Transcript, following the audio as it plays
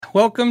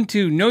Welcome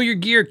to Know Your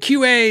Gear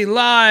QA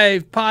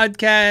Live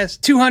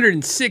Podcast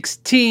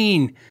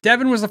 216.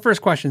 Devin was the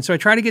first question, so I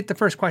try to get the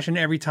first question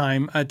every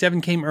time.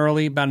 Devin came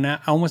early,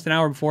 about almost an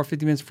hour before,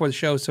 50 minutes before the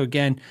show, so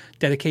again,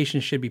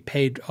 dedication should be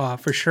paid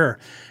for sure.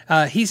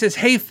 He says,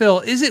 hey Phil,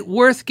 is it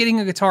worth getting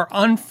a guitar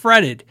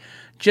unfretted?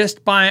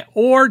 Just buying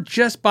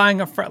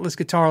a fretless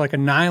guitar like a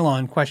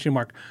nylon ?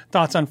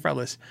 Thoughts on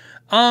fretless?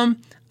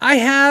 I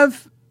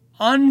have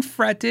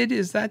unfretted.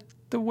 Is that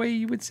the way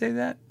you would say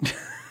that?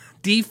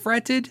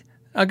 Defretted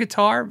a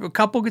guitar, a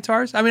couple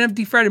guitars. I mean, I've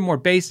defretted more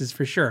basses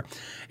for sure.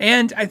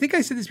 And I think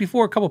I said this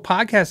before a couple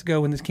podcasts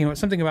ago when this came up,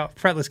 something about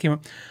fretless came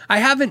up. I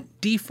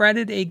haven't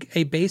defretted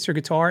a bass or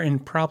guitar in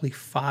probably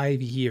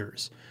 5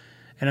 years.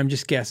 And I'm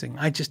just guessing.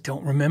 I just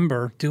don't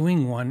remember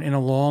doing one in a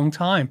long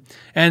time.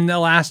 And the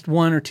last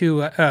one or two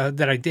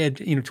that I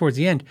did, towards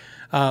the end,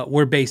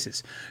 were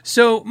basses.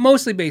 So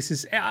mostly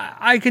basses.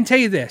 I can tell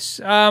you this: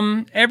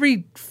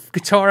 every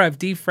guitar I've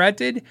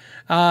defretted,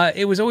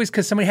 it was always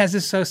because somebody has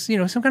this,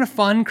 some kind of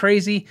fun,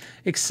 crazy,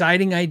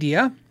 exciting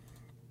idea,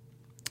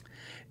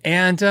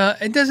 and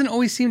it doesn't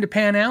always seem to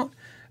pan out.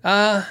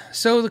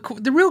 So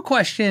the real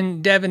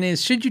question, Devin,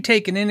 is: should you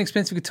take an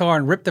inexpensive guitar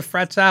and rip the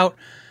frets out?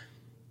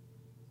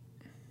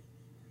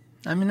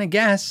 I mean, I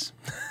guess.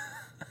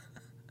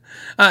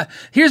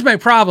 Here's my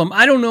problem.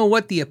 I don't know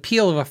what the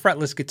appeal of a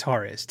fretless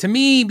guitar is. To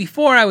me,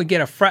 before I would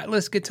get a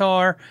fretless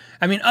guitar,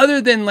 I mean,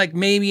 other than like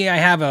maybe I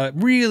have a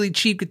really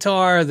cheap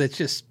guitar that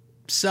just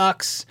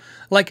sucks.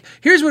 Like,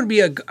 here's what would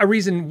be a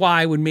reason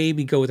why I would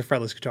maybe go with a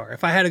fretless guitar.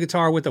 If I had a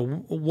guitar with a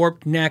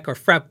warped neck or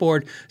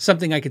fretboard,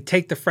 something I could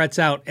take the frets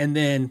out and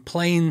then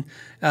plane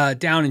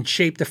down and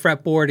shape the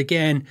fretboard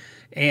again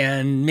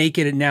and make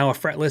it now a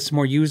fretless,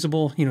 more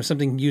usable,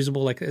 something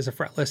usable like as a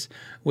fretless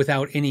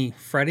without any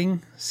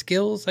fretting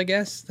skills, I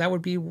guess. That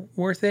would be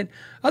worth it.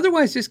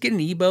 Otherwise, just get an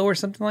EBow or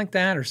something like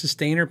that, or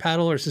Sustainer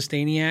pedal or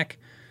Sustainiac.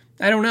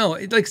 I don't know.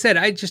 Like I said,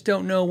 I just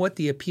don't know what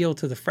the appeal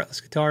to the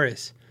fretless guitar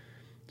is.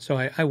 So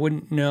I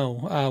wouldn't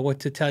know what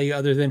to tell you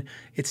other than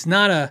it's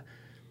it's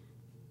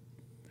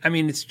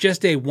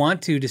just a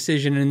want to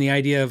decision, and the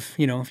idea of,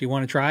 if you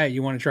want to try it,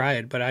 you want to try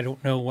it, but I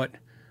don't know what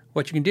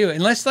you can do.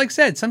 Unless, like I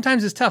said,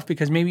 sometimes it's tough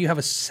because maybe you have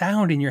a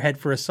sound in your head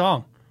for a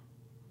song.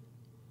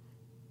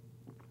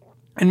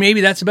 And maybe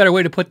that's a better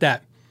way to put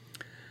that.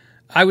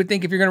 I would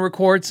think if you're going to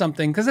record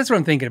something, because that's what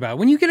I'm thinking about.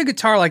 When you get a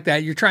guitar like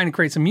that, you're trying to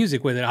create some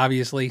music with it,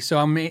 obviously. So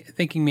I'm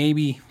thinking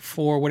maybe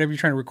for whatever you're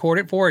trying to record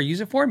it for or use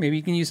it for, maybe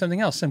you can use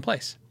something else in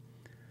place.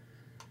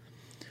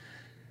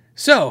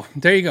 So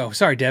there you go.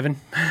 Sorry, Devin.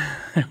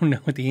 I don't know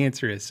what the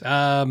answer is.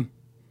 Don't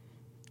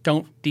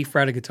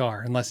defret a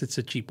guitar unless it's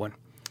a cheap one.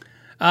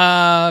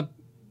 And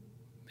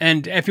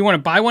if you want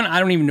to buy one, I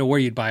don't even know where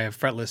you'd buy a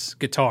fretless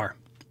guitar.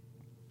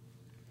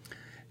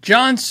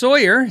 John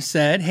Sawyer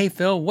said, hey,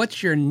 Phil,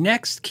 what's your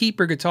next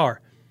keeper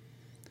guitar?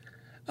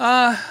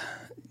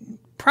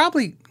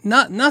 Probably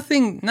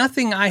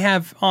nothing I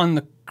have on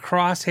the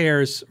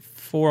crosshairs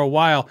for a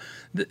while.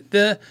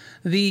 The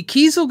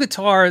Kiesel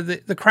guitar,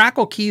 the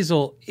Crackle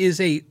Kiesel,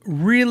 is a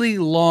really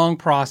long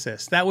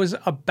process. That was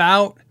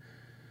about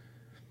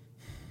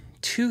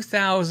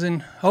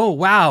 2000. Oh,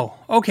 wow.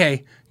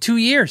 Okay. 2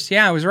 years.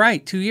 Yeah, I was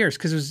right. 2 years.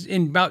 Because it was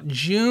in about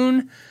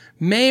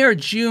May or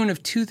June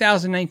of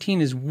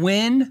 2019 is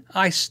when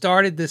I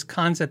started this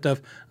concept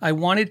of I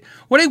wanted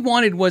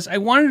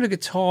a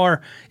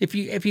guitar. If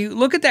you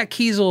look at that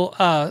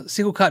Kiesel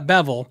single cut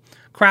bevel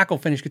crackle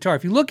finish guitar,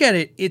 if you look at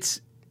it,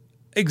 it's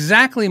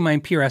exactly my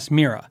PRS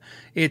Mira.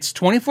 It's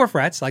 24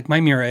 frets like my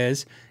Mira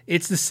is.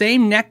 It's the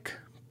same neck,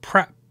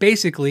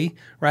 basically,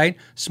 right?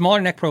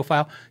 Smaller neck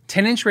profile,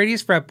 10-inch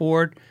radius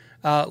fretboard,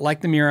 like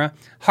the Mira.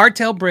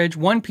 Hardtail bridge,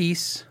 one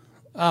piece,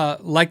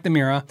 like the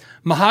Mira.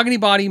 Mahogany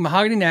body,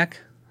 mahogany neck,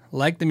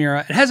 like the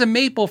Mira. It has a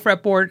maple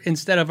fretboard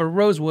instead of a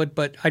rosewood,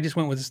 but I just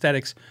went with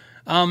aesthetics.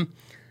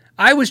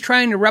 I was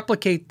trying to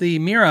replicate the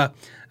Mira.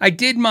 I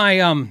did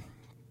my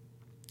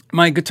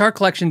guitar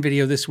collection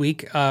video this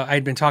week.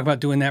 I'd been talking about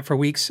doing that for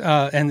weeks,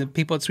 and the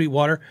people at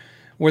Sweetwater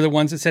were the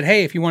ones that said,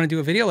 hey, if you want to do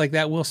a video like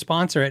that, we'll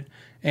sponsor it.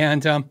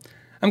 And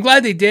I'm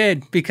glad they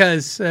did,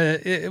 because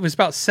it was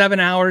about 7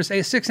 hours,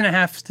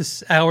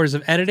 6.5 hours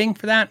of editing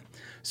for that.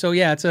 So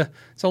yeah, it's a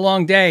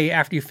long day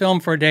after you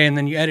film for a day and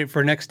then you edit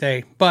for the next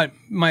day. But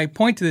my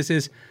point to this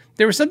is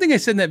there was something I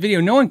said in that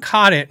video. No one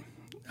caught it.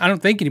 I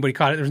don't think anybody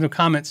caught it. There was no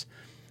comments.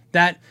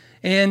 That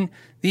in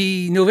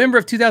the November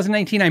of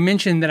 2019, I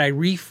mentioned that I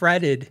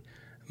refretted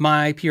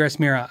my PRS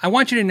Mira. I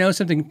want you to know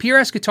something.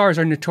 PRS guitars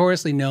are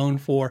notoriously known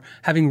for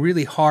having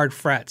really hard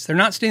frets. They're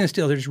not stainless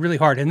steel. They're just really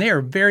hard. And they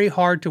are very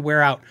hard to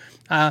wear out.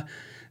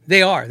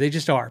 They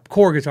just are.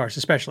 Core guitars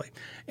especially.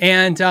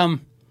 And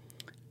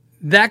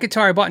that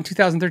guitar I bought in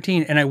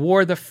 2013, and I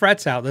wore the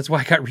frets out. That's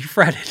why I got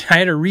refretted. I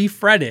had to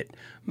refret it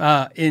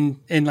in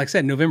like I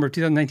said, November of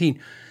 2019.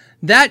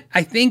 That,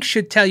 I think,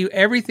 should tell you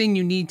everything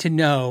you need to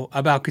know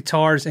about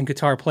guitars and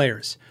guitar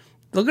players.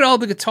 Look at all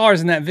the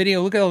guitars in that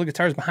video. Look at all the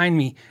guitars behind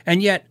me.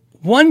 And yet,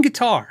 one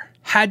guitar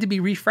had to be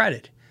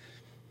refretted.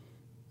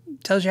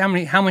 Tells you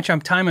how much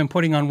time I'm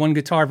putting on one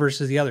guitar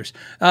versus the others.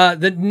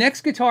 The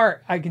next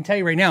guitar, I can tell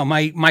you right now,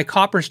 my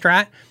copper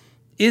Strat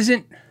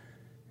isn't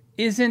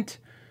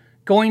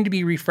going to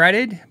be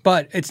refretted,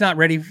 but it's not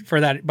ready for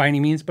that by any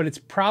means. But it's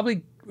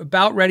probably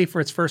about ready for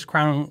its first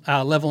crown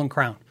level and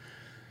crown.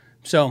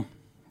 So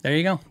there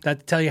you go.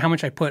 That tell you how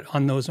much I put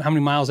on those, how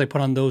many miles I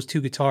put on those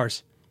two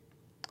guitars.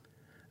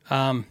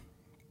 Next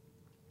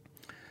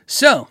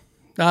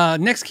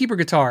keeper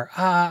guitar.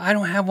 I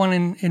don't have one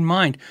in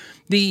mind.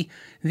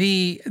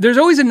 There's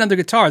always another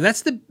guitar.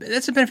 That's the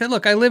benefit.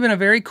 Look, I live in a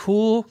very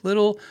cool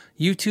little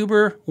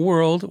YouTuber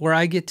world where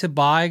I get to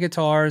buy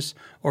guitars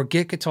or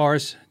get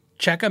guitars,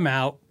 check them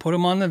out, put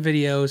them on the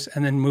videos,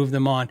 and then move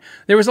them on.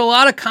 There was a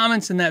lot of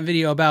comments in that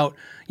video about,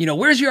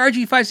 where's your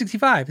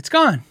RG565? It's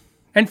gone.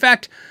 In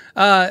fact,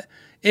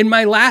 in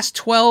my last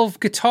 12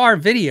 guitar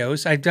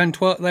videos, I've done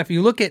 12. If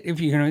you look at,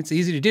 it's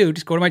easy to do.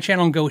 Just go to my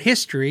channel and go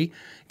history.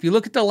 If you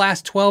look at the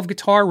last 12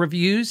 guitar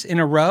reviews in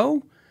a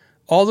row,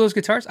 all those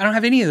guitars, I don't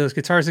have any of those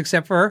guitars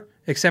except for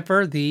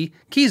the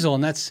Kiesel,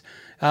 and that's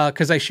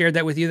because I shared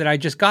that with you that I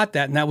just got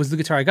that, and that was the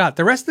guitar I got.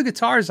 The rest of the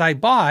guitars I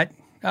bought,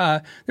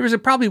 there was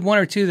probably one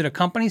or two that a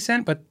company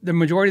sent, but the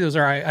majority of those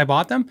are I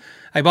bought them.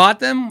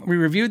 We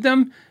reviewed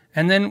them,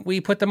 and then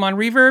we put them on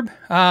Reverb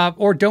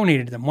or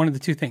donated them, one of the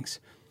two things.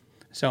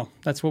 So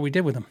that's what we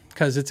did with them,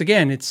 because it's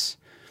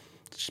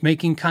just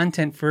making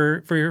content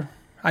for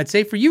I'd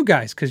say for you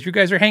guys, because you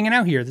guys are hanging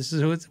out here. This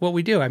is what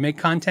we do. I make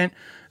content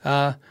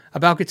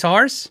about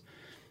guitars,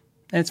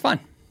 and it's fun.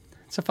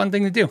 It's a fun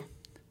thing to do.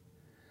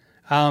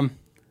 Let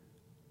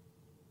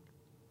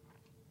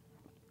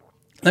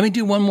me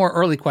do one more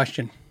early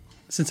question,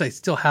 since I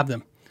still have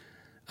them.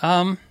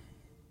 Hold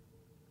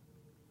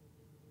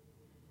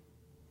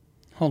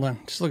on,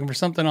 just looking for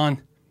something on.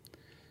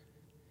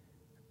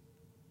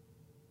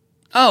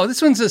 Oh,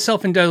 this one's a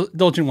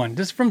self-indulgent one.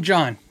 This is from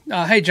John.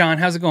 Hey, John,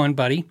 how's it going,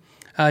 buddy?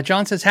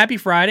 John says, happy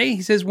Friday.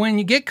 He says, when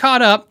you get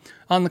caught up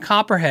on the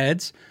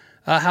copperheads,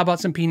 how about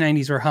some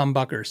P90s or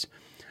humbuckers?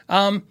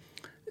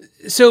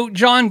 So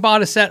John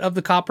bought a set of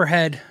the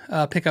copperhead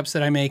pickups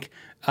that I make,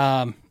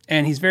 and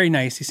he's very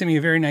nice. He sent me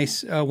a very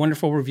nice,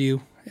 wonderful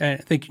review.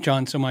 Thank you,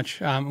 John, so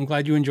much. I'm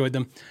glad you enjoyed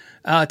them.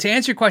 To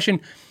answer your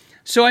question,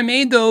 so I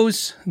made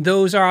those.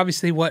 Those are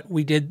obviously what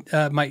we did.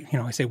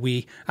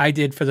 I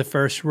did for the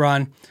first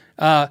run.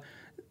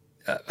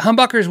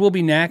 Humbuckers will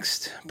be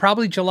next,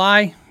 probably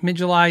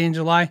mid-July, in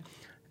July.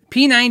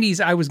 P90s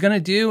I was going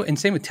to do, and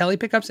same with tele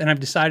pickups, and I've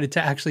decided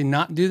to actually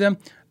not do them.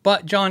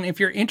 But, John, if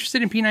you're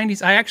interested in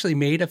P90s, I actually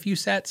made a few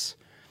sets.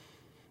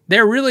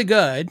 They're really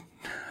good.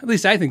 At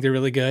least I think they're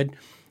really good.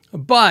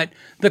 But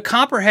the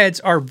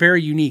copperheads are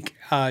very unique,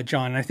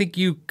 John. I think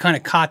you kind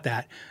of caught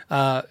that.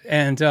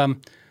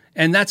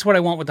 And that's what I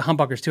want with the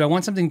humbuckers too. I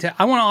want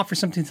to offer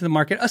something to the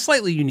market, a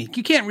slightly unique.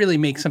 You can't really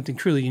make something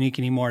truly unique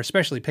anymore,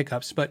 especially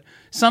pickups, but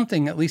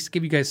something, at least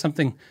give you guys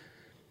something,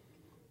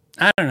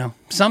 I don't know,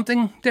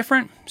 something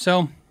different.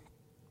 So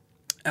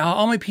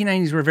all my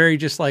P90s were very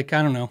just like,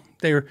 I don't know,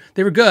 they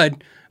were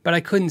good, but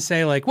I couldn't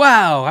say like,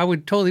 wow, I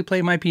would totally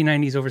play my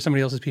P90s over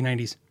somebody else's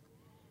P90s.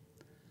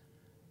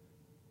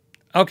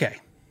 Okay.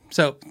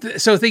 So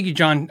thank you,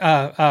 John.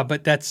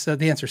 But that's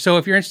the answer. So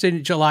if you're interested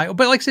in July,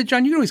 but like I said,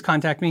 John, you can always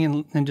contact me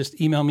and just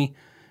email me,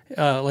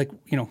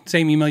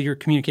 same email you're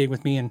communicating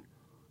with me, and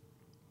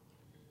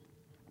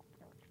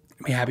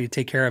I'd be happy to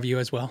take care of you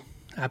as well.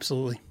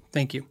 Absolutely.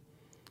 Thank you.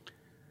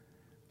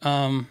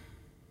 All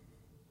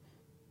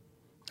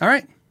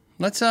right,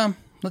 let's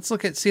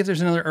see if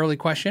there's another early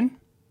question.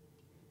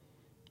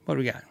 What do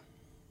we got?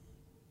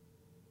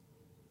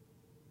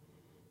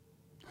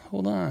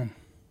 Hold on.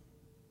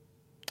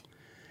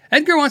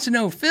 Edgar wants to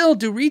know, Phil,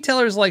 do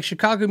retailers like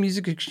Chicago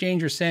Music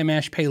Exchange or Sam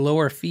Ash pay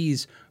lower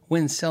fees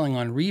when selling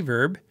on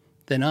Reverb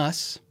than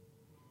us?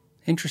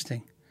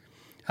 Interesting.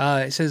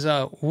 It says,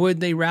 would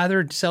they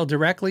rather sell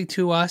directly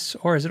to us,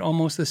 or is it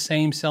almost the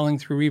same selling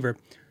through Reverb?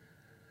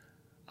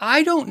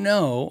 I don't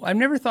know. I've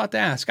never thought to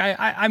ask.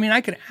 I mean,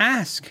 I could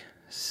ask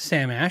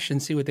Sam Ash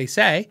and see what they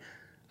say.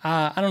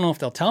 I don't know if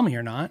they'll tell me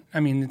or not. I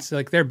mean, it's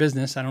like their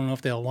business. I don't know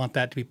if they'll want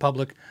that to be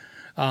public.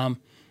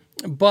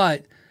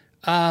 But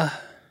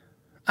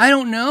I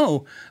don't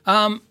know.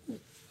 I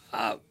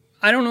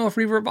don't know if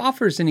Reverb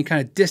offers any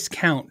kind of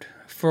discount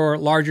for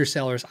larger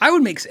sellers.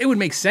 It would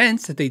make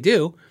sense that they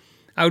do.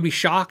 I would be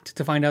shocked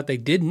to find out they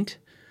didn't,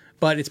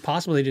 but it's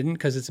possible they didn't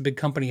because it's a big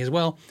company as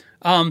well.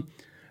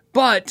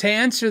 But to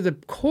answer the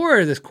core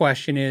of this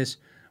question is,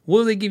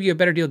 will they give you a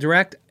better deal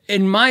direct?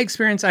 In my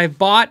experience, I've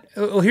bought.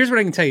 Well, here's what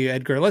I can tell you,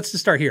 Edgar. Let's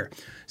just start here.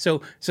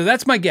 So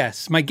that's my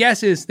guess. My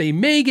guess is they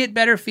may get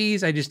better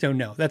fees. I just don't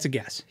know. That's a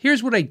guess.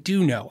 Here's what I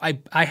do know.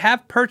 I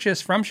have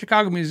purchased from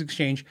Chicago Music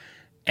Exchange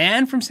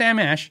and from Sam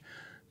Ash,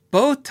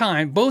 both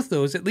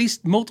those, at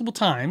least multiple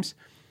times.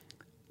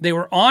 They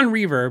were on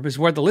Reverb is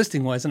where the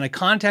listing was, and I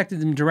contacted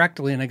them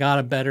directly, and I got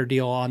a better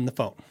deal on the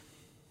phone.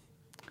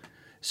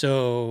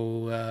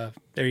 So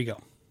there you go.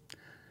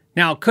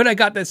 Now, could I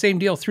got that same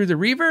deal through the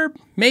Reverb?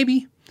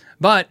 Maybe.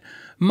 But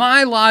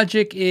my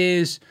logic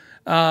is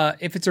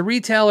if it's a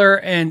retailer,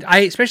 and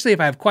especially if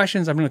I have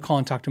questions, I'm going to call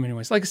and talk to them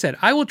anyways. Like I said,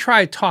 I will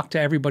try to talk to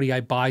everybody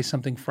I buy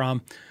something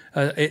from.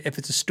 If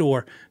it's a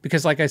store,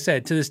 because like I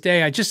said, to this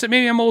day,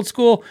 maybe I'm old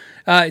school.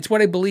 It's what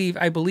I believe.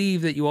 I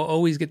believe that you will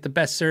always get the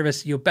best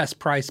service, your best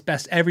price,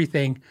 best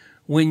everything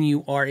when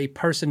you are a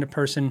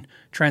person-to-person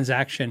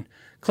transaction.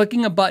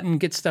 Clicking a button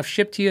gets stuff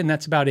shipped to you, and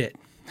that's about it.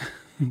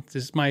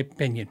 This is my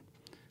opinion.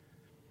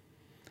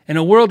 In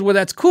a world where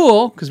that's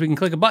cool, because we can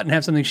click a button and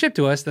have something shipped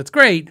to us, that's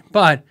great.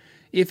 But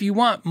if you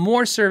want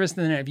more service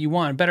than that, if you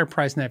want a better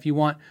price than that, if you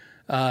want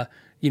other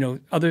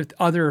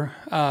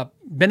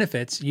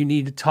benefits, you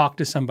need to talk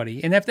to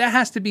somebody. And if that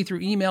has to be through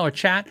email or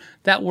chat,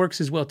 that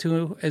works as well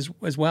too,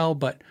 as well.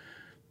 But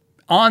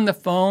on the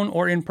phone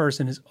or in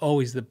person is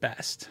always the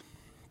best.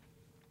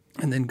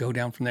 And then go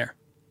down from there.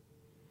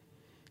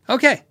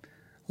 Okay,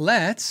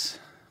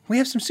 we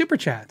have some super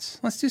chats.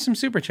 Let's do some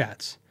super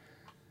chats.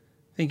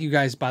 Thank you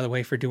guys, by the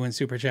way, for doing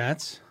super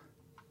chats.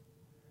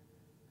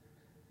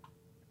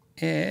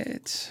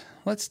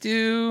 Let's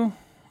do,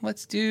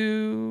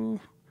 I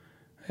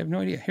have no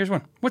idea. Here's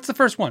one. What's the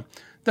first one?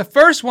 The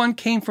first one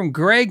came from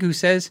Greg, who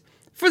says,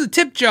 "For the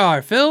tip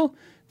jar, Phil.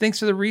 Thanks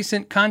for the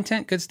recent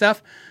content. Good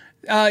stuff."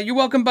 You're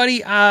welcome,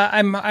 buddy.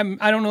 I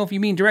don't know if you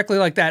mean directly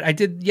like that. I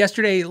did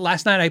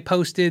last night I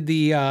posted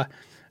the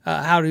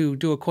how to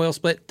do a coil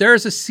split.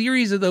 There's a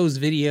series of those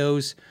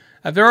videos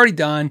I've already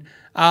done,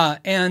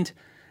 and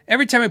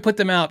every time I put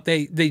them out,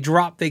 they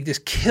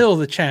just kill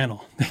the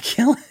channel. They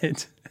kill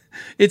it.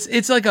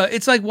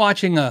 It's like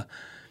watching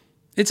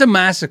it's a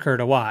massacre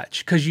to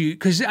watch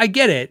because I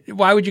get it.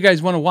 Why would you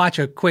guys want to watch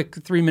a quick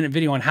 3-minute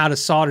video on how to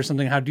solder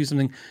something, how to do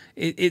something?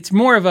 It's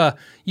more of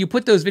you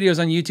put those videos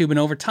on YouTube, and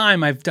over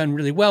time I've done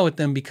really well with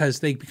them because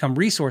they become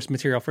resource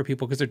material for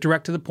people because they're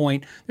direct to the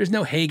point. There's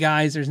no, hey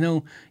guys, there's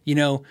no,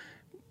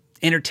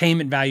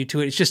 entertainment value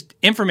to it. It's just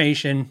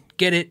information,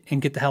 get it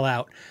and get the hell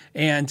out.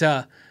 And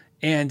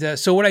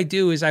so what I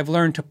do is I've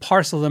learned to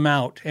parcel them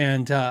out,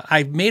 and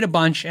I've made a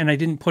bunch and I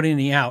didn't put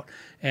any out.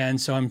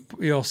 And so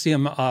you'll see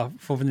them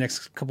over the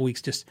next couple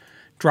weeks just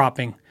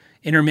dropping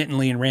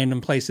intermittently in random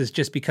places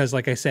just because,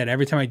 like I said,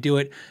 every time I do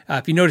it,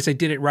 if you notice, I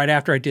did it right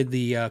after I did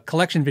the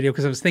collection video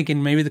because I was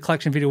thinking maybe the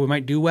collection video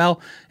might do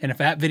well. And if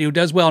that video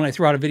does well and I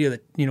throw out a video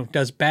that,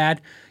 does bad,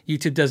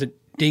 YouTube doesn't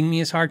ding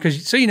me as hard.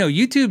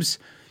 YouTube's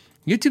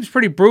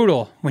pretty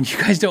brutal when you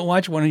guys don't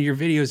watch one of your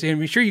videos. And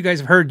I'm sure you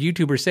guys have heard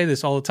YouTubers say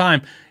this all the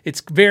time.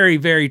 It's very,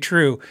 very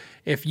true.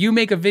 If you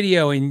make a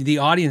video and the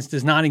audience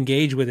does not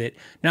engage with it,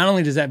 not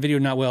only does that video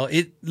not well,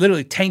 it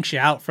literally tanks you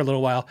out for a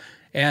little while.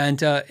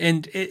 And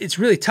it's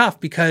really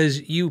tough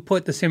because you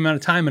put the same amount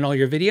of time in all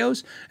your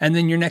videos, and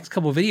then your next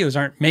couple of videos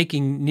aren't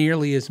making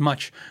nearly as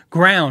much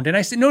ground.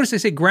 And notice I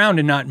say ground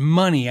and not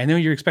money. I know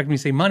you're expecting me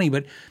to say money,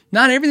 but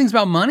not everything's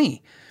about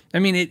money. I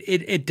mean,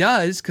 it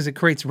does because it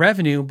creates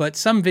revenue, but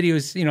some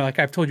videos, like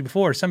I've told you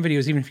before, some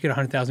videos, even if you get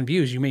 100,000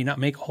 views, you may not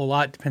make a whole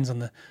lot. It depends on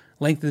the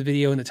length of the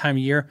video and the time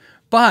of year,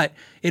 but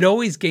it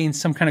always gains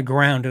some kind of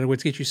ground. In other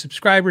words, get you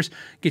subscribers,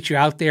 get you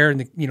out there in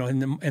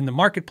the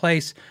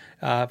marketplace.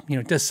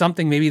 Does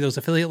something, maybe those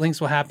affiliate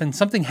links will happen.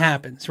 Something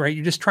happens, right?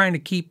 You're just trying to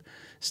keep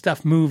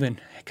stuff moving,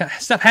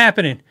 stuff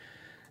happening.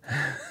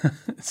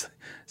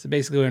 So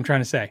basically what I'm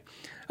trying to say.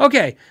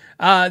 Okay.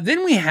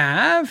 Then we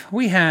have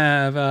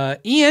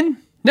Ian.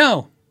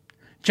 No,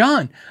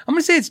 John. I'm going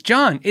to say it's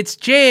John. It's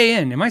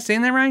Jan. Am I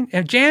saying that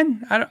right?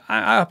 Jan?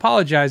 I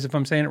apologize if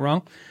I'm saying it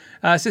wrong.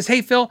 Says,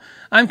 "Hey, Phil,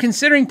 I'm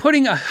considering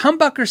putting a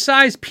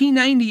humbucker-sized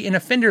P90 in a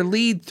Fender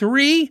Lead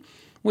 3,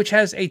 which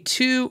has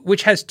two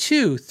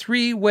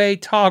 3-way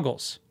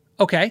toggles.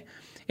 Okay.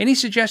 Any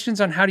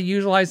suggestions on how to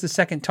utilize the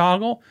second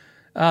toggle?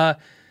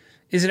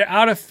 Is it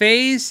out of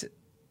phase?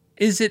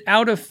 Is it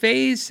out of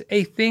phase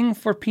a thing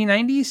for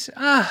P90s?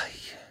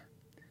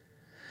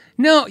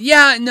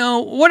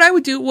 No. What I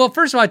would do, well,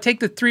 first of all, I'd take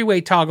the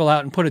 3-way toggle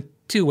out and put a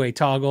 2-way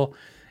toggle.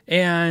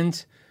 And,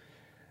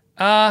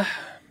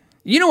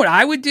 you know what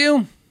I would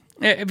do?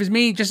 If it was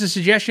me, just a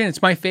suggestion,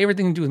 it's my favorite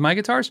thing to do with my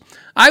guitars.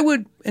 I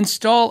would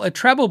install a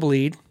treble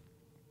bleed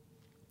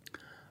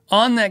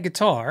on that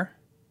guitar,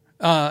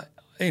 on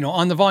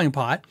the volume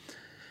pot,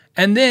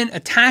 and then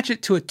attach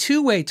it to a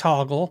 2-way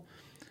toggle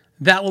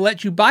that will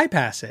let you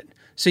bypass it.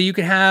 So you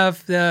can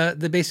have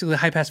the basically the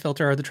high pass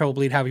filter or the treble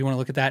bleed, however you want to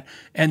look at that,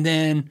 and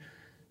then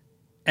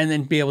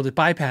be able to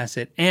bypass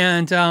it.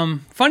 And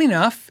funny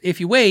enough, if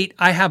you wait,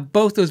 I have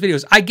both those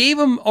videos. I gave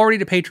them already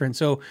to patrons.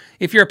 So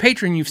if you're a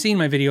patron, you've seen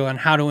my video on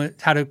how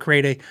to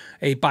create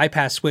a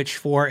bypass switch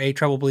for a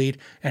treble bleed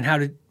and how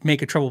to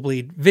make a treble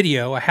bleed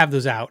video. I have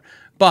those out.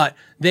 But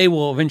they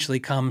will eventually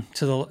come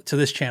to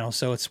this channel.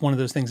 So it's one of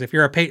those things. If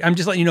you're I'm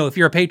just letting you know, if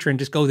you're a patron,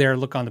 just go there,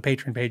 look on the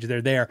patron page.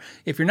 They're there.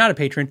 If you're not a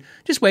patron,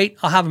 just wait.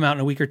 I'll have them out in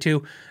a week or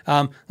two.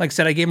 Like I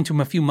said, I gave them to them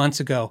a few months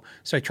ago,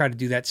 so I try to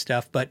do that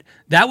stuff. But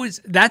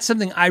that's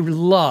something I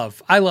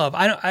love.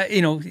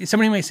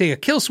 Somebody may say a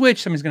kill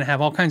switch. Somebody's going to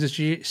have all kinds of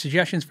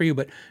suggestions for you.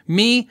 But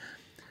me,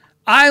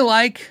 I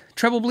like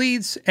treble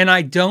bleeds, and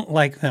I don't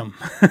like them.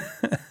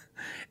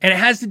 And it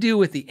has to do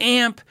with the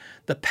amp,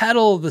 the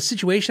pedal, the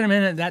situation I'm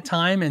in at that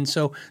time. And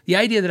so the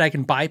idea that I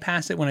can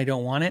bypass it when I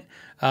don't want it,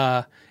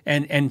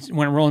 and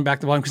when I'm rolling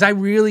back the volume, because I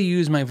really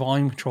use my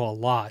volume control a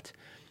lot.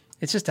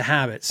 It's just a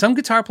habit. Some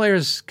guitar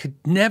players could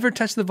never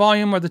touch the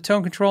volume or the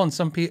tone control, and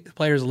some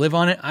players live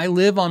on it. I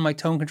live on my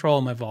tone control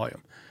and my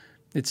volume.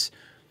 It's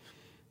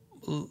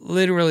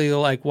literally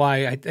like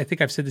why I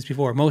think I've said this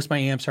before. Most of my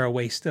amps are a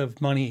waste of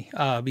money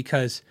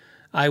because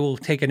I will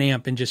take an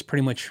amp and just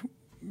pretty much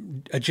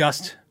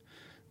adjust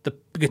the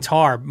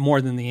guitar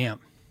more than the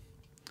amp.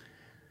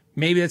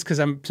 Maybe that's because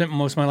I'm spent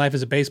most of my life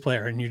as a bass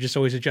player and you're just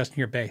always adjusting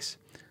your bass.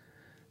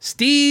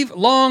 Steve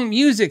Long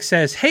Music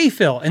says, "Hey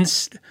Phil," and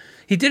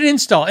he did an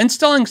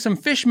installing some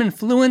Fishman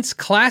Fluence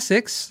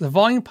classics. The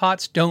volume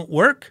pots don't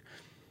work.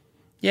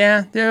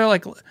 Yeah,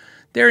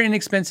 they're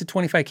inexpensive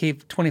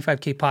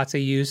 25K pots I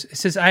use. It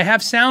says, "I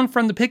have sound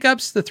from the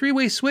pickups, the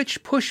three-way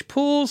switch, push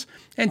pulls,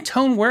 and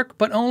tone work,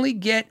 but only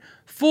get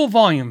full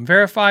volume.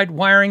 Verified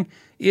wiring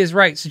is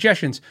right.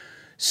 Suggestions."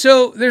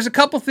 So there's a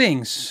couple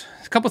things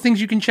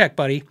you can check,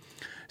 buddy.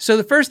 So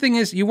the first thing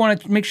is you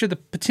want to make sure the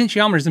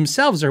potentiometers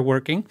themselves are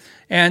working.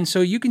 And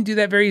so you can do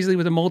that very easily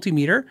with a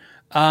multimeter.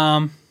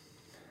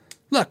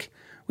 Look,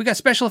 we got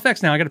special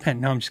effects now. I got a pen.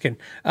 No, I'm just kidding.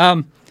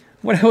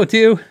 What I will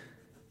do...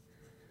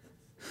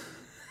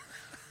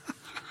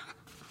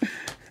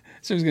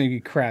 So it's going to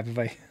be crap if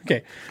I...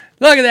 Okay.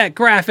 Look at that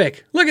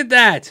graphic. Look at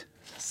that.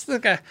 It's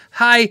like a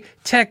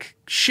high-tech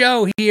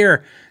show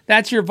here.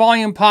 That's your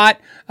volume pot.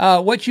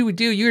 What you would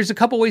do, there's a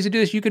couple ways to do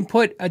this. You can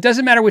put, it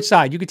doesn't matter which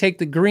side. You could take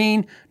the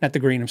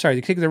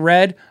you take the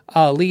red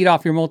lead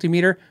off your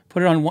multimeter,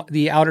 put it on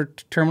the outer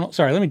terminal.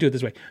 Sorry, let me do it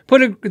this way.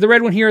 Put the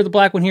red one here, the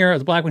black one here, or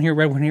the black one here,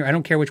 red one here. I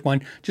don't care which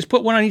one. Just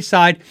put one on each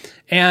side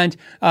and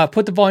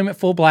put the volume at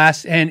full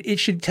blast. And it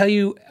should tell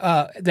you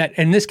that,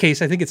 in this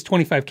case, I think it's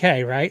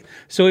 25K, right?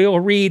 So it will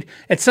read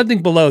at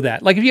something below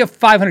that. Like if you have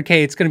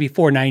 500K, it's going to be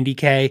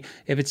 490K.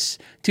 If it's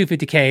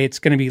 250K, it's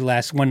going to be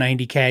less,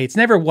 190K. It's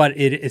never what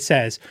it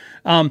says.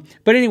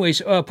 But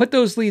anyways, put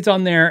those leads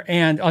on there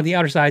and on the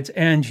outer sides,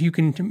 and you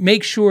can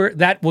make sure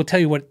that will tell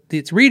you what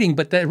it's reading,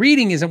 but the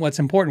reading isn't what's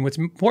important. What's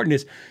important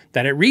is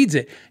that it reads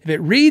it. If it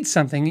reads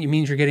something, it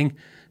means you're getting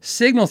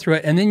signal through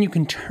it, and then you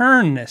can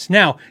turn this.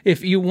 Now,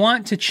 if you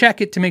want to check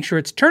it to make sure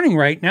it's turning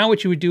right, now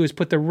what you would do is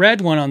put the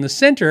red one on the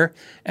center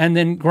and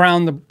then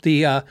ground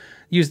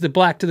use the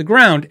black to the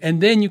ground,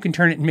 and then you can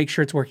turn it and make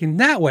sure it's working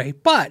that way.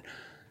 But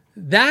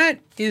that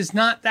is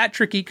not that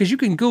tricky because you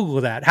can Google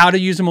that. How to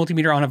use a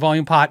multimeter on a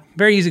volume pot.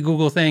 Very easy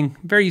Google thing.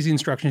 Very easy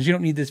instructions. You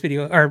don't need this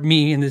video or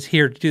me in this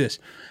here to do this.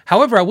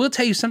 However, I will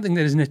tell you something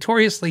that is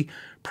notoriously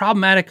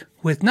problematic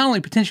with not only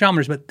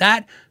potentiometers, but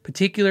that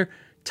particular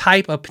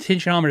type of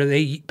potentiometer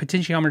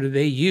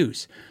they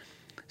use.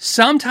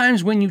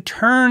 Sometimes when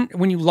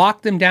you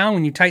lock them down,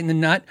 when you tighten the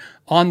nut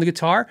on the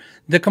guitar,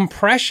 the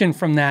compression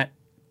from that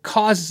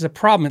causes a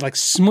problem. It like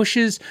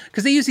smushes,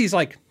 because they use these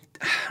I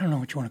don't know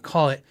what you want to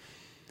call it,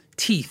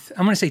 teeth.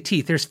 I'm going to say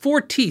teeth. There's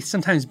 4 teeth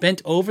sometimes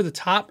bent over the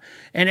top,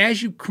 and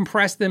as you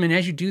compress them and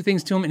as you do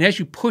things to them and as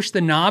you push the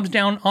knobs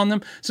down on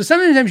them, so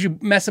sometimes you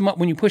mess them up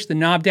when you push the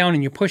knob down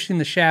and you're pushing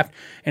the shaft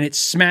and it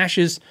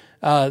smashes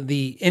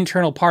the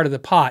internal part of the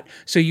pot.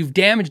 So you've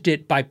damaged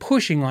it by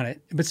pushing on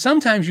it, but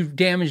sometimes you've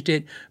damaged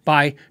it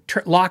by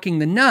locking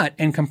the nut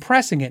and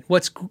compressing it.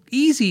 What's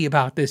easy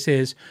about this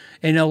is,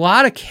 in a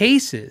lot of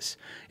cases,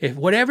 if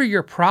whatever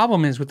your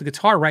problem is with the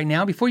guitar right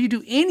now, before you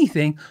do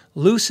anything,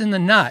 loosen the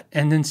nut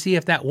and then see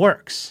if that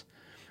works.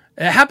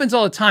 It happens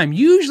all the time.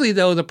 Usually,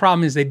 though, the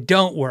problem is they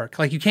don't work.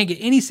 Like you can't get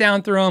any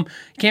sound through them.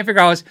 You can't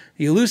figure out what's.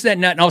 You loosen that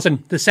nut, and all of a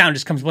sudden, the sound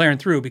just comes blaring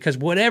through because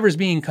whatever's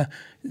being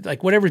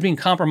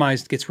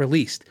compromised gets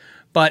released.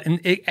 But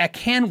it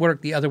can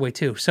work the other way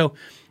too. So,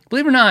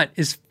 believe it or not,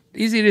 as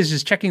easy it is,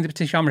 just checking the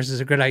potentiometers is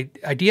a good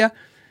idea.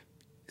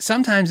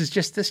 Sometimes it's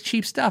just this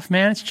cheap stuff,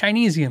 man. It's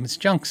Chinesium. It's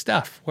junk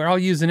stuff. We're all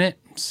using it.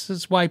 This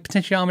is why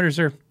potentiometers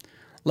are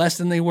less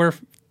than they were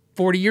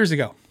 40 years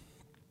ago.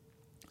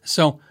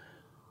 So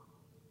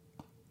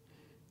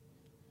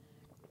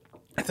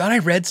I thought I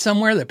read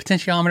somewhere that a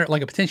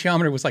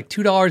potentiometer was like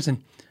 $2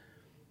 and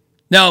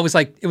no, it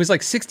was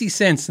like 60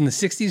 cents in the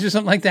 60s or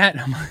something like that.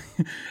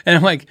 And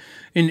I'm like,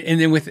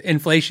 and then with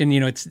inflation,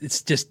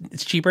 it's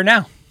cheaper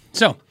now.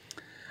 So,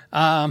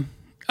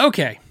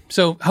 okay.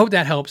 So hope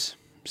that helps,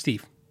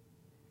 Steve.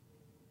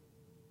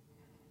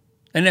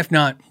 And if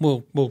not,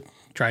 we'll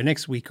try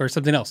next week or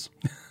something else.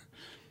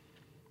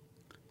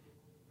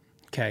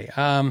 Okay.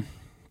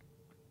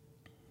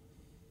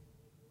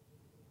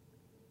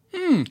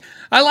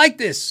 I like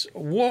this.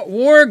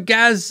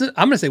 Wargasm.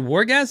 I'm going to say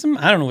wargasm.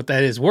 I don't know what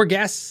that is.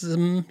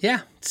 Wargasm.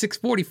 Yeah.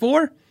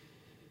 644.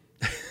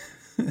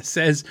 It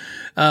says,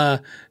 I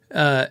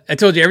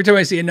told you every time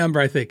I see a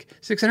number, I think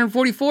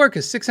 644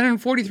 because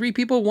 643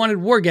 people wanted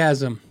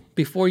wargasm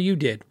before you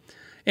did.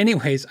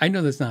 Anyways, I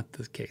know that's not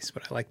the case,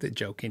 but I like the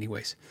joke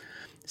anyways.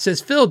 It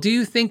says, Phil, do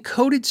you think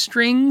coated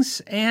strings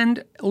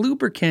and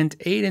lubricant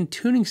aid in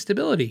tuning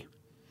stability?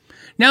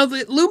 Now,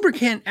 the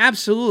lubricant,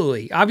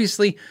 absolutely.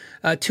 Obviously,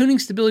 tuning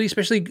stability,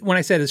 especially when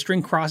I said the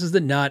string crosses the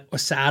nut or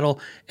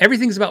saddle,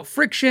 everything's about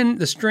friction.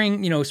 The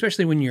string,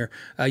 especially when you're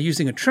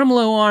using a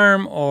tremolo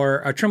arm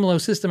or a tremolo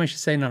system, I should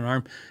say, not an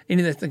arm,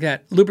 anything like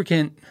that,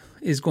 lubricant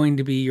is going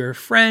to be your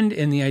friend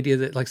in the idea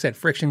that, like I said,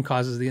 friction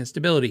causes the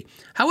instability.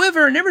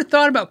 However, I never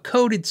thought about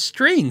coated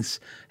strings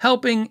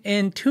helping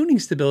in tuning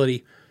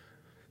stability,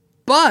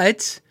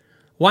 but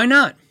why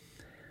not?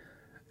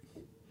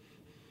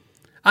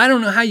 I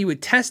don't know how you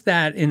would test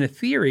that in a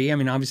theory. I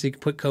mean, obviously you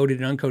could put coated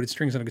and uncoated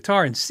strings on a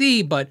guitar and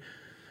see, but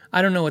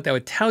I don't know what that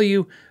would tell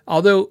you.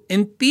 Although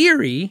in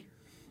theory,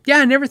 yeah,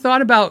 I never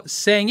thought about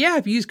saying, yeah,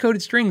 if you use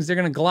coated strings, they're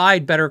going to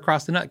glide better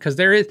across the nut, because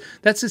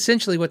that's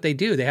essentially what they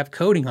do. They have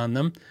coating on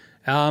them.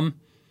 And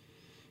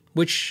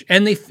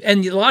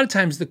a lot of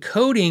times the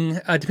coating,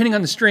 depending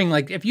on the string,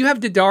 like if you have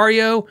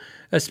D'Addario,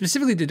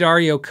 specifically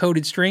D'Addario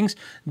coated strings,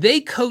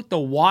 they coat the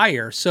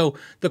wire. So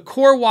the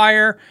core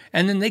wire,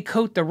 and then they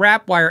coat the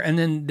wrap wire, and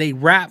then they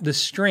wrap the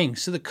string.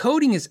 So the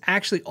coating is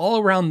actually all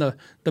around the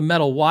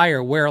metal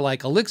wire, where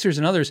like Elixirs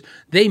and others,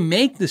 they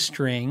make the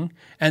string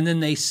and then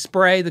they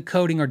spray the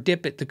coating or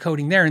dip it, the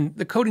coating there. And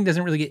the coating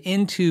doesn't really get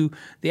into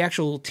the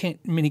actual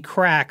mini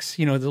cracks,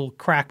 the little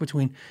crack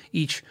between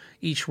each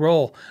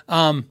roll.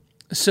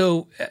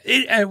 So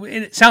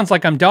it sounds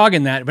like I'm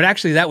dogging that, but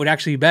actually that would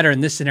actually be better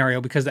in this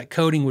scenario, because that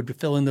coating would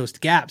fill in those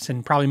gaps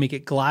and probably make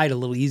it glide a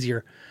little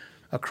easier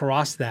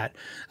across that.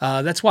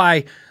 That's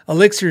why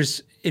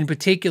Elixirs in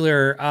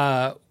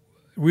particular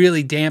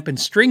really dampen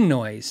string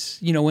noise.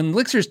 When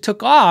Elixirs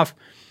took off,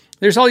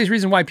 there's all these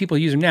reasons why people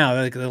use them now.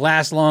 Like they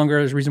last longer.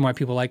 There's a reason why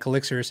people like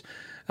Elixirs.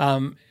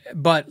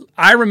 But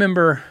I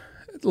remember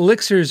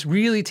Elixirs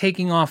really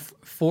taking off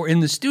in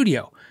the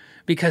studio,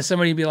 because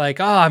somebody would be like,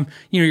 I'm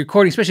you're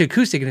recording, especially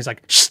acoustic, and it's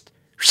like,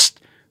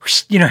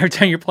 every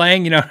time you're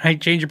playing, I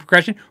change your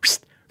progression,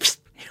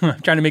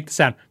 I'm trying to make the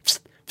sound,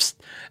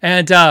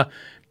 and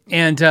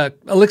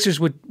Elixirs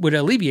would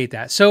alleviate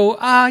that. So,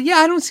 I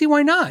don't see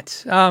why not.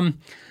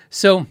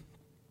 So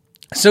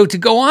to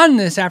go on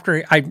this,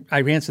 after I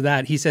answer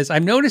that, he says,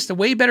 I've noticed a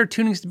way better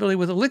tuning stability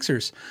with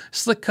Elixirs,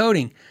 slick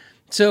coating.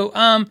 So,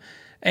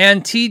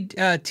 and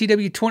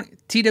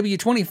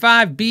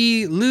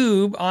TW25B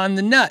lube on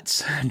the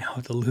nuts. No,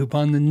 the lube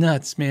on the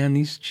nuts, man.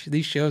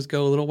 These shows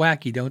go a little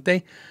wacky, don't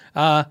they?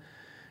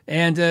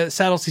 And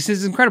Saddles, he says,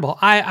 it's incredible.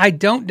 I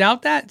don't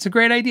doubt that. It's a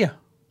great idea.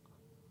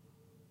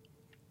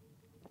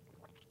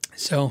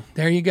 So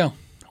there you go.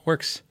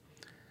 Works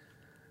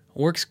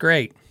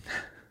great.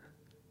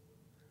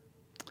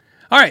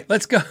 All right,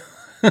 let's go.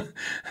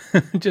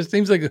 It just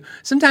seems like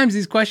sometimes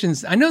these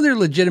questions, I know they're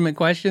legitimate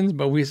questions,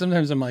 but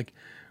I'm like,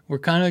 we're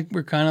kind of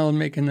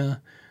making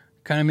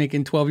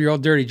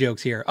 12-year-old dirty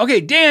jokes here. Okay,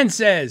 Dan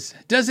says,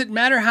 does it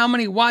matter how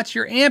many watts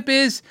your amp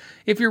is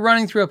if you're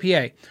running through a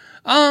PA?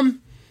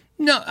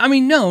 No,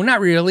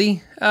 not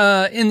really.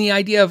 In the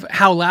idea of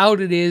how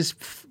loud it is,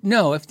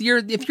 no. If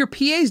your PA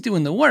is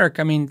doing the work,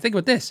 think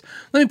about this.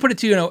 Let me put it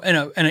to you in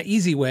an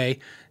easy way.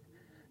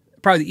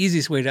 Probably the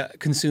easiest way to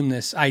consume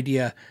this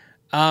idea.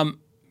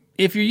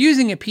 If you're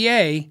using a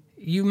PA,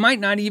 you might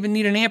not even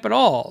need an amp at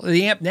all.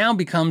 The amp now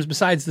becomes,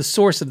 besides the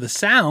source of the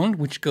sound,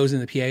 which goes in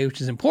the PA,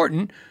 which is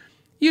important,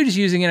 you're just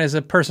using it as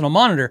a personal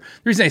monitor.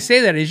 The reason I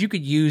say that is you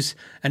could use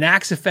an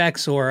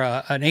Axe-Fx or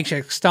an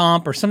HX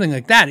Stomp or something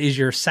like that as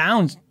your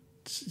sound.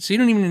 So you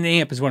don't even need an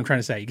amp, is what I'm trying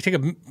to say. You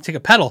can take a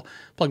pedal,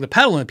 plug the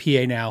pedal in the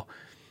PA now.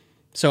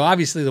 So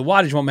obviously the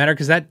wattage won't matter,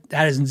 because that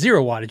is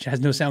zero wattage. It has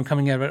no sound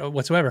coming out of it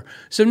whatsoever.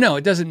 So no,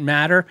 it doesn't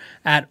matter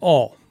at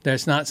all.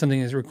 That's not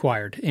something that's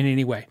required in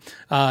any way.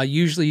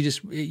 Usually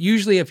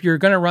if you're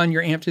going to run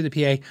your amp through the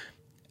PA,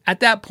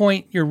 at that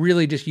point, you're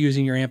really just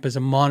using your amp as a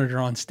monitor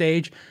on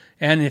stage.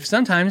 And if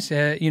sometimes,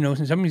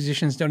 some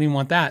musicians don't even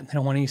want that. They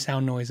don't want any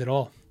sound noise at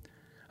all.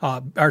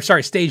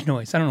 Stage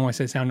noise. I don't know why I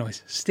said sound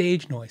noise.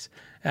 Stage noise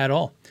at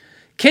all.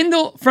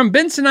 Kindle from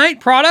Bensonite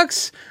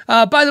Products.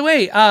 By the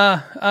way,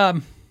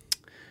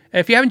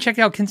 if you haven't checked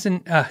out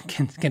Kindle,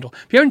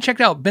 if you haven't checked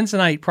out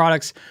Bensonite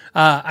Products,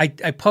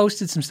 I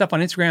posted some stuff on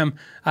Instagram.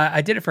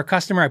 I did it for a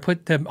customer. I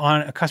put them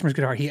on a customer's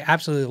guitar. He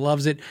absolutely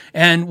loves it.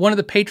 And one of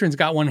the patrons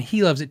got one.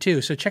 He loves it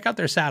too. So check out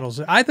their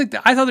saddles. I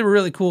thought they were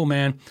really cool,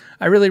 man.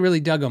 I really, really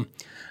dug them.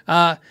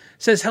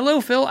 Says,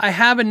 hello, Phil. I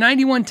have a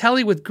 91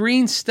 Tele with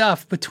green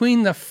stuff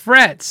between the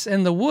frets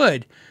and the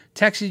wood.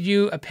 Texted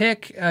you a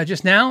pic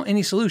just now.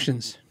 Any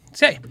solutions?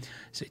 So he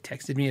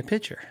texted me a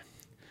picture.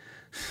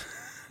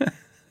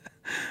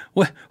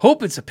 Well,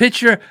 hope it's a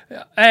picture.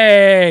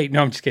 Hey,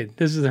 no, I'm just kidding.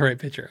 This is the right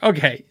picture.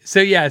 Okay, so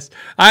yes,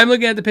 I'm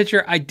looking at the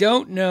picture. I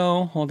don't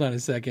know. Hold on a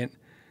second.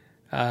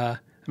 I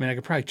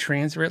could probably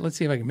transfer it. Let's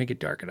see if I can make it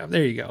dark enough.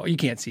 There you go. You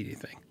can't see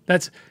anything.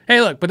 That's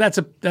a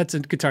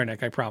guitar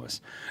neck, I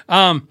promise.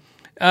 I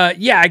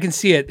can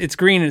see it. It's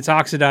green and it's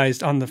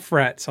oxidized on the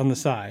frets on the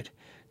side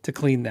to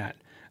clean that.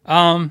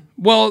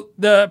 Well,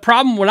 the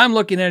problem, what I'm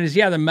looking at is,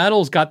 the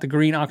metal's got the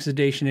green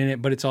oxidation in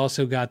it, but it's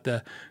also got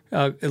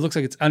it looks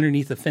like it's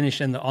underneath the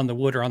finish on the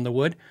wood or on the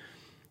wood.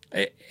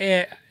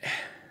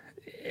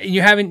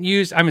 you haven't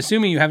used, I'm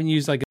assuming you haven't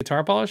used like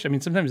guitar polish. I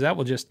mean, sometimes that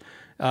will just,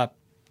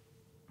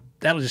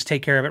 that'll just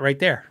take care of it right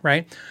there.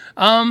 Right.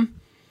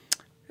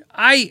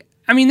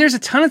 I mean, there's a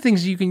ton of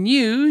things you can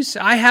use.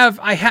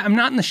 I'm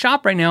not in the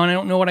shop right now and I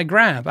don't know what I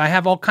grab. I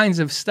have all kinds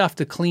of stuff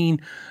to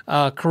clean,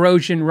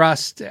 corrosion,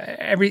 rust,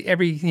 every,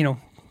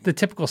 the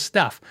typical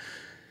stuff.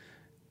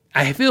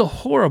 I feel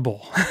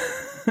horrible.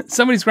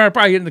 Somebody's going to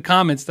probably get in the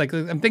comments. Like,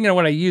 I'm thinking of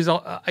what I use.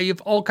 I have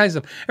all kinds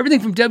of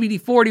everything from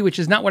WD-40, which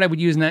is not what I would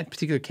use in that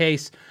particular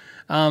case,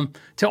 to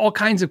all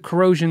kinds of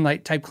corrosion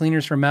type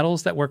cleaners for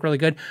metals that work really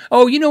good.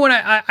 Oh, you know what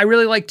I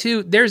really like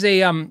too? There's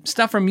a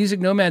stuff from Music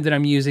Nomad that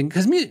I'm using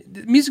because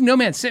Music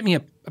Nomad sent me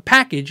a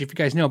package. If you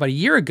guys know, about a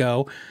year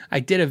ago, I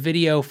did a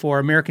video for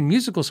American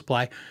Musical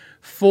Supply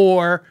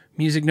for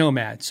Music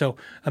Nomad. So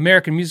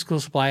American Musical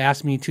Supply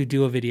asked me to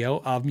do a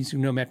video of Music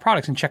Nomad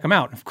products and check them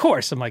out. Of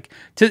course, I'm like,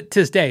 to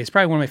this day, it's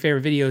probably one of my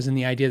favorite videos in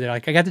the idea that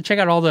like I got to check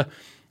out all the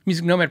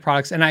Music Nomad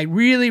products, and I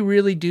really,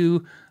 really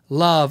do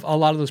love a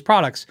lot of those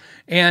products.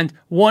 And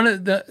one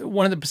of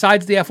the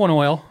besides the F1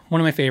 oil,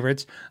 one of my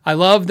favorites, I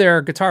love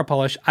their guitar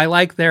polish. I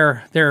like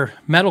their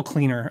metal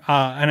cleaner,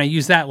 and I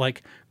use that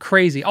like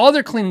crazy. All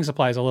their cleaning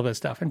supplies, I love that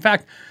stuff. In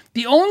fact,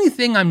 the only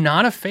thing I'm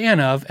not a fan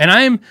of, and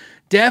I'm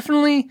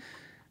definitely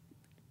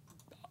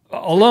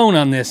alone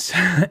on this,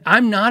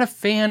 I'm not a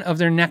fan of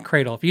their neck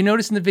cradle. If you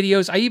notice in the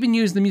videos, I even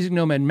use the Music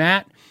Nomad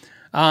mat.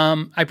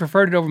 I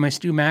preferred it over my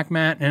Stu Mac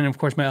mat, and of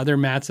course my other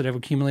mats that I've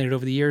accumulated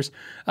over the years.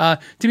 To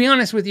be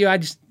honest with you, I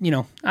just,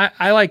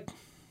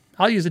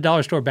 I'll use a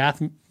dollar store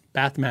bath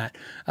mat.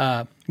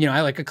 I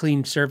like a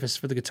clean surface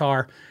for the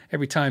guitar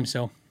every time.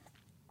 So,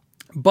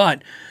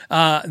 but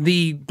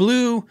the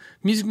blue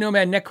Music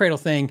Nomad neck cradle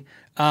thing,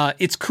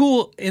 it's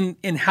cool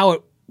in how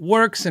it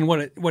works and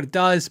what it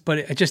does, but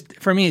it just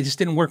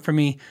didn't work for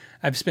me.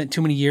 I've spent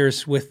too many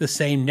years with the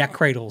same neck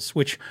cradles,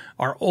 which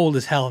are old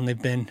as hell, and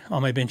they've been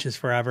on my benches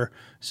forever.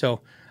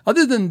 So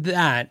other than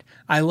that,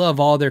 I love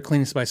all their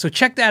cleaning supplies. So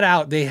check that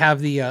out. They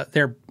have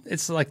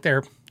it's like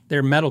their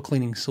metal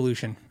cleaning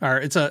solution, or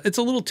it's a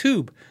little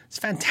tube. It's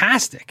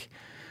fantastic.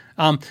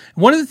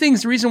 One of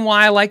the reason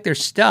why I like their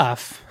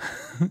stuff,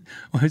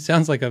 well, it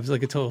sounds like a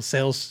total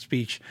sales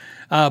speech,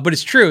 but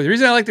it's true. The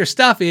reason I like their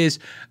stuff is,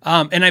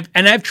 and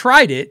I've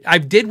tried it. I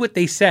did what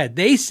they said.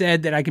 They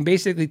said that I can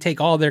basically take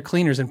all their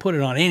cleaners and put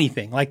it on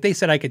anything. Like they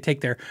said, I could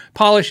take their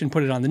polish and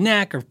put it on the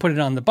neck or put it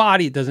on the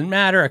body. It doesn't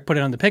matter. I put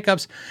it on the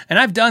pickups, and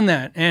I've done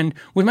that. And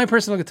with my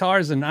personal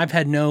guitars, and I've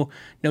had no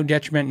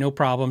detriment, no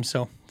problem.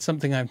 So it's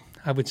something I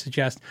would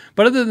suggest.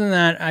 But other than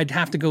that, I'd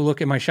have to go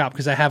look at my shop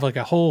because I have like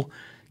a whole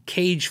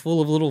cage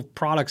full of little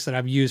products that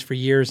I've used for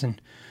years.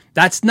 And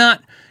that's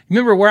not,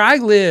 remember where I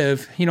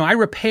live, I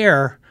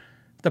repair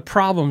the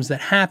problems that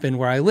happen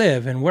where I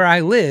live, and where I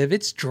live,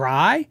 it's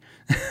dry.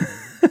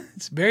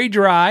 It's very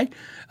dry.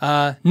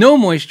 No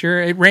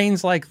moisture. It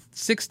rains like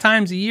 6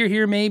 times a year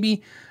here,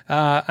 maybe.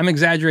 I'm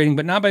exaggerating,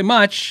 but not by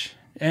much.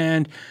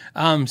 And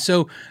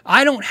so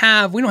we don't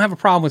have a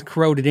problem with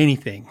corroded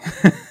anything.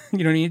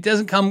 You know what I mean?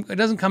 It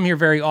doesn't come here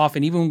very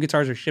often, even when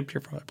guitars are shipped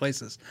here from other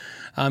places.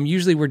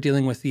 Usually we're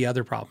dealing with the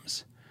other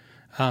problems.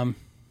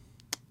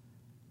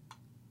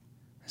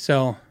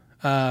 So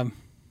there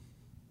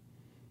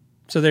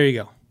you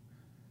go.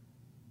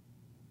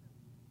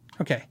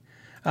 Okay.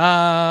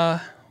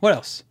 What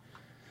else?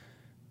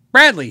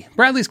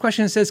 Bradley's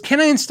question says, can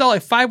I install a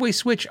 5-way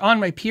switch on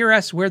my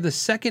PRS where the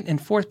 2nd and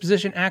 4th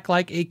position act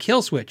like a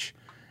kill switch?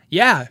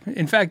 Yeah.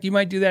 In fact, you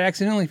might do that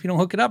accidentally if you don't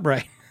hook it up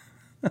right.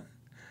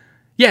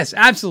 Yes,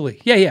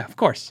 absolutely. Yeah, of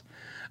course.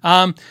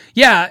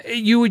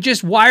 You would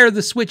just wire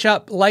the switch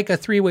up like a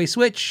 3-way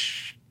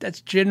switch.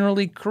 That's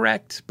generally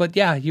correct. But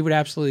yeah, you would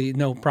absolutely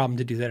no problem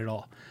to do that at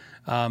all.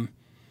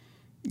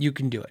 You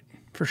can do it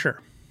for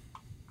sure.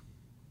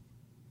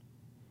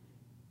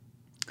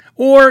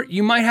 Or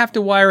you might have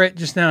to wire it,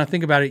 just now I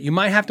think about it, you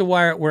might have to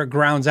wire it where it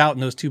grounds out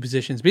in those 2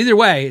 positions. But either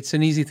way, it's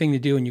an easy thing to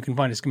do, and you can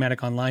find a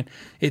schematic online.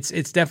 It's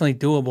definitely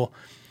doable.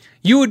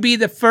 You would be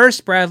the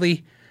first,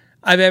 Bradley,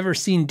 I've ever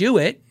seen do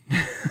it.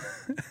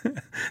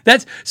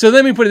 So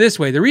let me put it this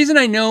way. The reason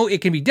I know it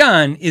can be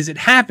done is it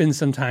happens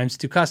sometimes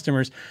to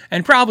customers,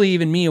 and probably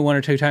even me 1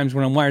 or 2 times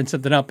when I'm wiring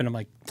something up and I'm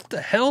like, what the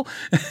hell?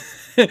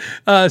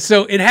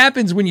 So it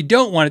happens when you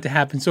don't want it to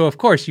happen. So of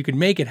course you can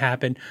make it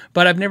happen,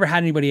 but I've never had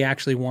anybody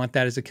actually want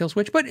that as a kill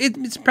switch. But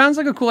it sounds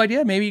like a cool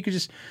idea. Maybe you could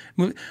just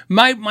move.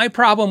 My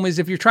problem is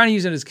if you're trying to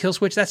use it as a kill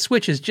switch, that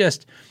switch is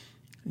just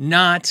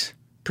not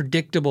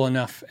predictable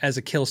enough as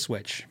a kill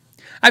switch.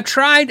 I've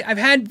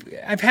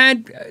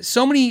had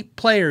so many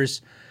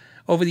players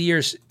over the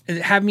years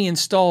have me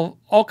install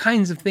all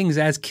kinds of things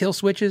as kill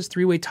switches,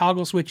 3-way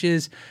toggle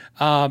switches,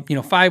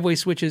 5-way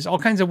switches, all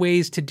kinds of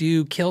ways to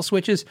do kill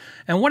switches.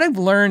 And what I've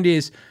learned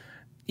is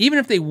even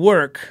if they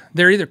work,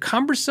 they're either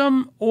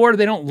cumbersome or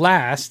they don't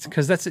last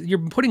because you're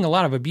putting a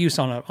lot of abuse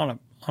on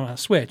a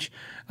switch.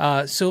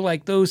 So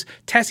like those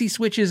Tessie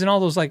switches and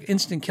all those like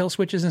instant kill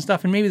switches and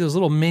stuff, and maybe those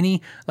little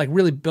mini, like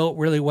really built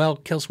really well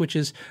kill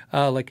switches,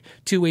 like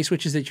 2-way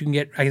switches that you can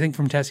get, I think,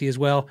 from Tessie as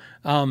well,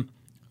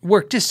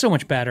 work just so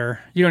much better.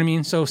 You know what I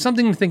mean? So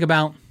something to think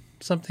about,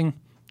 something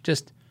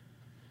Just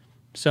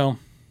so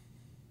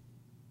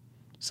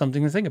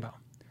something to think about.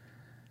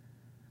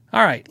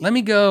 All right, let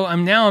me go.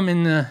 I'm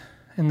in the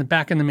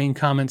back in the main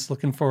comments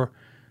looking for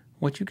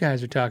what you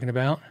guys are talking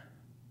about.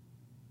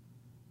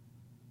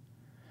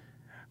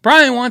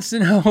 Brian wants to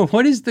know,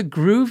 what is the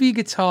groovy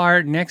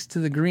guitar next to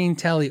the green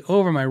telly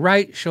over my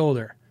right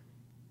shoulder?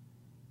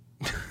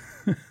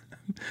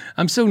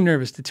 I'm so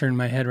nervous to turn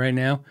my head right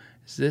now.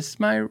 Is this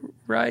my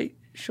right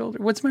shoulder?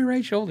 What's my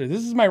right shoulder?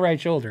 This is my right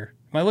shoulder.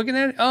 Am I looking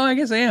at it? Oh, I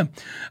guess I am.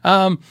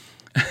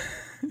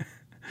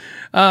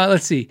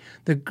 Let's see.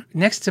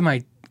 Next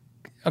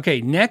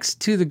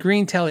to the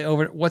green telly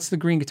over, what's the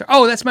green guitar?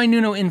 Oh, that's my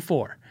Nuno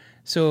N4.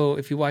 So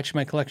if you watch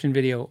my collection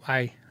video,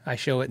 I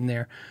show it in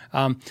there.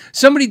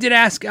 Somebody did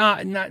ask,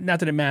 not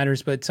that it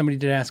matters, but somebody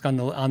did ask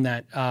on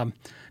that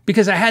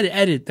because I had to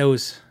edit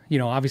those,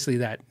 obviously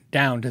that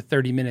down to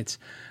 30 minutes.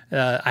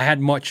 I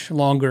had much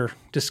longer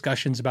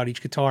discussions about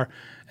each guitar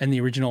and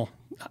the original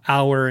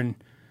hour and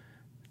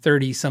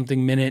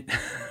 30-something minute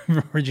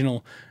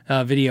original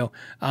video.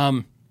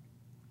 I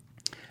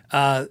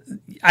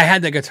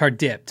had that guitar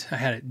dipped. I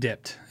had it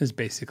dipped, is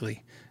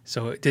basically.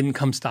 So it didn't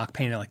come stock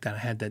painted like that. I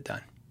had that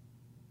done.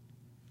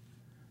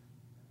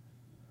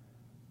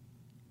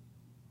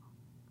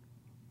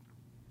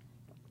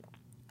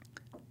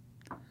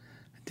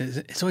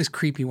 It's always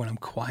creepy when I'm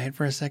quiet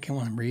for a second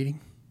when I'm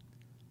reading.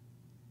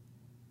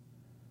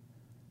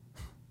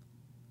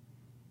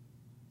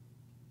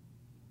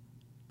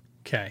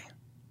 Okay.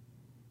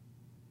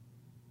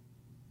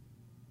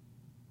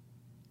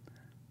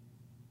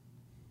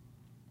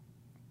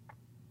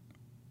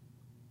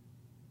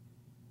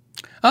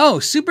 Oh,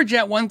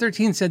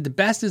 Superjet113 said the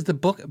best is the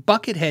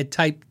Buckethead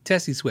type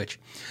Tessie switch.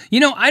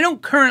 I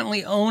don't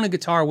currently own a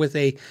guitar with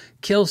a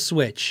kill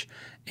switch,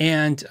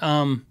 and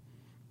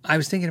I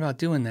was thinking about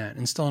doing that,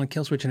 installing a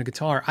kill switch in a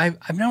guitar. I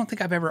don't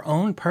think I've ever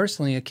owned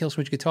personally a kill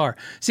switch guitar.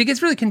 See, it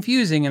gets really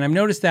confusing, and I've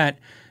noticed that,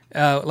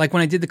 like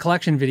when I did the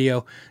collection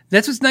video,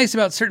 that's what's nice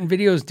about certain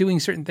videos doing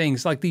certain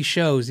things, like these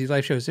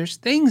live shows. There's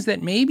things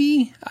that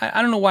maybe,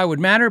 I don't know why it would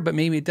matter, but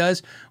maybe it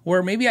does,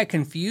 or maybe I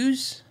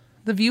confuse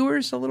the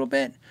viewers a little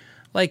bit.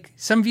 Like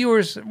some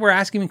viewers were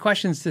asking me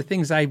questions to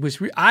things I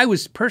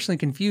was personally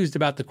confused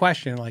about the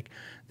question. Like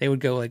they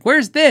would go like,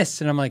 "Where's this?"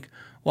 And I'm like,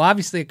 "Well,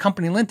 obviously a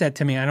company lent that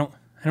to me. I don't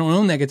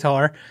own that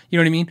guitar." You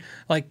know what I mean?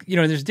 Like,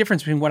 there's a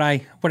difference between what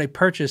I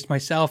purchased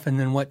myself and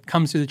then what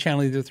comes through the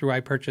channel, either through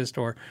I purchased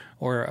or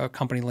a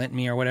company lent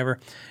me or whatever.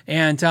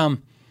 And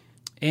one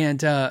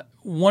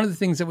of the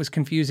things that was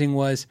confusing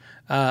was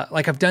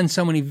like I've done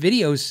so many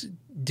videos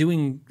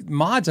doing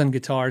mods on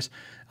guitars.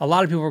 A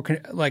lot of people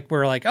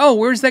were like, "Oh,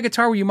 where's that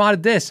guitar where you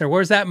modded this?" or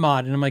 "Where's that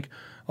mod?" And I'm like,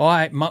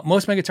 "Oh,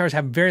 most of my guitars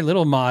have very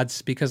little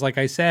mods because, like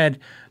I said,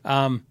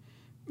 well,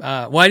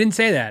 I didn't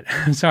say that.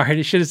 I'm sorry.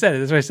 I should have said it.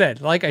 That's what I said.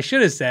 Like I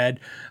should have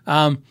said,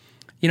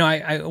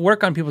 I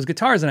work on people's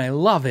guitars and I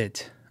love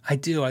it. I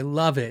do. I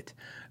love it.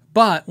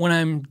 But when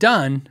I'm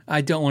done, I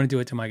don't want to do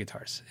it to my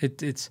guitars.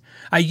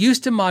 I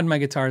used to mod my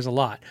guitars a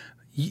lot.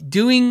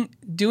 Doing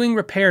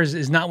repairs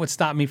is not what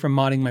stopped me from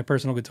modding my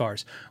personal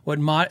guitars. What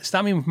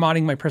stopped me from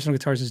modding my personal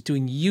guitars is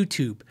doing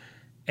YouTube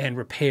and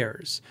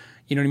repairs.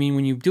 You know what I mean?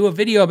 When you do a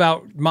video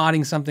about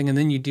modding something and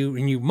then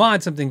you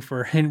mod something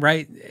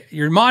right?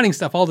 You're modding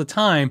stuff all the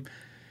time.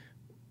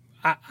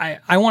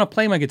 I want to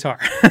play my guitar.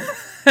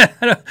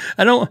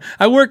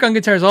 I work on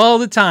guitars all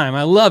the time.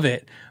 I love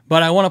it,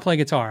 but I want to play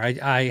guitar.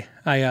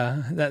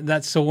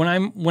 That's so when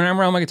I'm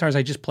around my guitars,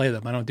 I just play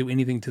them. I don't do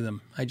anything to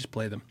them. I just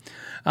play them.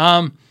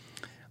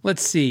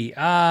 Let's see.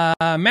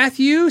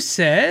 Matthew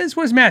says,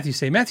 what does Matthew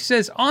say? Matthew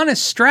says, on a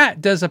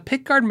Strat, does a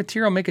pickguard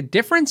material make a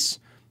difference?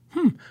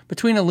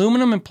 Between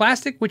aluminum and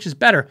plastic, which is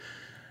better?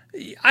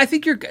 I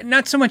think you're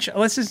not so much,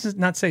 let's just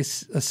not say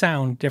a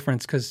sound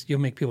difference because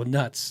you'll make people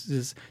nuts.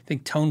 I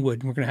think tone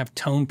wood, we're going to have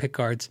tone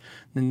pickguards,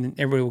 and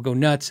everybody will go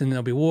nuts and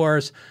there'll be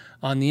wars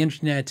on the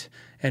internet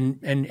and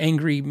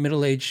angry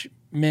middle-aged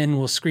men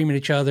will scream at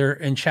each other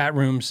in chat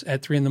rooms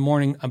at 3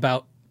 a.m.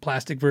 about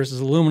plastic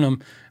versus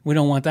aluminum. We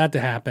don't want that to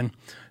happen.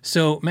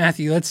 So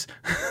Matthew, let's...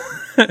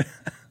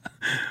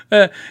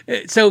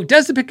 So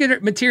does the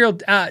pickguard material,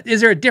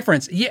 is there a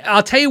difference? Yeah,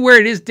 I'll tell you where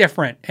it is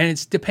different. And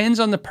it depends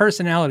on the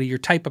personality, your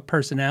type of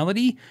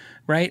personality,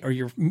 right? Or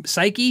your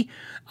psyche.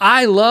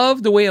 I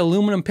love the way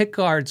aluminum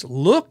pickguards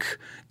look.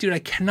 Dude, I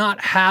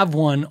cannot have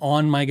one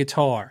on my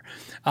guitar.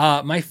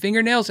 My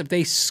fingernails, if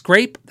they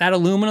scrape that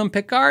aluminum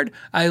pickguard,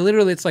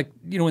 it's like,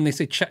 when they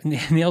say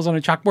nails on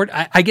a chalkboard,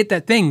 I get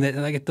that thing that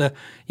I get the,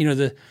 your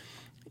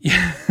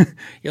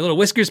little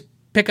whiskers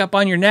pick up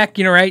on your neck,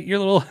 right? Your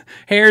little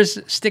hairs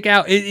stick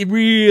out. It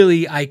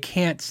really, I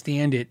can't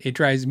stand it. It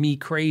drives me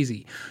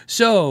crazy.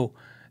 So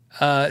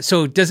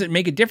does it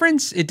make a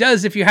difference? It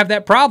does if you have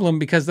that problem,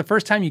 because the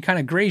first time you kind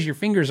of graze your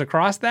fingers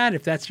across that,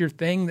 if that's your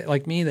thing, that,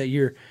 like me, that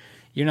you're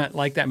not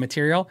like that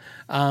material.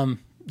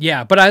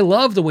 Yeah, but I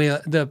love the way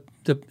the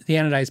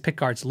anodized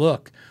pickguards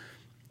look.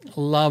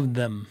 Love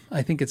them.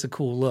 I think it's a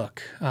cool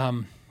look.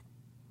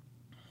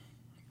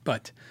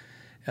 But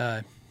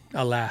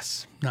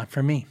alas, not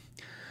for me.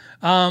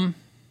 Whoa.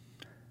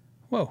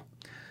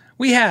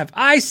 we have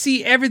I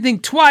See Everything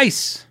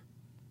Twice.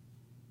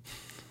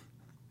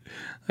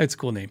 That's a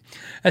cool name.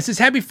 It says,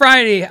 happy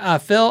Friday,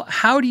 Phil.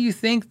 How do you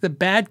think the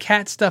Bad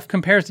Cat stuff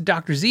compares to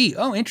Dr. Z?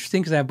 Oh,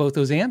 interesting, because I have both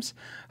those amps.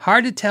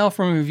 Hard to tell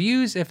from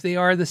reviews if they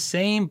are the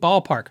same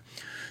ballpark.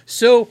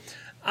 So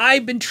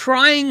I've been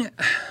trying.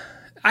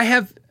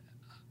 I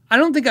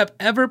don't think I've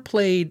ever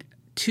played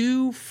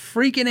two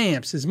freaking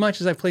amps as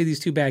much as I've played these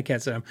two Bad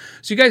Cats. So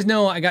you guys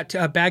know I got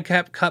a Bad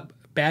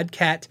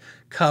Cat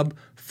Cub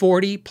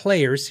 40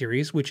 Players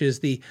series, which is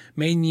the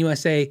Made in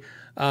USA.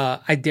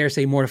 I dare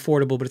say more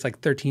affordable, but it's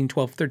like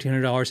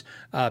 $1,300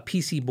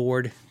 PC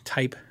board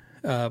type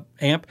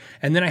amp.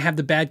 And then I have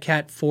the Bad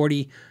Cat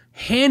 40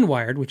 hand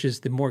wired, which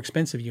is the more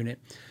expensive unit.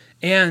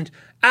 And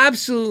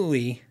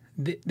absolutely,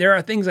 there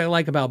are things I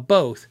like about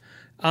both.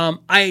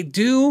 I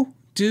do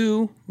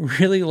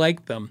really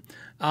like them.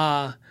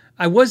 At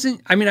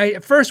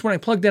first when I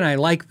plugged in, I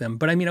liked them,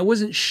 but I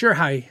wasn't sure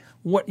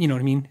what, you know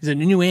what I mean? Is it a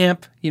new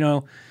amp?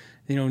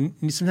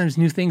 Sometimes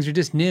new things are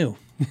just new.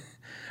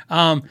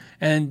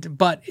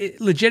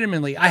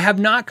 Legitimately, I have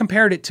not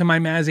compared it to my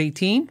Maz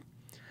 18.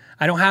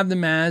 I don't have the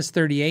Maz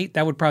 38.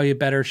 That would probably be a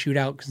better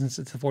shootout since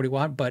it's a 40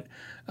 watt. But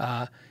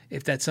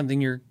if that's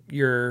something you're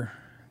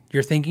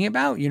thinking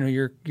about,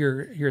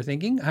 you're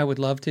thinking, I would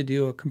love to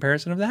do a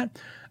comparison of that.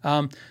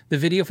 The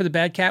video for the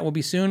Bad Cat will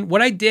be soon.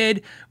 What I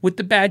did with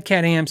the Bad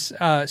Cat amps,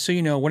 so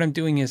you know, what I'm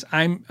doing is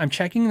I'm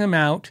checking them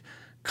out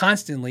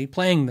constantly,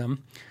 playing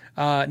them,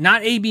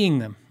 not A/Bing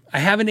them. I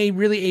haven't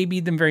really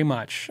A/B'd them very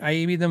much. I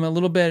A/B'd them a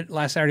little bit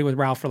last Saturday with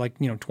Ralph for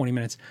 20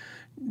 minutes.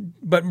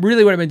 But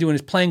really what I've been doing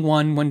is playing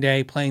one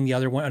day, playing the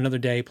other one another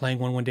day, playing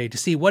one day to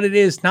see what it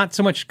is, not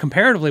so much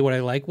comparatively what do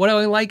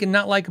I like and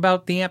not like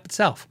about the amp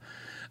itself.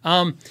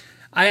 I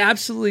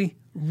absolutely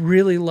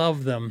really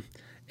love them.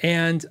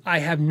 And I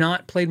have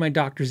not played my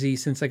Dr. Z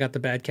since I got the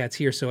Bad Cats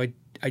here, so I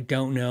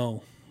don't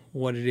know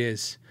what it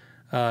is.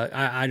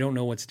 I don't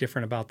know what's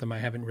different about them. I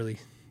haven't really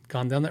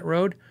gone down that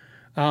road.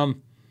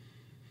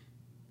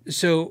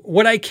 So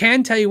what I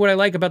can tell you what I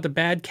like about the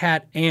Bad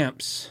Cat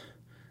amps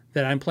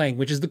that I'm playing,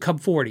 which is the Cub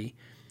 40,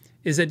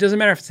 is that it doesn't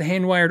matter if it's the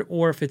hand-wired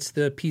or if it's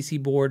the PC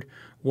board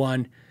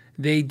one.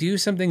 They do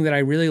something that I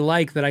really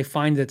like that I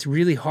find that's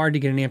really hard to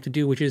get an amp to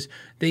do, which is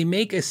they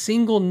make a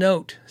single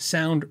note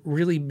sound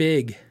really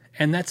big.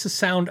 And that's a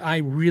sound I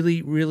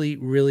really, really,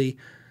 really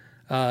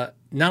not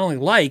only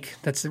like,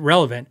 that's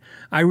relevant,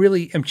 I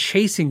really am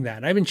chasing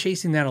that. I've been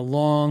chasing that a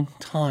long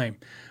time.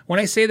 When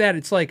I say that,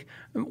 it's like,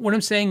 what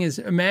I'm saying is,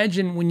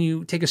 imagine when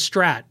you take a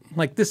Strat,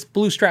 like this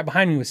blue Strat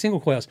behind me with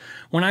single coils.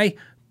 When I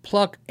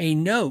pluck a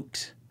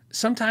note,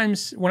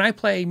 sometimes when I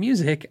play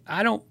music,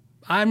 I'm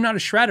not a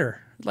shredder.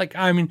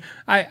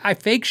 I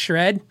fake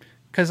shred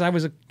because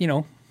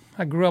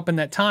I grew up in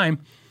that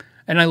time.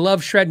 And I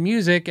love shred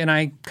music, and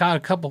I got a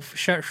couple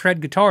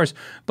shred guitars.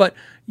 But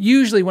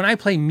usually when I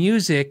play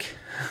music,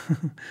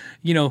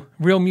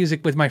 real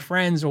music with my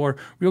friends or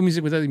real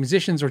music with other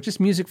musicians or just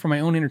music for my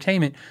own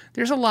entertainment,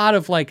 there's a lot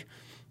of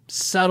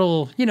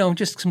subtle,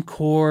 just some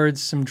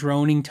chords, some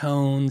droning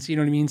tones,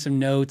 some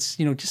notes,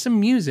 just some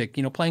music,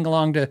 playing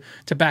along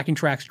to backing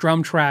tracks,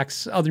 drum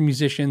tracks, other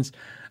musicians.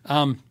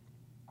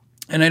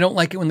 And I don't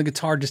like it when the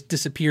guitar just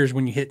disappears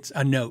when you hit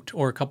a note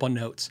or a couple of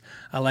notes.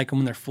 I like them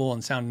when they're full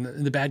and sound.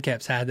 The Bad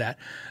Cats had that.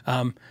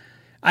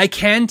 I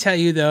can tell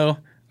you, though,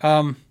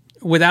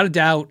 without a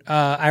doubt,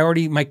 I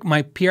already, my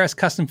PRS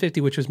Custom 50,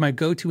 which was my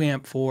go-to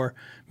amp for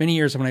many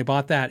years when I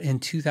bought that in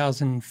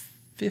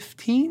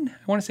 2015. I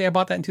want to say I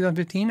bought that in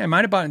 2015. I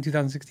might have bought it in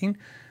 2016.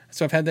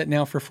 So I've had that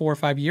now for 4 or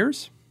 5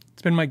 years.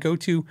 It's been my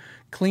go-to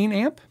clean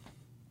amp.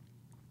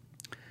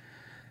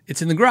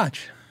 It's in the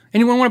garage.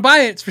 Anyone want to buy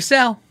it? It's for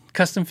sale.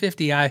 Custom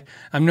 50. I'm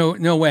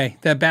no way.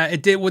 That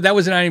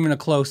was not even a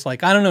close, I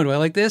don't know, do I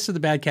like this or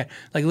the Bad Cat?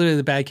 Literally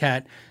the Bad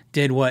Cat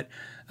did what,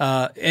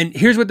 and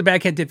here's what the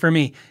Bad Cat did for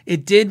me.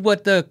 It did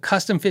what the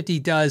Custom 50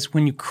 does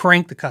when you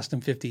crank the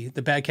Custom 50.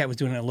 The Bad Cat was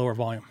doing it at a lower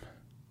volume.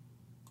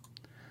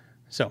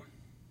 So,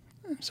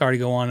 sorry to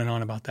go on and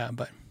on about that,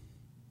 but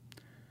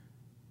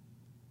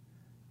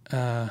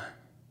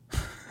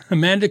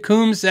Amanda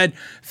Coombs said,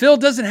 Phil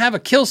doesn't have a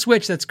kill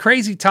switch. That's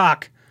crazy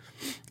talk.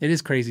 It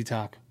is crazy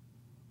talk.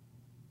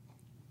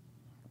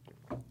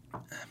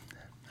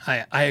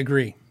 I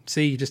agree.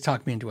 See, you just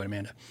talked me into it,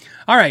 Amanda.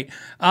 All right.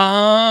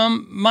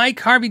 Mike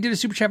Harvey did a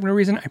super chat for no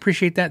reason. I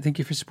appreciate that. Thank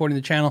you for supporting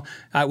the channel.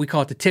 We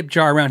call it the tip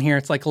jar around here.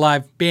 It's like a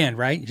live band,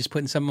 right? You're just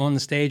putting something on the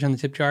stage on the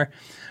tip jar.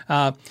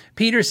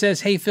 Peter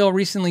says, hey, Phil,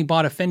 recently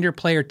bought a Fender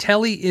Player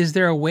Telly. Is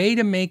there a way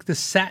to make the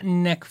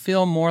satin neck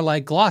feel more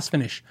like gloss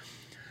finish?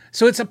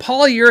 So it's a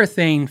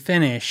polyurethane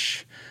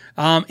finish.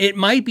 It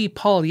might be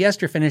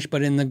polyester finish,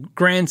 but in the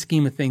grand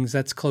scheme of things,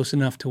 that's close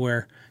enough to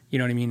where, you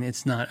know what I mean?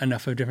 It's not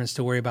enough of a difference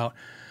to worry about.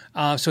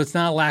 So it's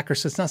not lacquer,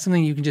 so it's not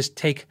something you can just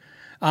take.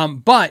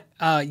 But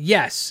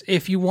yes,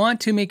 if you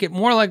want to make it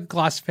more like a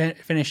gloss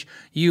finish,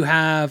 you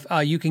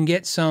can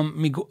get some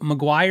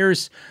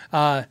Meguiar's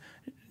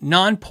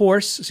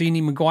non-porous. So you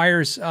need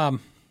Meguiar's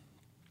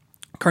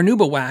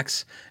Carnauba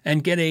wax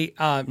and get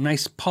a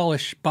nice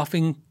polish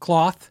buffing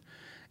cloth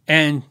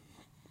and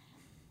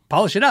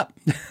polish it up.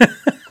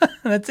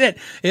 That's it.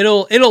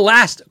 It'll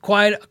last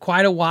quite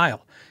a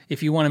while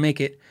if you want to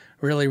make it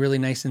really, really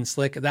nice and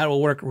slick. That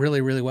will work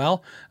really, really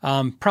well.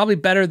 Probably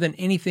better than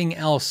anything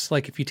else.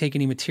 Like if you take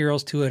any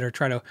materials to it or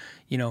try to,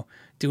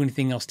 do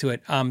anything else to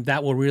it,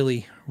 that will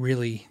really,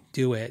 really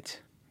do it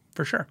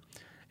for sure.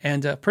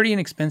 And pretty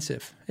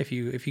inexpensive if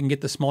you can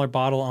get the smaller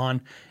bottle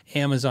on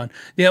Amazon.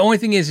 The only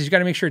thing is you got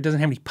to make sure it doesn't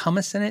have any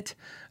pumice in it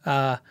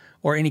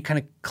or any kind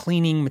of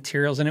cleaning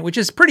materials in it, which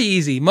is pretty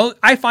easy.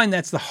 I find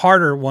that's the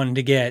harder one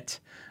to get.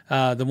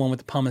 The one with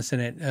the pumice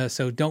in it.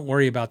 So don't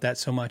worry about that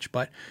so much,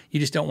 but you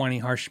just don't want any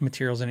harsh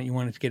materials in it. You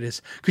want it to get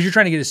because you're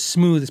trying to get as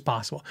smooth as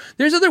possible.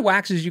 There's other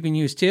waxes you can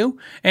use too.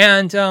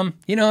 And,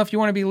 if you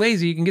want to be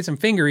lazy, you can get some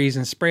finger ease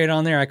and spray it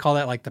on there. I call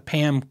that like the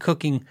Pam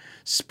cooking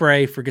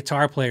spray for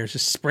guitar players.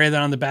 Just spray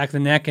that on the back of the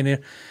neck and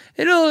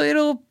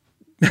it'll,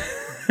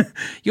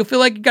 you'll feel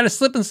like you got a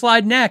slip and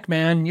slide neck,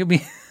 man. You'll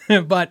be,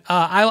 but,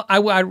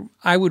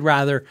 I would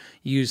rather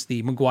use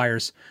the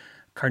Meguiar's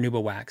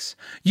Carnauba wax.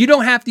 You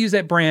don't have to use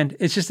that brand.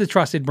 It's just a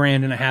trusted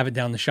brand, and I have it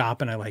down the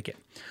shop, and I like it.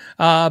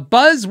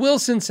 Buzz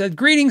Wilson said,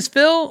 "Greetings,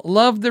 Phil.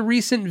 Love the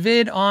recent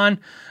vid on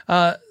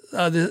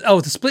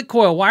the split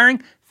coil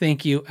wiring.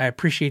 Thank you. I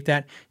appreciate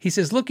that." He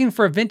says, "Looking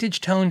for a vintage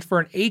tone for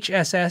an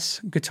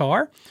HSS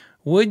guitar.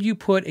 Would you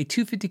put a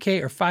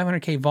 250K or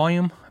 500K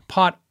volume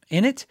pot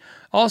in it?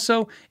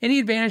 Also, any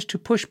advantage to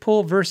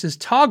push-pull versus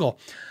toggle?"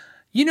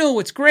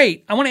 What's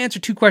great? I want to answer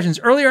two questions.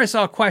 Earlier, I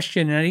saw a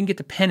question and I didn't get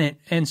to pin it.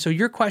 And so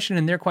your question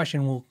and their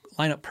question will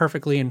line up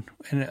perfectly. And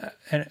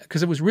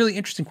because it was a really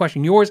interesting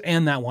question, yours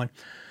and that one.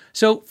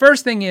 So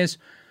first thing is,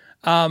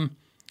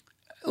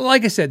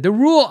 like I said, the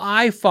rule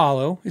I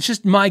follow, it's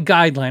just my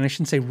guideline. I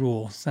shouldn't say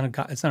rule. It's not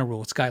a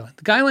rule. It's guideline.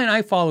 The guideline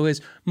I follow is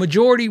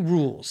majority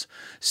rules.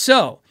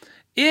 So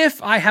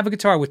if I have a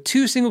guitar with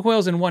 2 single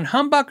coils and 1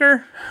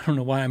 humbucker, I don't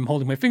know why I'm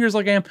holding my fingers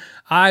like I am,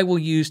 I will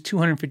use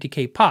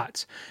 250K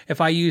pots. If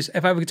I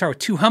have a guitar with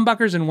 2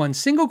 humbuckers and 1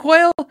 single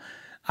coil,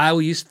 I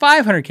will use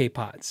 500K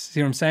pots.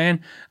 See what I'm saying?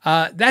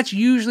 That's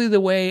usually the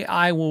way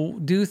I will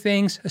do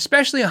things,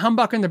 especially a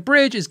humbucker in the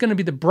bridge is going to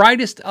be the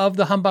brightest of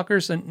the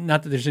humbuckers. And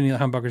not that there's any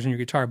humbuckers in your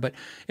guitar, but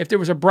if there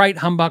was a bright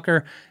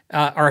humbucker,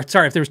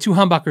 if there was 2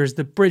 humbuckers,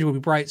 the bridge would be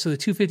bright. So the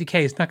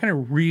 250K is not going to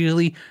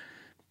really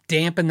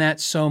dampen that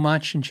so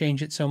much and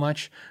change it so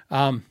much.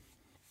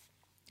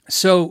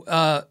 So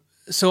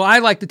I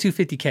like the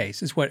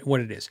 250Ks is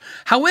what it is.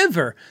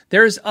 However,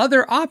 there's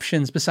other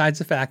options besides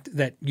the fact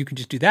that you can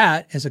just do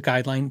that as a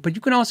guideline, but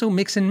you can also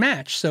mix and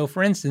match. So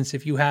for instance,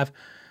 if you have,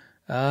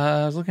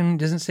 it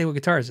doesn't say what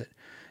guitar is it.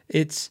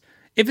 If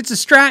it's a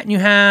Strat and you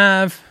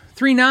have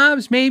 3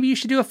 knobs, maybe you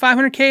should do a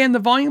 500K on the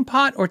volume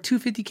pot or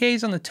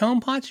 250Ks on the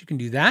tone pots. You can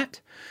do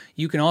that.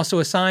 You can also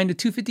assign to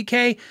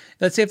 250K.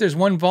 Let's say if there's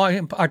one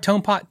volume or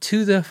tone pot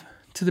to the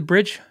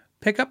bridge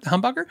pickup, the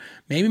humbucker,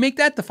 maybe make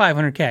that the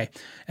 500K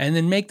and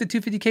then make the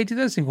 250K to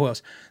those single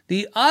coils.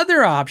 The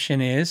other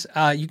option is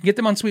you can get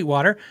them on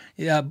Sweetwater.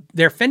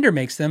 Their Fender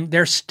makes them.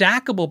 They're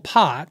stackable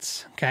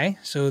pots, okay?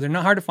 So they're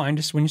not hard to find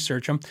just when you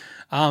search them.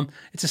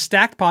 It's a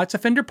stacked pot. It's a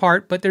Fender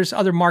part, but there's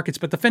other markets,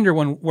 but the Fender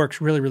one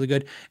works really, really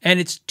good. And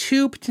it's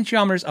 2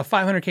 potentiometers of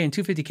 500K and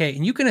 250K,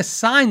 and you can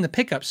assign the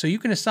pickups. So you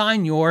can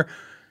assign your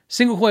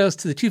single coils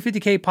to the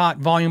 250K pot,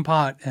 volume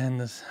pot, and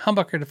the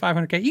humbucker to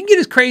 500K. You can get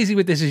as crazy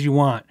with this as you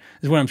want,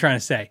 is what I'm trying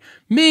to say.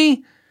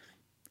 Me,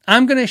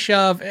 I'm going to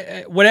shove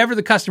whatever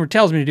the customer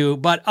tells me to do,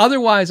 but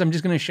otherwise I'm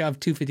just going to shove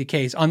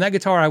 250Ks. On that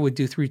guitar, I would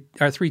do three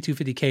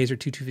 250Ks or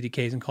 2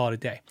 250Ks and call it a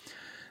day.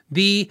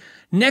 The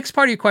next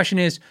part of your question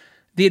is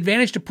the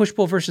advantage to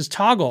push-pull versus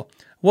toggle.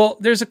 Well,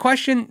 there's a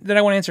question that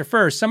I want to answer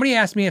first. Somebody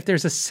asked me if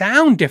there's a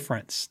sound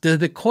difference. Does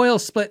the coil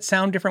split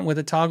sound different with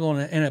a toggle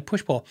and a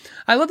push-pull?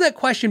 I love that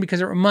question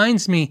because it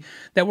reminds me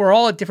that we're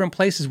all at different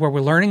places where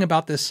we're learning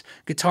about this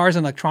guitars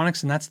and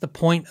electronics, and that's the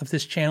point of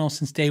this channel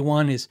since day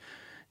one is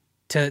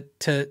to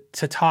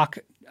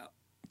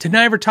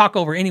never talk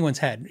over anyone's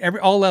head.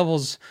 All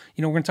levels,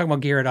 we're going to talk about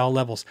gear at all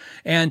levels.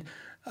 And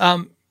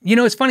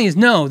what's funny is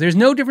there's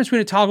no difference between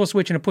a toggle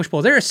switch and a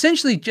push-pull. They're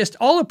essentially just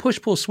all a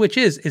push-pull switch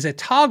is a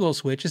toggle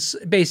switch. It's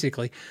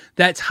basically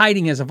that's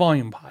hiding as a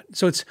volume pot.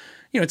 So it's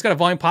got a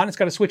volume pot and it's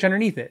got a switch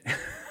underneath it,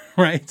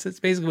 right? So that's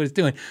basically what it's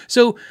doing.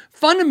 So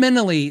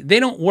fundamentally,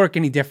 they don't work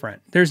any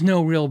different. There's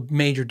no real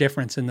major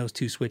difference in those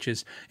two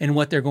switches and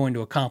what they're going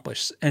to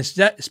accomplish, and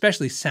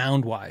especially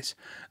sound-wise.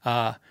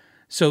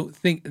 So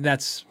think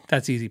that's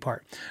the easy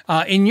part.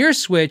 In your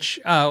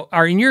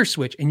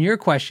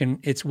question,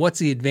 it's what's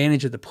the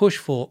advantage of the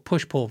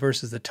push-pull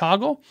versus the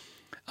toggle?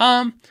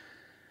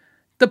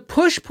 The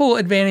push-pull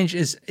advantage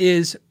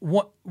is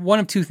one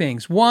of two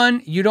things.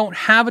 One, you don't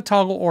have a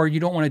toggle or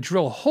you don't want to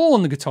drill a hole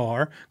in the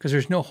guitar because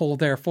there's no hole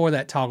there for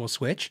that toggle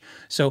switch.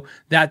 So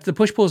that the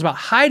push-pull is about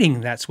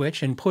hiding that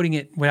switch and putting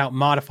it without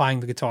modifying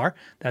the guitar.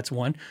 That's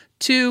one.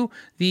 Two,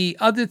 the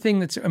other thing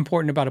that's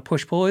important about a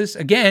push-pull is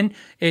that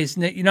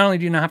you not only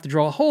do you not have to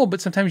drill a hole,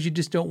 but sometimes you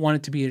just don't want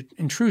it to be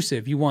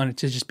intrusive. You want it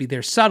to just be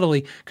there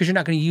subtly because you're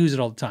not going to use it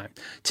all the time.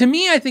 To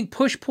me, I think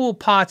push-pull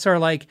pots are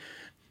like,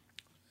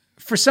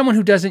 for someone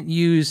who doesn't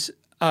use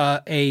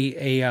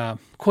a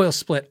coil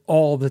split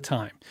all the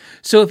time.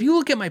 So if you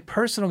look at my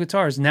personal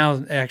guitars now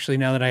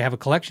that I have a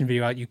collection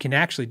video out, you can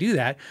actually do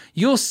that.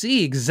 You'll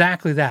see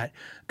exactly that.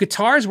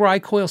 Guitars where I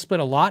coil split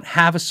a lot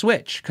have a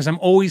switch because I'm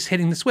always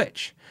hitting the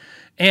switch.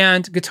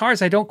 And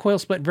guitars I don't coil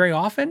split very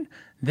often,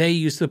 they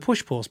use the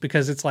push pulls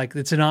because it's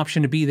an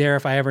option to be there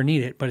if I ever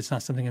need it, but it's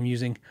not something I'm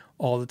using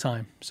all the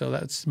time. So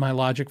that's my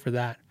logic for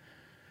that.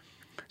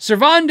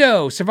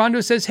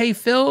 Servando says, hey,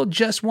 Phil,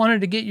 just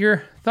wanted to get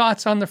your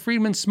thoughts on the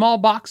Friedman small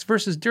box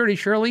versus Dirty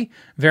Shirley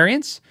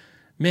variants.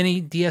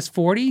 Mini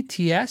DS40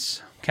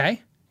 TS.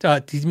 Okay.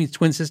 He means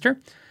twin sister.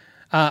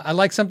 I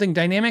like something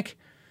dynamic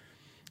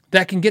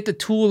that can get the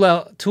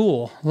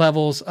tool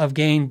levels of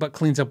gain, but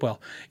cleans up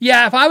well.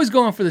 Yeah, if I was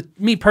going for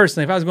me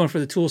personally, if I was going for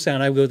the tool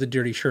sound, I would go with the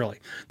Dirty Shirley.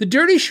 The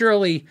Dirty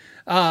Shirley,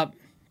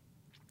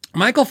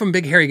 Michael from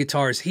Big Hairy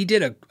Guitars, he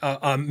did a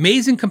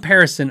amazing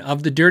comparison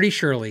of the Dirty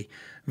Shirley.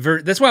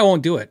 That's why I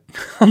won't do it.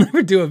 I'll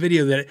never do a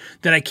video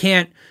that I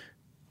can't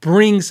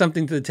bring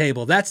something to the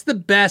table. That's the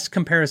best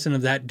comparison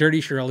of that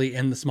Dirty Shirley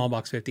and the Small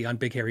Box 50 on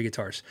Big Hairy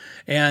Guitars.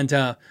 And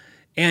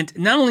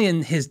not only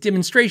in his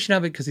demonstration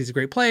of it, because he's a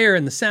great player,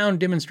 and the sound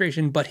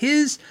demonstration, but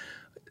his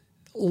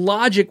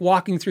logic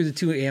walking through the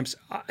 2 amps,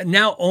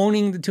 now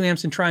owning the 2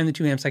 amps and trying the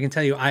 2 amps, I can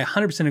tell you, I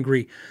 100%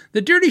 agree.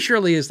 The Dirty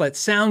Shirley is like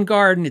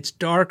Soundgarden. It's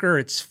darker,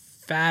 it's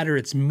fatter,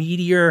 it's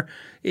meatier.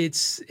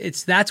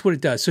 That's what it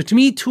does. So to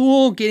me,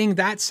 Tool getting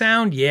that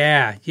sound,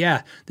 yeah.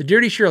 The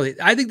Dirty Shirley.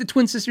 I think the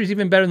Twin Sister is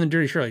even better than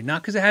Dirty Shirley.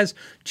 Not because it has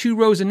 2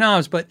 rows of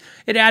knobs, but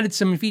it added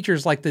some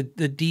features like the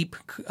deep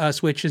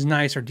switch is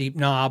nice, or deep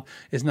knob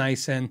is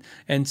nice, and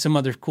some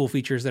other cool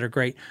features that are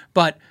great.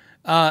 But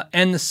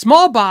and the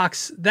small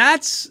box,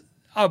 that's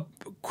a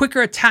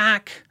quicker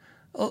attack.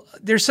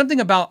 There's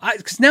something about,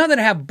 because now that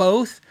I have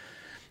both,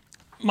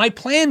 my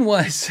plan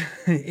was,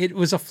 it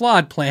was a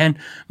flawed plan.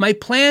 My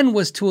plan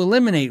was to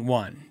eliminate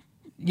one.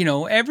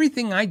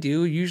 Everything I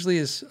do usually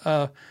is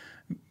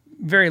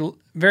very,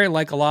 very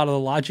like a lot of the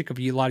logic of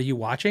a lot of you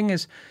watching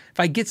is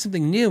if I get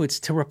something new, it's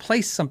to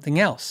replace something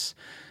else.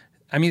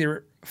 I'm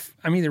either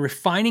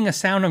refining a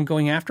sound I'm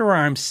going after, or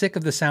I'm sick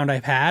of the sound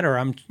I've had, or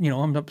I'm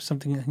up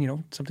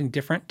something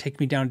different, take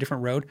me down a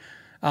different road.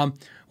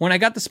 When I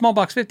got the Small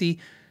Box 50,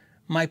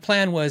 my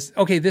plan was,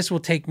 okay, this will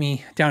take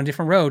me down a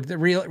different road. The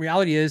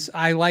reality is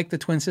I like the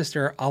Twin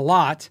Sister a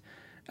lot.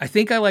 I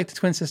think I like the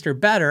Twin Sister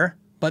better,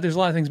 but there's a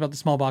lot of things about the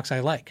small box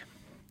I like.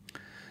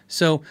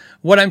 So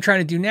what I'm trying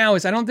to do now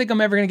is I don't think I'm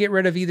ever going to get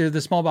rid of either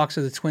the small box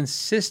or the Twin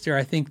Sister.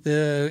 I think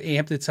the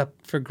amp that's up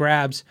for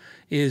grabs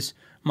is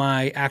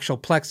my actual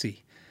Plexi.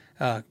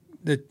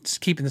 That's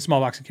keeping the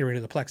small box and get rid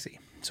of the Plexi.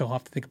 So I'll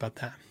have to think about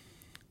that.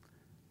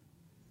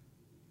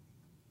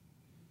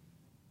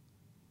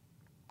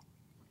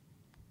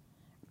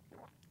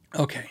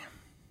 Okay.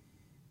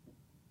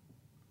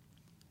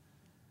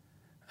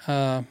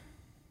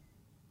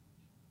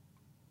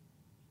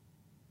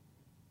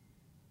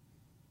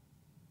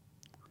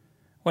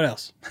 What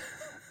else?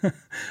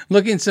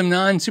 Looking at some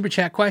non-super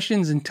chat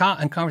questions and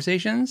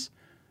conversations.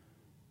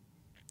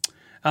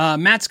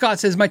 Matt Scott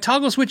says, my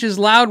toggle switch is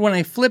loud when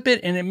I flip it,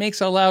 and it makes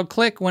a loud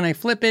click when I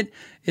flip it.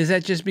 Is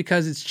that just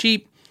because it's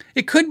cheap?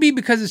 It could be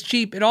because it's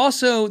cheap. It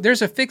also,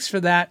 there's a fix for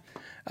that.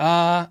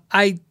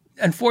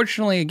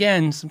 Unfortunately,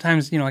 again,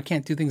 sometimes, I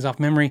can't do things off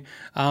memory.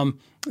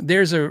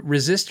 There's a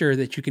resistor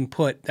that you can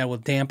put that will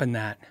dampen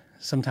that.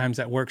 Sometimes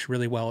that works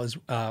really well as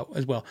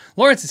well.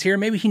 Lawrence is here.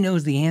 Maybe he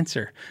knows the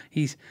answer.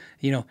 He's,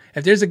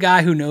 if there's a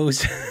guy who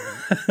knows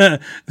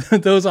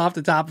those off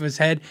the top of his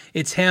head,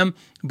 it's him.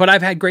 But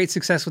I've had great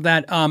success with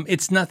that.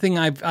 It's nothing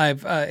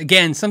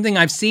something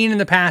I've seen in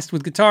the past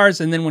with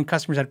guitars. And then when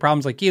customers had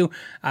problems like you,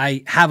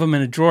 I have them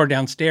in a drawer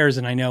downstairs,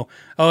 and I know,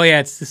 oh yeah,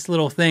 it's this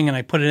little thing, and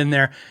I put it in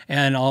there,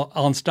 and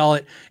I'll install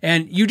it.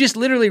 And you just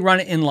literally run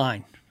it in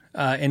line.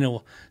 And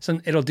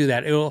it'll do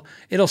that.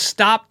 It'll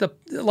stop a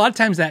lot of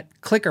times that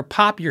click or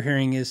pop you're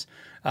hearing is,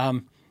 I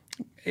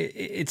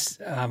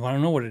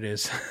don't know what it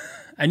is.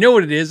 I know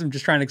what it is. I'm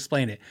just trying to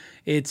explain it.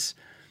 It's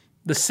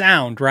the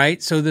sound,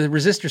 right? So the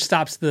resistor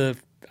stops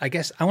I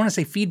guess I want to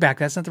say feedback.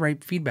 That's not the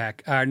right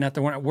feedback. Not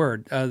the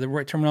word, the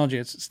right terminology.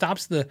 It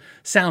stops the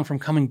sound from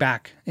coming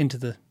back into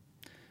the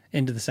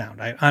sound.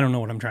 I don't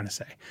know what I'm trying to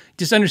say.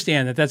 Just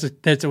understand that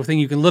that's a thing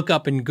you can look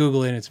up and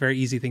Google it, and it's a very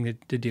easy thing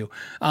to do.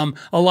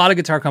 A lot of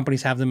guitar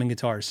companies have them in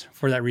guitars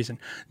for that reason.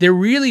 They're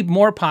really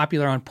more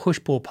popular on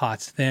push-pull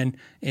pots than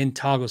in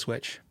toggle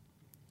switch.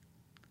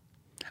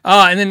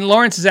 And then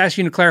Lawrence is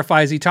asking you to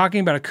clarify, is he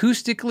talking about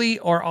acoustically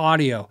or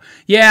audio?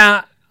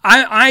 Yeah,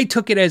 I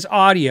took it as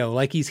audio,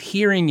 like he's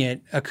hearing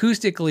it.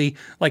 Acoustically,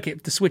 like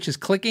if the switch is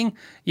clicking,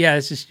 yeah,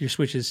 it's just your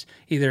switch is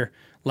either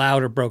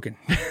loud or broken.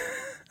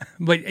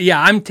 But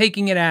yeah, I'm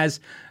taking it as,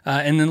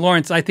 and then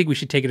Lawrence, I think we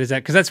should take it as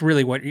that, because that's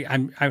really what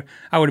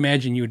I would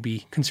imagine you would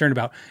be concerned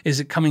about. Is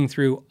it coming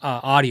through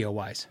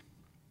audio-wise?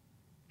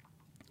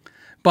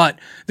 But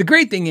the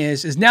great thing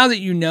is now that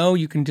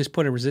you can just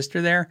put a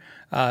resistor there.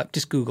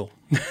 Just Google.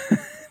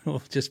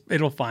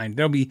 It'll find.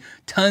 There'll be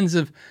tons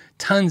of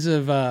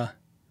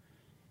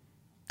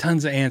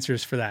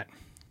answers for that.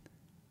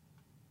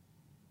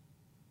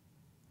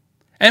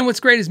 And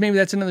what's great is maybe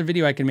that's another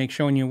video I can make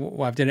showing you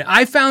what I've done it.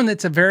 I found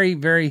it's a very,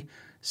 very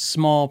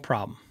small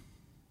problem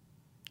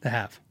to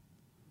have.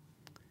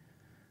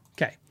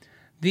 Okay.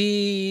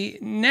 The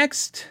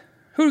next,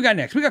 who do we got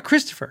next? We got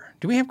Christopher.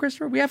 Do we have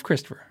Christopher? We have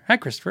Christopher. Hi,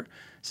 Christopher.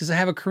 Says, I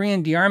have a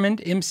Korean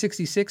DeArmond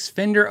M66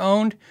 Fender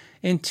owned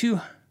in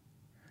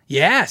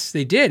Yes,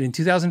 they did in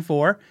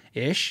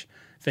 2004-ish.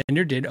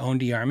 Fender did own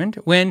DeArmond.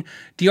 When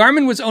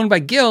DeArmond was owned by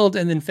Guild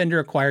and then Fender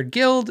acquired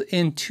Guild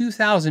in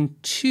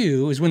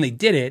 2002 is when they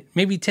did it.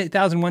 Maybe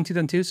 2001,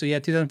 2002. So yeah,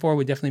 2004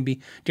 would definitely be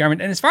DeArmond.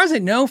 And as far as I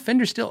know,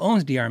 Fender still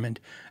owns DeArmond.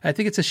 I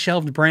think it's a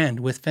shelved brand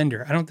with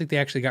Fender. I don't think they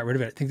actually got rid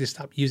of it. I think they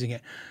stopped using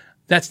it.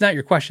 That's not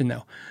your question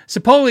though.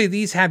 Supposedly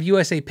these have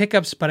USA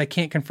pickups, but I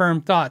can't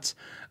confirm. Thoughts?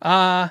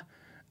 I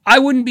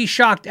wouldn't be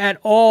shocked at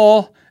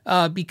all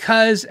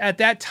because at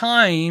that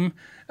time,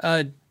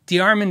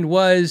 DeArmond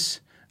was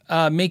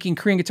making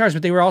Korean guitars,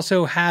 but they were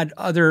also had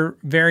other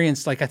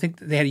variants. Like I think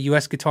they had a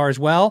US guitar as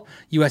well,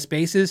 US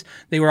basses.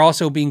 They were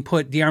also being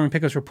DeArmond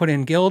pickups were put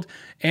in Guild,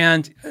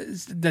 and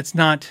that's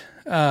not,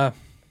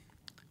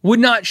 would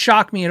not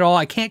shock me at all.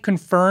 I can't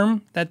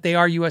confirm that they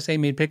are USA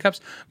made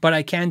pickups, but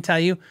I can tell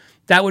you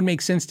that would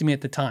make sense to me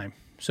at the time.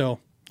 So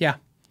yeah.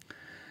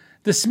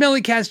 The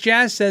Smelly Cast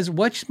Jazz says,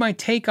 what's my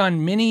take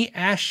on mini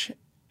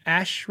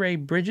ashtray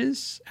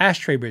bridges?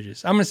 Ashtray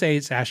bridges. I'm going to say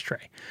it's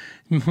ashtray.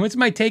 What's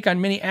my take on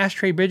mini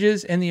ashtray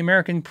bridges and the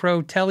American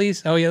Pro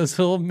Tellies? Oh yeah, those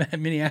little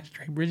mini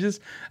ashtray bridges.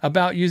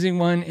 About using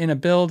one in a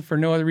build for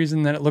no other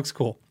reason than it looks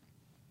cool.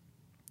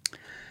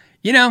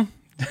 You know,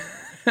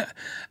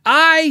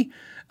 they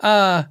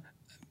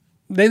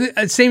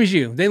same as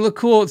you. They look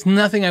cool. It's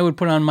nothing I would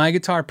put on my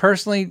guitar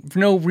personally for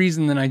no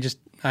reason than I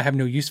have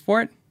no use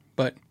for it.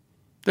 But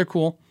they're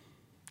cool.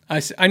 I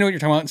know what you're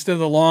talking about. Instead of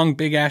the long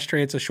big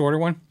ashtray, it's a shorter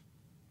one.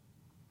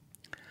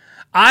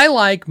 I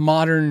like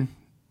modern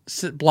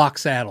block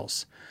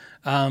saddles.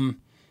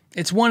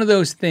 It's one of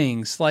those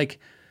things, like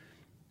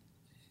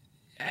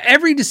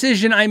every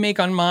decision I make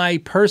on my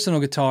personal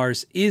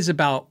guitars is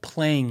about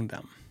playing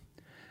them.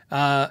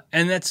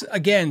 And that's,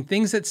 again,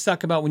 things that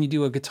suck about when you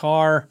do a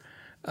guitar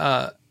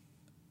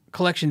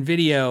collection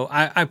video.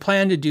 I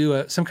plan to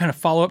do some kind of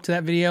follow-up to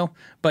that video,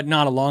 but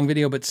not a long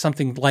video, but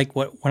something like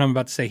what I'm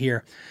about to say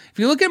here. If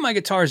you look at my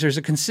guitars, there's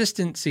a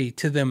consistency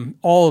to them,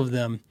 all of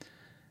them.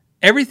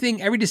 Every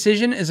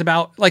decision is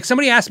about, like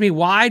somebody asked me,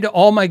 why do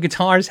all my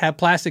guitars have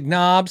plastic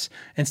knobs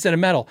instead of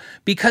metal?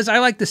 Because I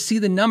like to see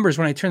the numbers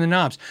when I turn the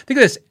knobs. Think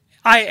of this.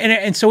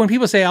 And so when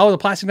people say, oh, the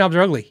plastic knobs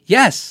are ugly.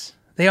 Yes,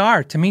 they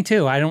are to me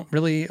too. I don't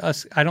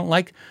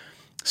like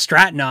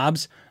Strat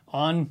knobs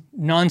on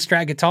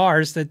non-Strat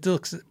guitars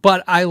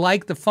but I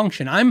like the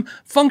function. I'm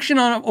function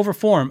over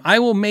form. I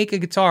will make a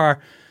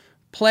guitar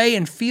play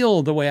and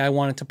feel the way I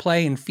want it to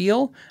play and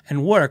feel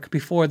and work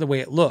before the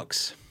way it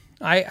looks.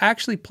 I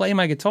actually play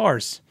my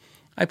guitars.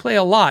 I play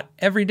a lot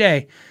every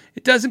day.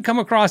 It doesn't come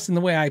across in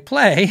the way I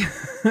play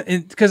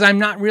because I'm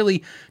not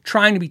really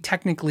trying to be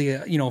technically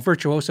a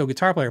virtuoso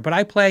guitar player, but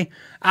I play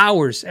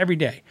hours every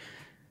day.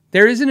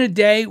 There isn't a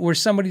day where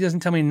somebody doesn't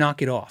tell me to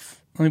knock it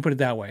off. Let me put it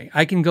that way.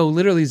 I can go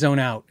literally zone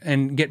out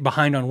and get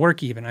behind on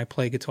work even. I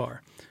play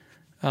guitar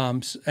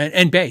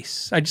and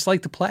bass. I just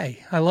like to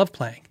play. I love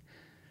playing.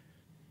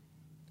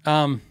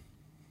 Somebody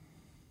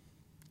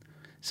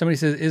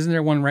says, isn't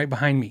there one right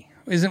behind me?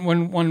 Isn't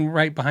one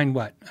right behind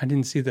what? I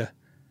didn't see the...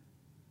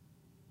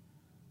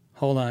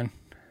 Hold on.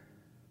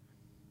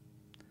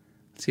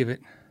 Let's see if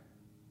it...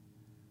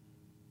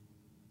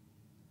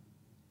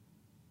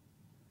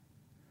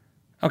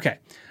 Okay.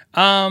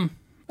 I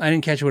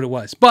didn't catch what it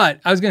was.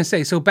 But I was going to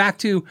say, so back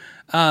to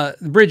the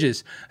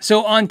bridges.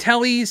 So on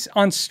Tellys,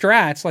 on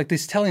Strats, like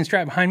this Telly and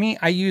Strat behind me,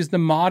 I use the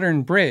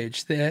modern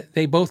bridge.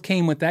 They both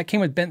came with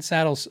Bent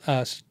Saddles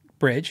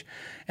bridge,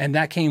 and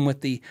that came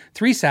with the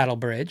 3-saddle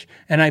bridge,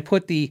 and I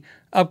put the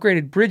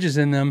upgraded bridges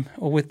in them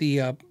with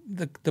the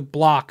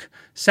block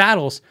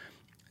saddles,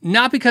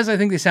 not because I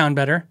think they sound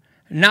better,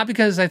 not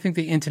because I think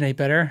they intonate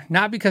better,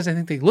 not because I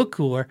think they look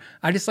cooler.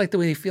 I just like the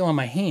way they feel on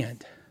my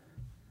hand.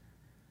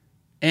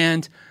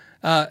 And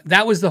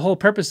that was the whole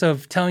purpose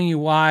of telling you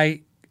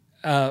why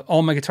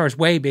all my guitars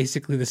weigh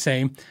basically the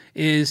same,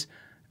 is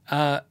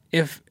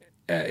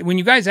when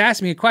you guys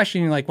ask me a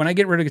question, like when I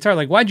get rid of a guitar,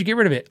 like, why'd you get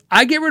rid of it?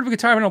 I get rid of a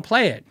guitar if I don't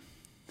play it.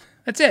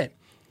 That's it.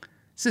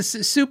 It's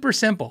just super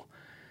simple.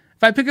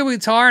 If I pick up a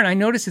guitar and I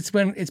notice it's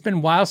been a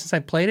while since I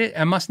played it,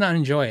 I must not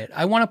enjoy it.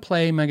 I want to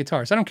play my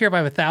guitars. I don't care if I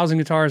have 1,000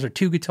 guitars or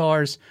 2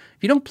 guitars.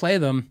 If you don't play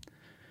them,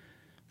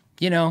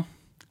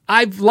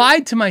 I've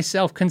lied to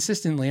myself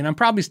consistently, and I'm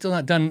probably still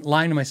not done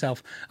lying to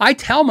myself. I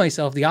tell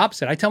myself the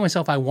opposite. I tell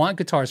myself I want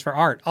guitars for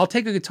art. I'll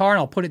take a guitar and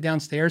I'll put it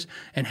downstairs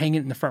and hang it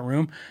in the front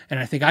room, and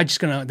I think I'm just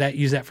going to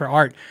use that for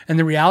art. And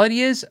the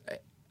reality is,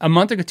 a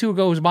month or 2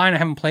 goes by and I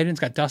haven't played it and it's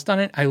got dust on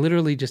it, I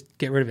literally just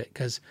get rid of it,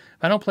 because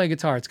if I don't play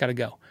guitar, it's got to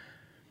go.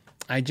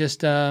 I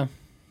just, I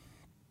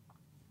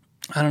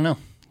don't know.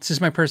 It's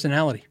just my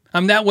personality.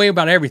 I'm that way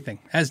about everything.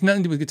 It has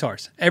nothing to do with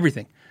guitars.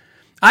 Everything.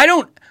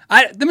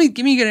 Let me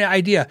give you an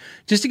idea.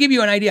 Just to give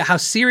you an idea how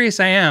serious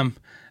I am,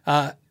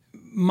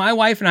 my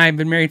wife and I have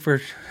been married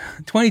for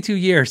 22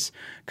 years,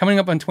 coming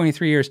up on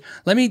 23 years.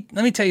 Let me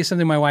tell you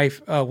something my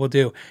wife will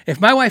do. If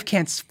my wife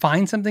can't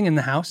find something in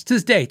the house, to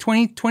this day,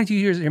 22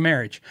 years of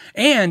marriage,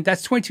 and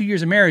that's 22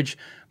 years of marriage,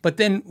 but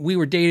then we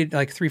were dated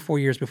like 3-4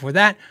 years before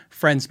that,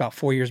 friends about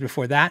 4 years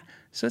before that.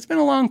 So it's been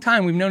a long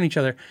time we've known each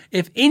other.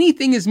 If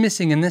anything is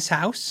missing in this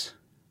house,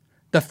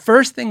 the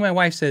first thing my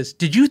wife says,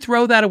 did you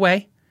throw that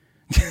away?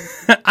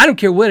 I don't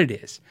care what it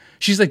is.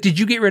 She's like, did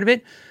you get rid of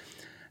it?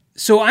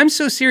 So I'm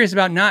so serious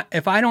about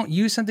if I don't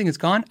use something, it's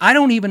gone. I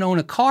don't even own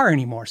a car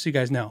anymore, so you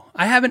guys know.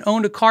 I haven't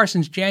owned a car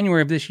since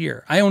January of this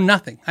year. I own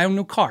nothing. I own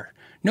no car.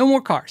 No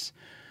more cars.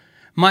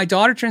 My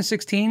daughter turned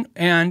 16,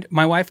 and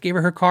my wife gave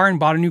her car and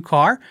bought a new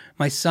car.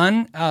 My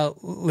son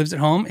lives at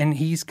home, and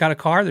he's got a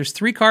car. There's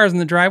 3 cars in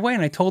the driveway,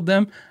 and I told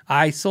them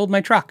I sold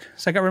my truck.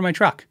 So I got rid of my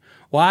truck.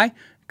 Why?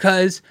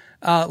 Because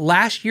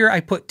last year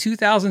I put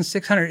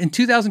 2,600. In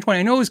 2020,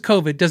 I know it was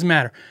COVID, doesn't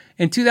matter.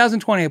 In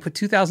 2020, I put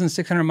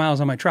 2,600 miles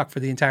on my truck for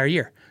the entire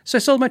year. So I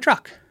sold my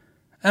truck.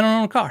 I don't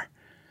own a car.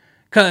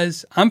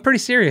 Because I'm pretty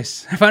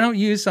serious. If I don't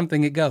use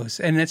something, it goes.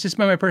 And it's just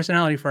been my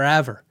personality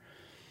forever.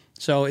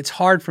 So it's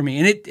hard for me.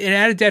 And it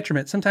had a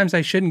detriment. Sometimes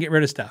I shouldn't get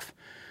rid of stuff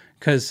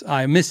because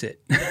I miss it.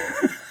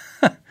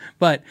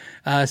 But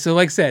so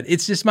like I said,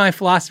 it's just my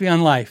philosophy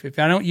on life. If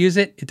I don't use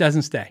it, it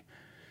doesn't stay.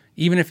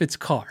 Even if it's a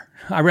car.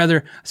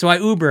 So I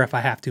Uber if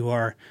I have to,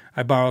 or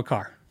I borrow a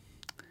car.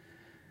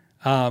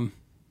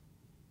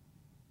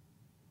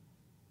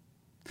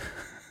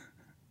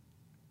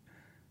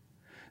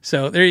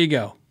 So there you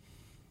go.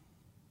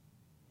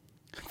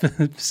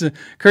 So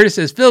Curtis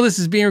says, Phil, this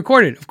is being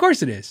recorded. Of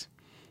course it is.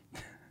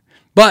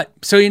 But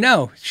so you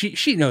know,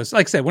 she knows.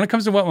 Like I said, when it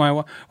comes to what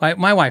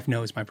my wife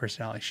knows my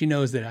personality. She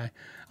knows that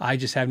I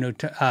just have no.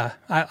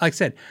 Like I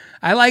said,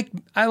 I like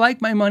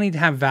my money to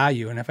have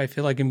value, and if I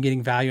feel like I'm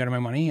getting value out of my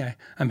money,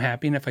 I'm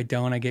happy. And if I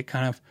don't, I get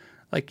kind of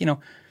like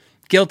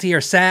guilty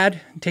or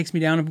sad. It takes me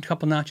down a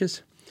couple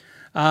notches.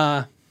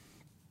 Let's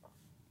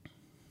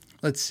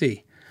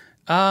see.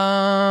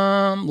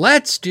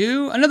 Let's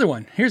do another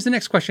one. Here's the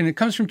next question. It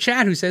comes from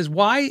Chad, who says,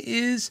 "Why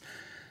is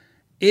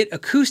it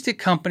acoustic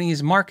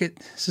companies market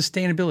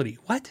sustainability?"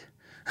 What?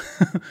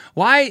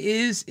 Why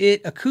is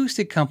it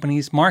acoustic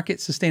companies market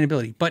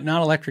sustainability, but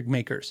not electric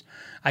makers?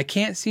 I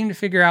can't seem to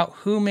figure out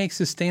who makes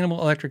sustainable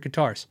electric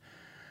guitars.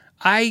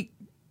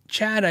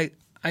 Chad,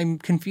 I'm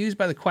confused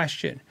by the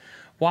question.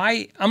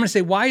 I'm going to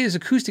say, why is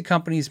acoustic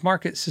companies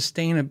market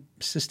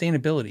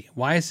sustainability?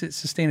 Why is it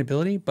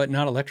sustainability, but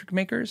not electric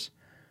makers?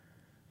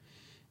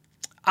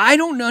 I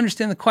don't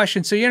understand the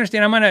question. So you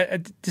understand I'm at a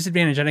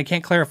disadvantage and I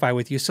can't clarify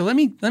with you. So let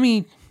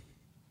me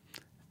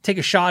take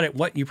a shot at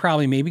what you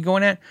probably may be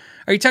going at.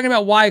 Are you talking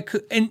about why?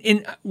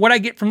 And what I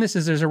get from this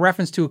is there's a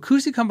reference to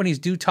acoustic companies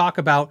do talk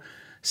about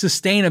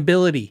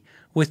sustainability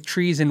with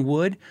trees and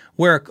wood,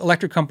 where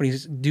electric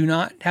companies do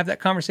not have that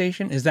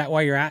conversation. Is that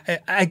why you're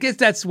at? I guess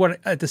that's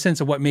what the sense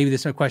of what maybe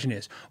this question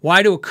is.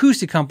 Why do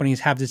acoustic companies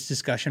have this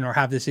discussion or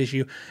have this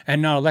issue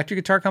and not electric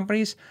guitar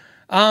companies?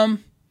 I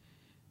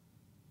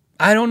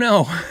don't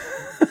know.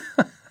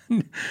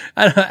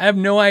 I have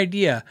no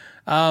idea.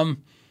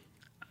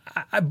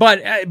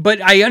 But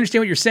I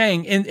understand what you're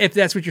saying, and if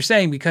that's what you're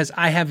saying, because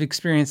I have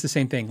experienced the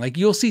same thing. Like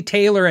you'll see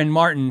Taylor and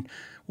Martin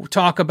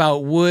talk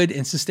about wood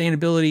and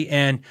sustainability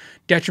and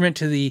detriment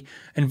to the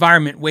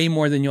environment way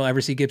more than you'll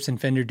ever see Gibson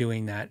Fender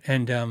doing that.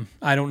 And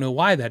I don't know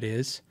why that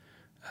is.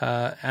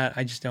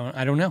 I just don't.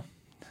 I don't know.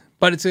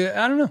 But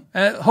I don't know.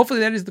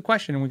 Hopefully that is the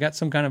question, and we got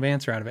some kind of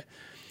answer out of it.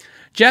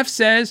 Jeff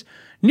says,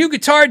 new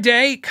guitar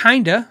day,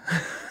 kinda.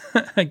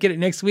 I get it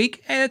next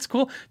week. Hey, that's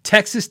cool.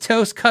 Texas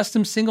Toast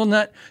custom single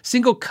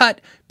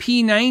cut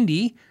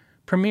P90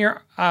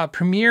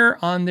 premiere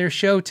on their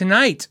show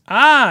tonight.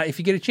 If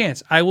you get a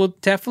chance, I will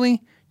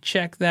definitely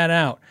check that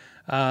out.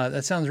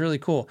 That sounds really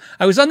cool.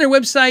 I was on their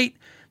website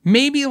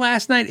maybe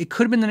last night. It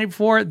could have been the night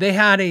before. They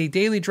had a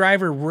Daily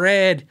Driver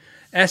red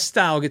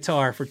S-style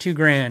guitar for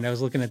 $2,000. I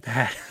was looking at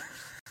that.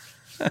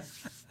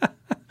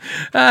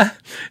 I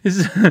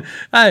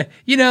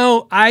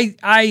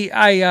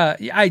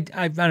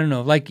don't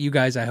know, like you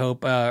guys, I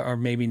hope, or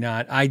maybe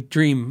not. I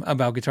dream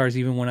about guitars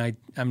even when I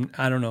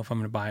don't know if I'm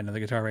going to buy another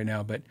guitar right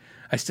now, but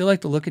I still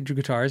like to look at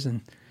guitars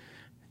and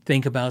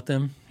think about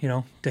them,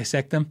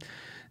 dissect them.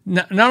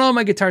 Not all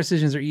my guitar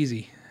decisions are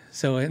easy,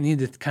 so I need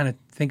to kind of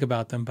think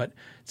about them, but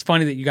it's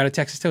funny that you got a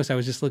Texas Toast. I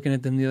was just looking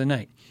at them the other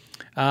night.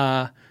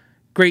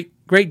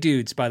 Great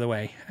dudes, by the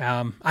way.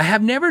 I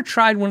have never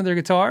tried one of their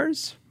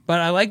guitars, but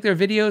I like their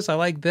videos. I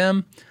like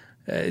them.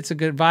 It's a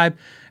good vibe.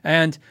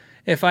 And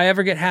if I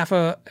ever get half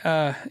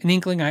an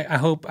inkling, I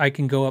hope I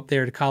can go up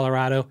there to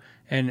Colorado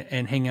and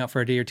hang out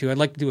for a day or two. I'd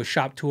like to do a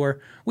shop tour.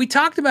 We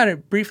talked about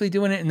it briefly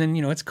doing it, and then,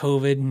 it's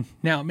COVID. And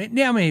now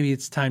maybe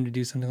it's time to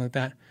do something like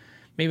that.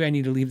 Maybe I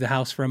need to leave the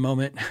house for a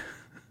moment.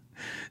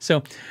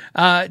 So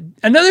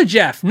another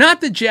Jeff, not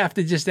the Jeff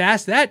that just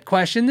asked that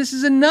question. This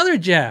is another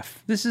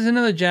Jeff. This is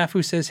another Jeff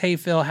who says, hey,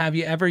 Phil, have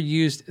you ever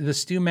used the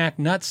StewMac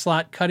nut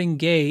slot cutting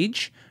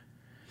gauge?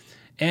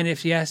 And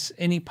if yes,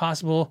 any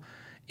possible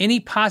any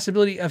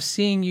possibility of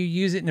seeing you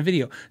use it in a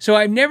video. So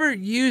I've never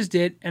used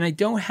it, and I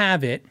don't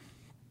have it.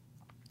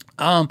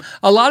 A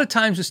lot of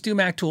times with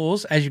StewMac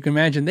tools, as you can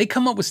imagine, they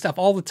come up with stuff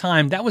all the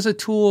time. That was a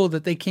tool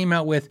that they came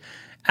out with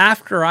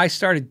after I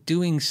started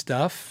doing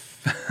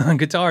stuff on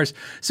guitars.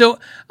 So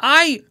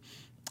I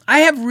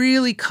have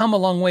really come a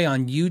long way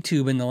on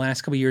YouTube in the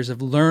last couple of years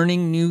of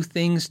learning new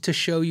things to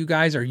show you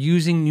guys or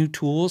using new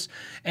tools.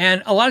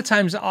 And a lot of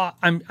times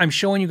I'm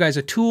showing you guys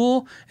a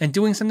tool and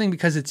doing something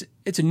because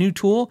it's a new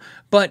tool,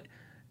 but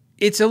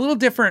it's a little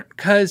different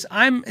because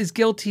I'm as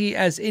guilty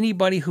as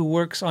anybody who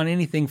works on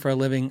anything for a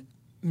living.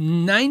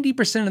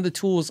 90% of the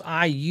tools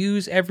I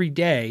use every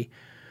day,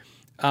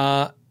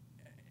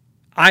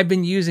 I've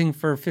been using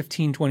for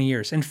 15, 20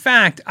 years. In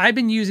fact, I've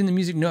been using the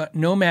Music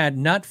Nomad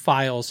nut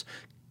files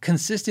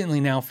consistently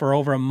now for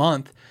over a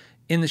month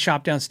in the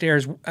shop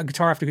downstairs,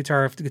 guitar after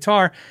guitar after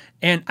guitar.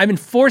 And I've been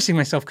forcing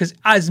myself because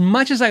as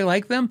much as I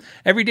like them,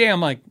 every day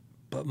I'm like,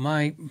 but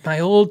my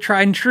old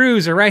tried and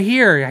trues are right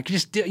here. I can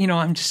just do,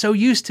 I'm just so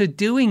used to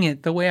doing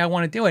it the way I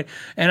want to do it.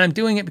 And I'm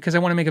doing it because I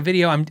want to make a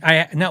video. I'm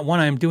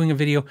doing a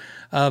video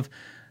of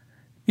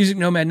Music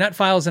Nomad nut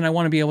files, and I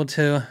want to be able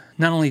to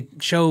not only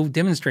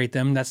demonstrate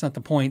them, that's not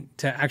the point,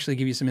 to actually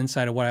give you some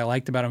insight of what I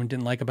liked about them and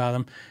didn't like about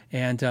them.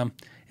 And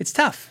it's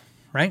tough,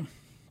 right?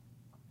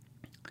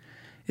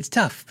 It's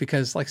tough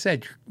because, like I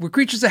said, we're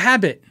creatures of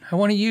habit. I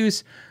want to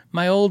use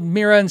my old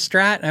Mira and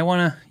Strat, and I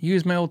want to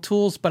use my old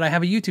tools, but I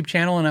have a YouTube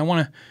channel, and I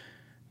want to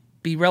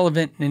be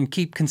relevant and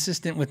keep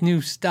consistent with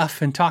new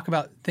stuff and talk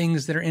about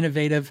things that are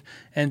innovative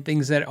and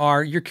things that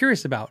you're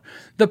curious about.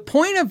 The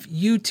point of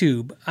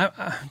YouTube, I'm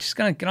just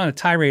going to get on a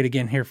tirade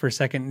again here for a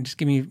second, and just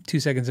give me 2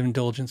 seconds of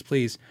indulgence,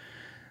 please.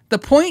 The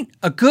point,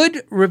 a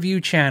good review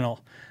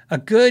channel, a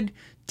good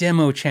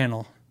demo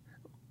channel,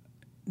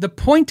 the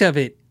point of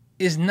it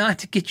is not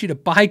to get you to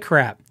buy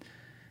crap.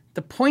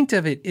 The point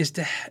of it is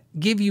to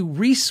give you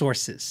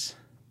resources.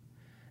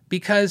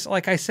 Because,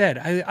 like I said,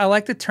 I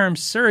like the term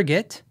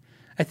surrogate.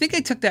 I think I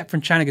took that from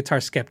China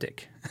Guitar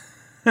Skeptic.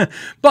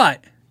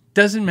 But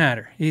doesn't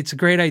matter. It's a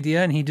great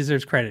idea, and he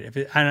deserves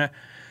credit.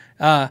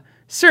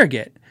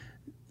 Surrogate.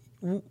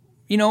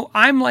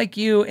 I'm like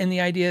you in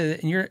the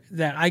idea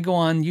that I go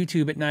on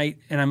YouTube at night,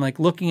 and I'm like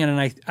looking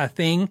at a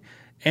thing,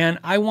 and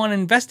I want to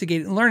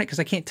investigate it and learn it because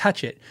I can't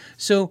touch it.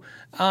 So,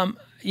 I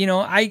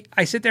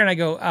sit there and I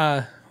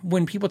go,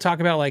 when people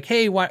talk about like,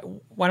 hey, why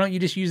don't you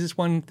just use this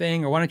one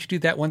thing, or why don't you do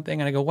that one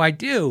thing? And I go, well, I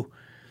do.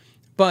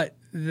 But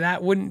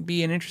that wouldn't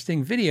be an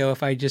interesting video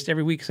if I just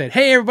every week said,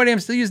 hey, everybody, I'm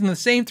still using the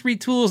same 3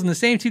 tools and the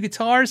same 2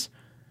 guitars.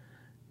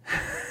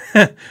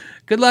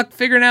 Good luck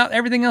figuring out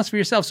everything else for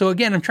yourself. So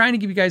again, I'm trying to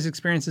give you guys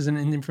experiences and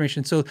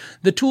information. So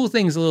the tool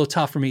thing is a little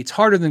tough for me. It's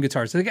harder than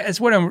guitars. That's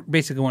what I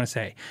basically want to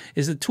say,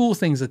 is the tool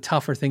thing is a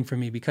tougher thing for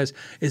me, because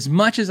as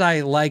much as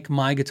I like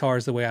my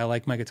guitars the way I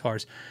like my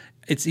guitars,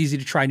 it's easy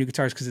to try new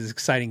guitars because it's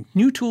exciting.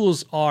 New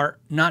tools are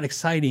not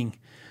exciting.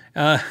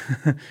 You know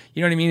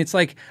what I mean? It's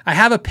like I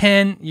have a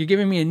pen. You're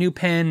giving me a new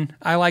pen.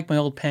 I like my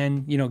old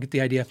pen. Get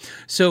the idea.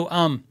 So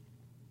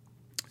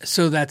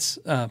that's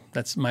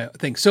my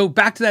thing. So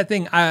back to that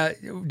thing,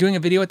 doing a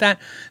video with that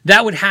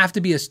would have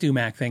to be a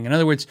StewMac thing. In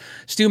other words,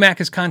 StewMac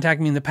has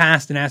contacted me in the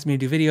past and asked me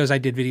to do videos. I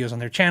did videos on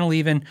their channel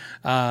even,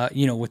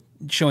 with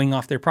showing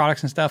off their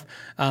products and stuff.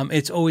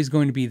 It's always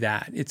going to be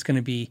that. It's going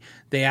to be,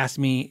 they asked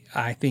me,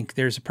 I think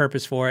there's a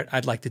purpose for it.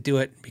 I'd like to do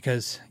it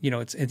because,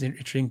 it's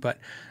interesting, but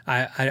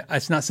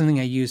it's not something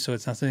I use, so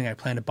it's not something I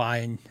plan to buy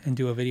and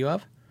do a video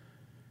of.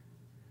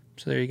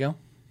 So there you go.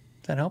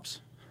 That helps.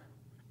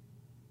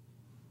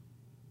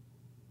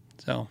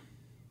 So,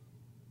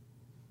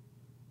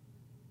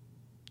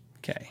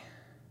 okay.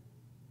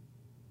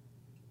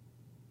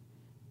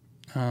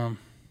 Hold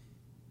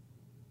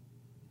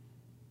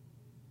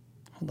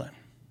on.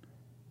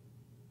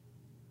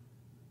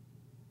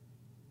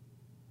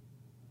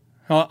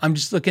 Oh, I'm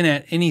just looking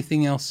at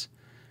anything else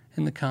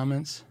in the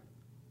comments.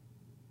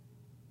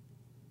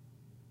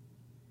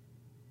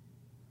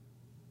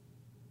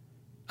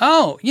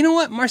 Oh, you know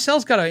what?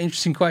 Marcel's got an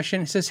interesting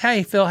question. He says,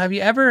 hey, Phil, have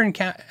you ever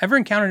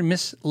encountered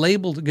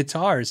mislabeled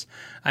guitars?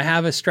 I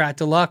have a Strat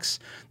Deluxe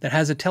that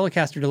has a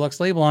Telecaster Deluxe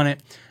label on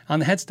it on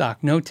the headstock.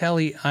 No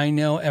Tele I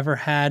know ever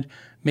had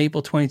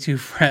maple 22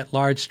 fret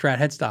large Strat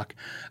headstock.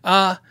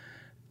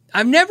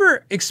 I've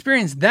never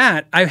experienced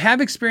that. I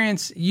have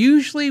experienced,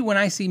 usually when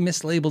I see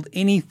mislabeled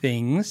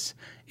anythings,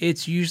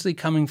 it's usually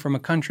coming from a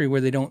country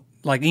where they don't,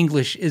 like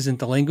English isn't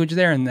the language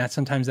there, and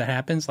sometimes that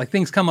happens. Like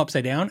things come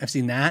upside down. I've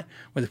seen that,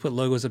 where they put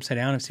logos upside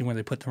down. I've seen where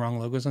they put the wrong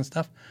logos on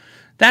stuff.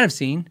 That I've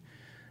seen,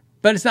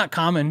 but it's not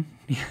common.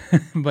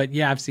 But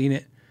yeah, I've seen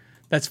it.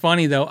 That's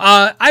funny though.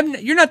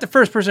 You're not the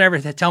first person ever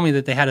to tell me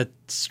that they had a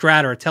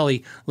Strat or a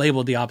Tele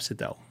labeled the opposite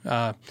though.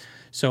 I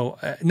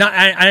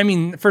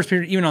mean, the first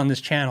period, even on this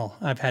channel,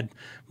 I've had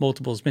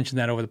multiples mention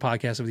that over the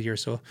podcast over the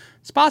years, so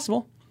it's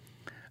possible.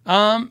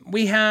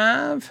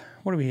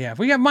 What do we have?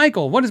 We got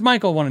Michael. What does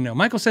Michael want to know?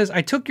 Michael says,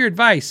 I took your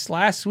advice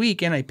last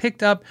week and I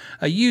picked up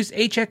a used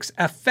HX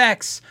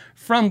Effects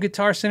from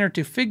Guitar Center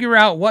to figure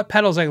out what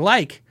pedals I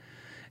like,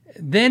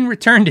 then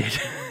returned it.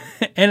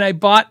 and I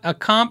bought a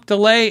comp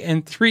delay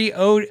and three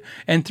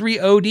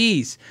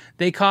ODs.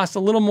 They cost a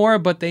little more,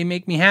 but they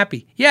make me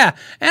happy. Yeah,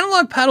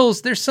 analog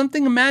pedals, there's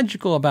something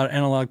magical about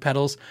analog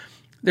pedals.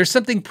 There's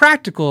something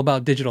practical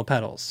about digital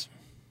pedals.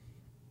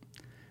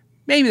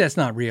 Maybe that's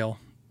not real.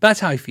 That's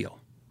how I feel.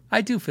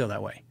 I do feel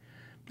that way.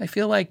 I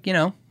feel like,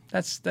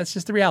 that's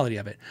just the reality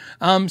of it.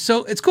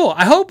 So it's cool.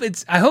 I hope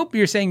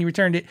you're saying you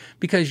returned it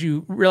because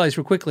you realized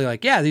real quickly,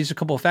 like, yeah, these are a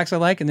couple of effects I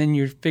like, and then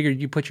you figured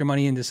you put your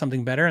money into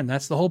something better, and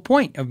that's the whole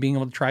point of being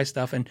able to try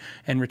stuff and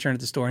return it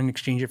to the store and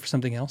exchange it for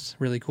something else.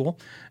 Really cool.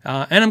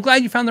 And I'm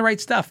glad you found the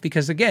right stuff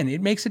because, again,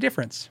 it makes a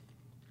difference.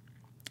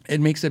 It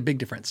makes a big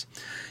difference.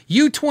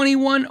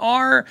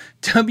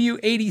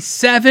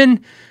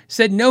 U21RW87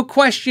 said, no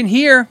question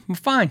here. I'm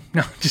fine.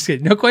 No, just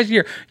kidding. No question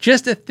here.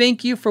 Just a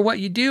thank you for what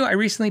you do. I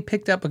recently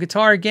picked up a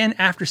guitar again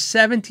after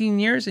 17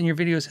 years, and your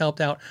videos helped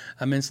out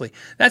immensely.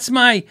 That's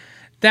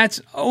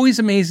always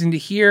amazing to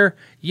hear.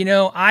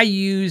 I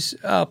use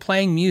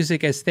playing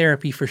music as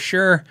therapy for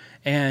sure.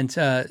 And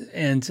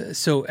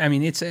so, I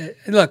mean,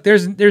 look,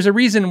 there's a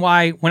reason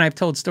why when I've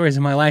told stories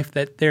in my life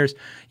that there's,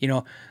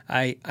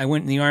 I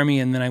went in the Army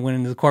and then I went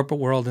into the corporate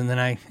world and then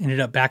I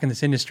ended up back in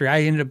this industry.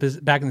 And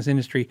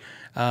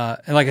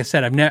like I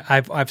said,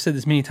 I've said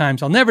this many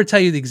times. I'll never tell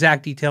you the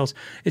exact details.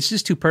 It's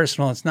just too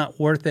personal. It's not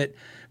worth it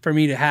for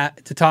me to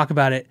talk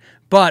about it.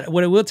 But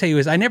what I will tell you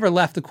is I never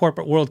left the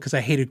corporate world because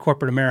I hated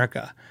corporate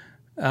America.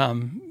 You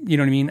know what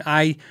I mean?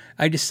 I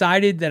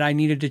decided that I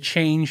needed to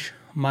change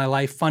my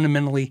life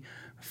fundamentally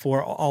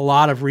for a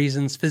lot of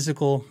reasons,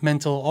 physical,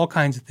 mental, all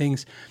kinds of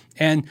things.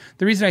 And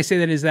the reason I say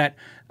that is that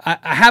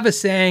I have a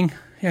saying.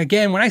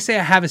 Again, when I say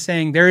I have a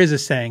saying, there is a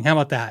saying. How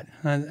about that?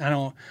 I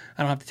don't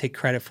have to take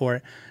credit for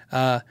it.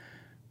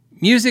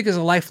 Music is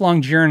a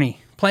lifelong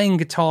journey. Playing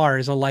guitar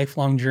is a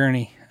lifelong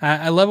journey.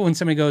 I love it when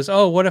somebody goes,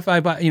 "Oh, what if I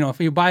buy? If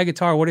you buy a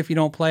guitar, what if you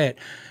don't play it?"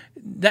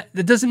 That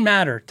doesn't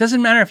matter. It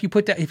doesn't matter if you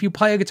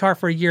play a guitar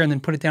for a year and then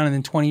put it down and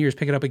then 20 years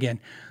pick it up again.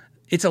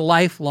 It's a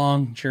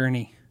lifelong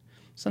journey.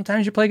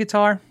 Sometimes you play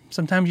guitar,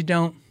 sometimes you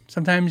don't.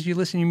 Sometimes you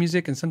listen to your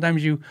music, and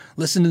sometimes you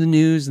listen to the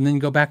news and then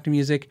go back to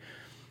music.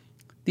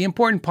 The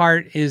important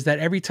part is that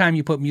every time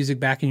you put music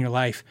back in your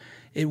life,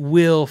 it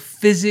will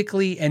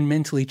physically and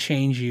mentally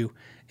change you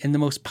in the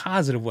most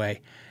positive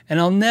way. And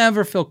I'll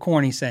never feel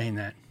corny saying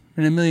that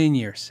in a million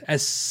years.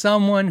 As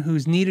someone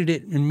who's needed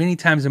it many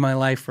times in my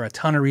life for a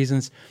ton of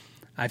reasons,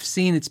 I've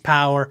seen its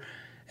power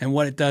and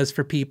what it does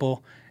for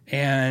people.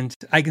 And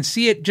I can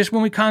see it just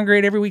when we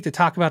congregate every week to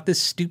talk about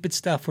this stupid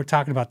stuff we're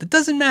talking about. That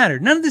doesn't matter.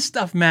 None of this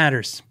stuff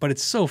matters, but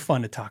it's so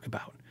fun to talk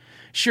about.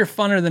 Sure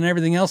funner than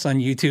everything else on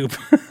YouTube.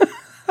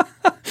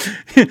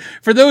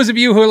 For those of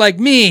you who are like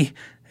me,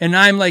 and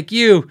I'm like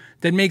you,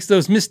 that makes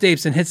those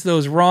mistakes and hits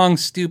those wrong,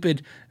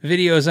 stupid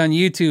videos on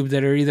YouTube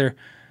that are either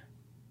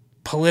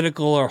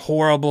political or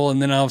horrible,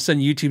 and then all of a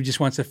sudden YouTube just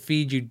wants to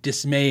feed you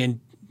dismay and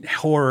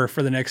horror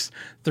for the next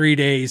 3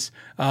 days.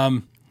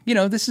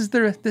 This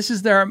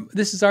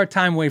is our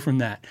time away from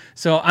that.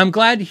 So I'm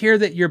glad to hear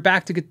that you're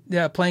back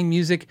to playing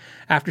music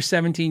after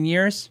 17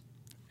 years.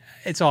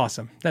 It's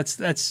awesome.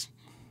 That's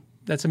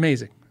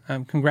amazing.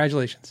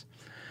 Congratulations.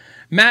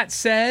 Matt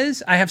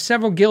says, I have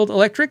several Guild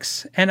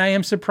Electrics, and I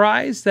am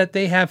surprised that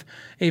they have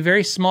a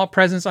very small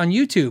presence on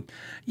YouTube.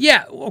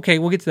 Yeah, okay,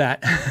 we'll get to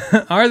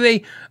that. Are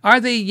they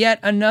yet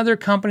another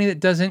company that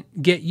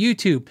doesn't get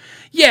YouTube?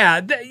 Yeah,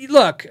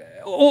 look,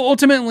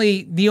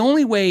 ultimately, the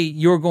only way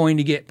you're going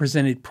to get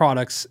presented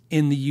products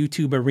in the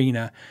YouTube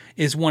arena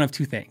is one of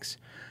two things.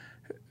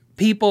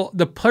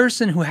 The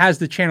person who has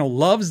the channel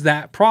loves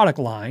that product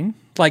line.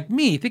 Like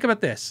me, think about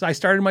this. I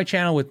started my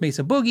channel with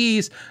Mesa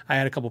Boogies. I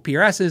had a couple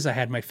PRSs. I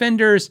had my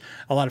Fenders,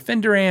 a lot of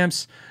Fender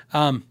amps.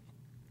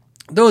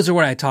 Those are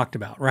what I talked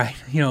about, right?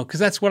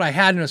 Because that's what I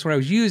had and that's what I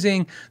was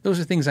using. Those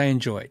are things I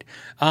enjoyed.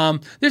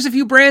 There's a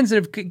few brands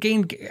that have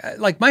gained,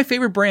 like my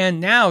favorite brand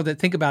now that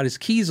think about is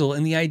Kiesel,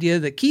 and the idea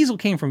that Kiesel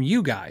came from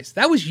you guys.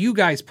 That was you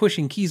guys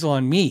pushing Kiesel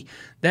on me.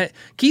 That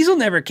Kiesel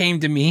never came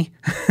to me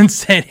and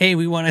said, hey,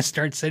 we want to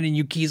start sending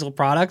you Kiesel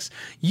products.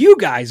 You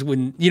guys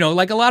wouldn't,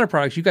 like a lot of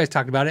products, you guys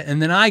talked about it, and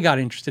then I got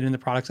interested in the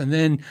products, and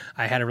then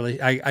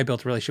I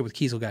built a relationship with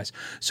Kiesel guys.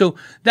 So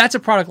that's a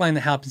product line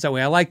that happens that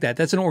way. I like that.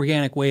 That's an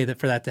organic way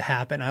for that to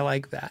happen. I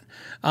like that.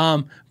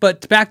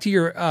 But back to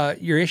your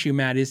issue,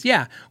 Matt, is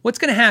what's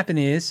going to happen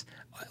is,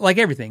 like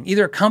everything,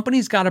 either a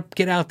company's got to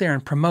get out there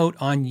and promote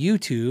on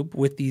YouTube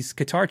with these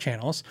guitar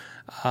channels,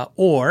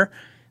 or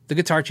the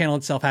guitar channel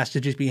itself has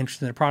to just be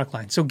interested in the product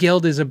line. So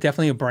Guild is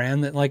definitely a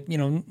brand that,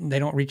 they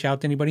don't reach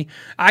out to anybody.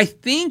 I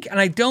think, and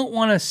I don't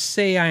want to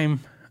say I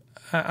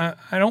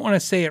don't want to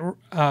say it.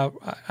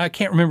 I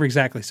can't remember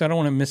exactly, so I don't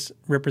want to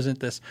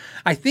misrepresent this.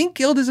 I think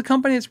Guild is a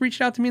company that's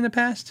reached out to me in the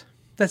past.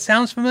 That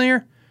sounds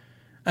familiar.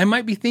 I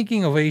might be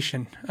thinking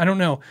Ovation. I don't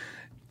know.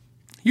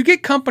 You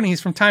get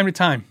companies from time to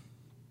time.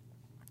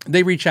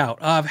 They reach out.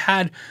 I've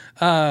had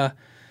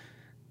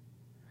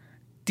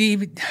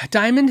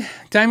Diamond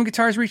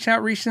Guitars reached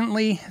out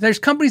recently. There's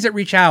companies that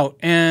reach out,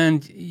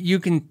 and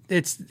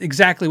it's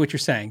exactly what you're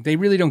saying. They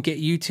really don't get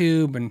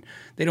YouTube, and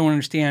they don't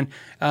understand.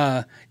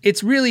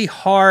 It's really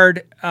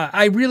hard.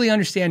 I really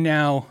understand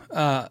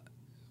now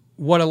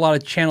what a lot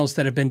of channels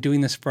that have been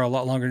doing this for a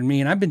lot longer than me,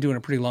 and I've been doing it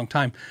a pretty long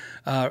time.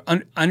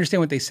 I understand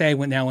what they say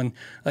when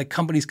like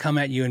companies come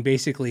at you and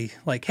basically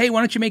like, hey, why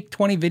don't you make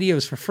 20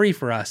 videos for free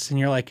for us? And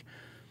you're like,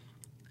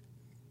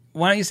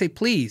 why don't you say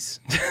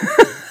please?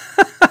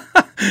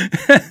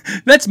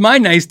 That's my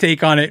nice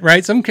take on it,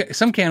 right? Some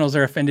channels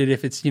are offended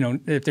if it's,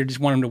 if they just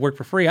want them to work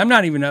for free. I'm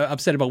not even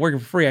upset about working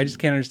for free. I just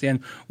can't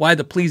understand why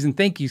the please and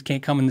thank yous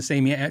can't come in the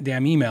same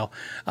damn email.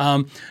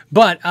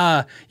 But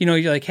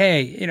you're like,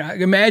 hey,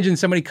 imagine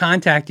somebody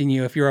contacting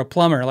you if you're a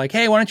plumber, like,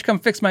 hey, why don't you come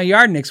fix my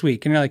yard next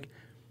week? And you're like,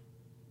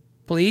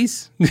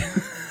 please?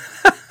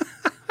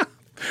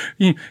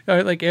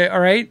 Like, all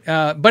right.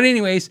 But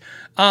anyways,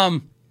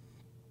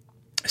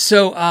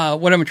 so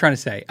what am I trying to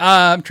say?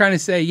 I'm trying to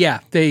say, yeah,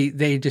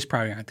 they just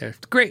probably aren't there.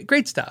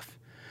 Great stuff.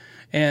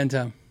 And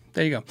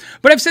there you go.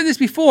 But I've said this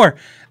before.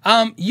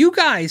 You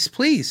guys,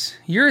 please,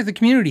 you're the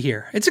community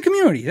here. It's a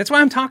community. That's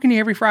why I'm talking to you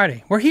every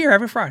Friday. We're here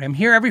every Friday. I'm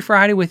here every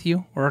Friday with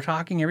you. We're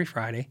talking every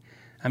Friday.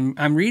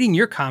 I'm reading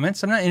your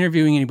comments. I'm not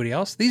interviewing anybody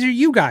else. These are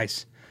you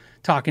guys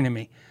talking to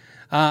me.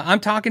 I'm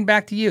talking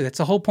back to you. That's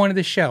the whole point of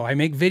this show. I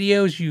make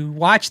videos. You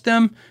watch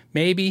them,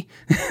 maybe.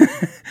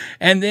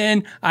 And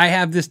then I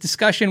have this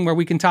discussion where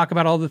we can talk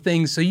about all the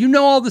things. So you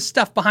know all the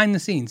stuff behind the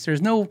scenes.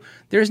 There's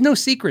no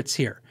secrets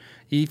here.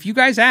 If you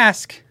guys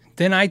ask,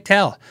 then I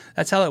tell.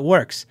 That's how it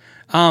works.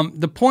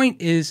 The point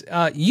is,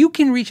 you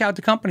can reach out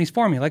to companies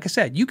for me. Like I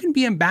said, you can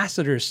be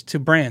ambassadors to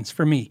brands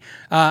for me.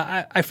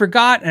 I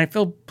forgot, and I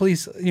feel,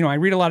 please, I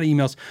read a lot of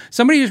emails.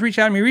 Somebody just reached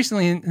out to me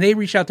recently, and they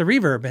reached out to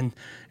Reverb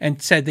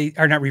and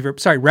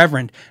said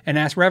Reverend, and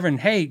asked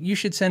Reverend, hey, you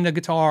should send a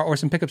guitar or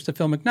some pickups to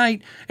Phil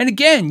McKnight. And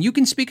again, you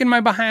can speak in my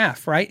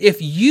behalf, right?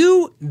 If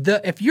you're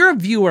a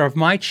viewer of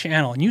my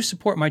channel and you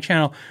support my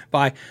channel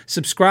by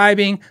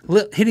subscribing,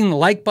 hitting the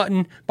like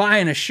button,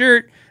 buying a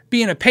shirt,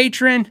 being a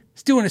patron,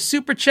 doing a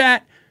super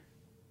chat,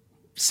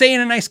 saying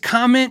a nice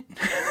comment,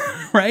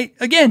 right?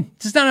 Again,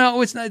 it's not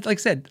always, like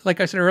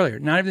I said earlier,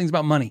 not everything's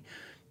about money.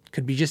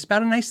 Could be just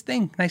about a nice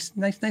thing, nice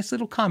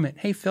little comment.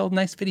 Hey, Phil,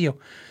 nice video.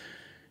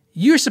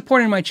 You're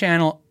supporting my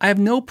channel. I have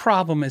no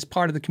problem as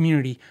part of the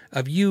community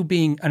of you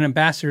being an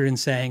ambassador and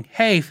saying,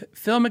 hey,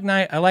 Phil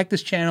McKnight, I like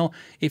this channel.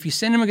 If you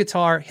send him a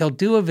guitar, he'll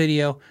do a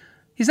video.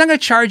 He's not going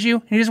to charge you,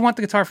 and he doesn't want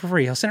the guitar for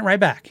free. He'll send it right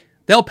back.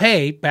 They'll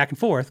pay back and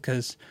forth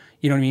because,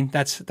 you know what I mean?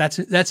 That's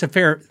a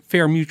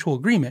fair mutual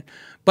agreement.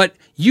 But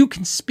you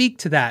can speak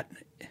to that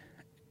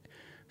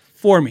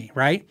for me,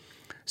 right?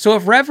 So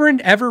if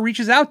Reverend ever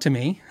reaches out to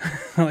me,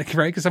 right,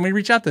 because somebody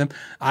reached out to them,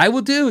 I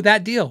will do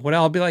that deal.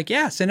 I'll be like,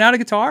 yeah, send out a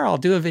guitar. I'll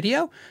do a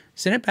video,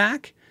 send it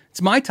back.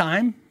 It's my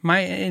time,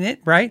 in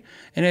it, right?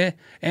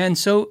 And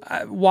so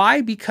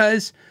why?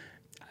 Because,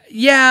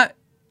 yeah,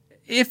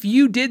 if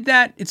you did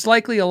that, it's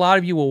likely a lot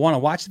of you will want to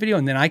watch the video,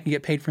 and then I can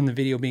get paid from the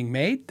video being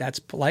made. That's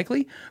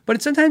likely.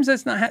 But sometimes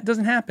that's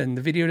doesn't happen.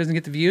 The video doesn't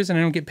get the views, and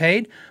I don't get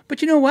paid.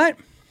 But you know what?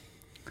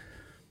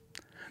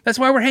 That's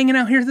why we're hanging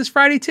out here this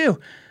Friday too.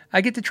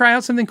 I get to try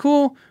out something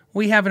cool.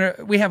 We have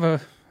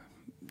a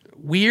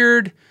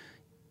weird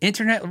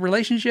internet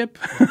relationship.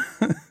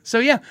 So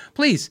yeah,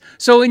 please.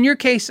 So in your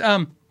case,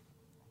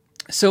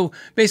 so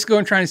basically what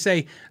I'm trying to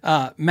say,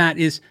 Matt,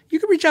 is you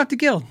can reach out to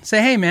Guild.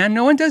 Say, hey man,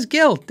 no one does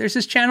Guild. There's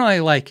this channel I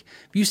like.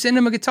 If you send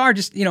him a guitar,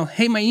 just,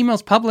 hey, my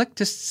email's public.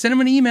 Just send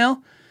him an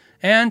email.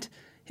 And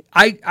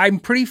I'm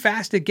pretty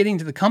fast at getting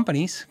to the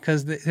companies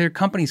because their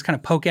companies kind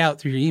of poke out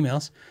through your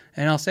emails.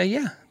 And I'll say,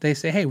 yeah. They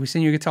say, hey, we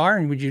send you a guitar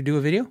and would you do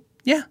a video?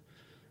 Yeah.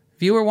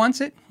 Viewer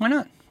wants it. Why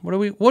not? What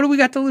do we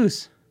got to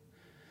lose?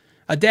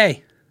 A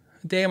day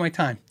of my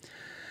time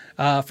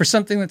for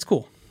something that's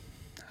cool.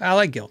 I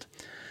like Guild.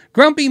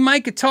 Grumpy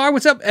Mike Guitar,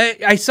 what's up?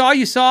 I saw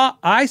you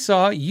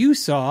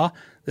saw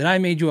that I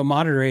made you a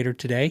moderator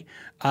today.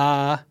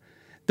 The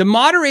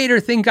moderator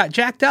thing got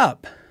jacked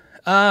up.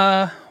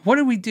 What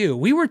did we do?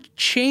 We were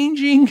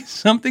changing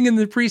something in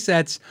the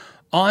presets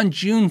on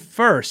June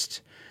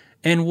 1st.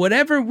 And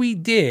whatever we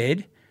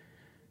did,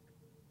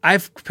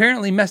 I've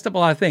apparently messed up a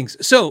lot of things.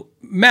 So,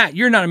 Matt,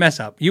 you're not a mess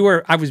up.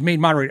 I was made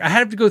moderator. I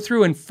had to go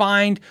through and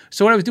find.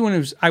 So what I was doing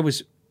is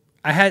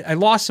I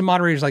lost some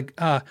moderators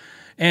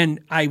and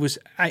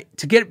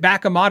to get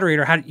back a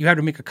moderator, you had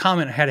to make a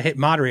comment. I had to hit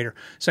moderator.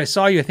 So I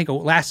saw you, I think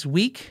last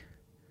week,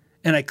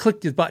 and I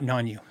clicked the button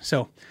on you.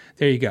 So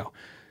there you go.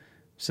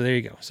 So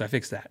I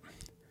fixed that.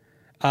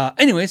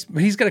 Anyways,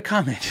 but he's got a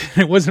comment.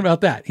 It wasn't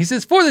about that. He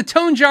says, for the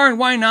tone jar and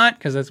why not?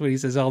 Because that's what he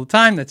says all the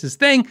time. That's his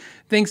thing.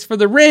 Thanks for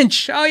the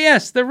wrench. Oh,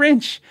 yes, the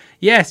wrench.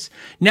 Yes.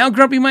 Now,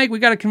 Grumpy Mike, we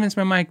got to convince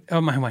my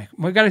wife.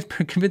 We got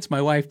to convince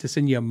my wife to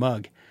send you a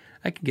mug.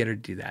 I can get her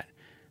to do that.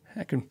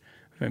 I can,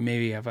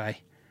 maybe if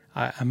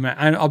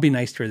I'll be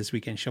nice to her this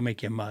weekend. She'll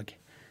make you a mug.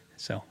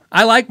 So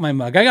I like my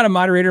mug. I got a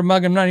moderator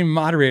mug. I'm not even a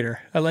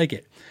moderator. I like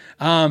it.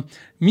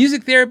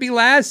 Music Therapy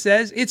Laz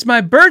says, it's my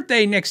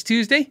birthday next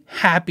Tuesday.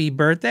 Happy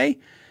birthday.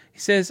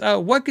 says,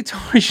 what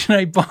guitar should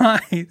I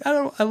buy?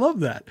 I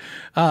love that.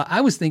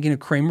 I was thinking of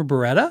Kramer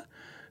Baretta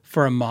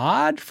for a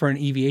mod, for an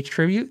EVH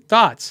tribute.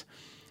 Thoughts?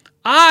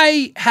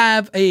 I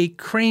have a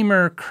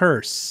Kramer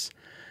curse.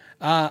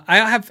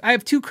 I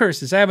have two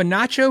curses. I have a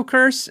Nacho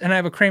curse and I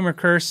have a Kramer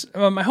curse.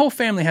 My whole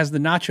family has the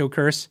Nacho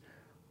curse.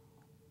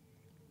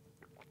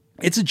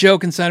 It's a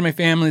joke inside of my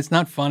family. It's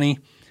not funny.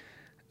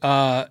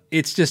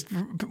 It's just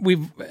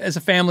as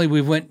a family,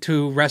 we went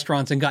to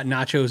restaurants and got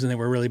nachos and they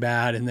were really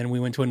bad. And then we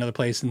went to another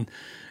place and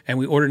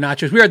we ordered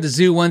nachos. We were at the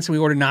zoo once and we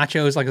ordered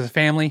nachos like as a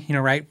family,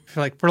 right?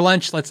 For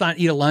lunch, let's not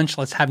eat at lunch.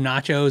 Let's have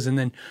nachos and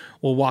then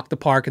we'll walk the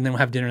park and then we'll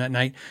have dinner that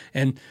night.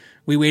 And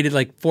we waited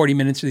like 40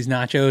 minutes for these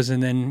nachos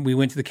and then we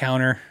went to the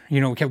counter. We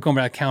kept going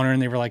back to the counter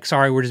and they were like,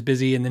 sorry, we're just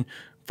busy. And then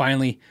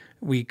finally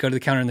we go to the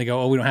counter and they go,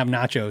 oh, we don't have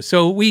nachos.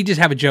 So we just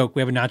have a joke.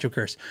 We have a nacho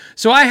curse.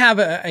 So I have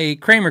a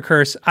Kramer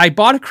curse. I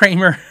bought a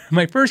Kramer,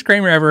 my first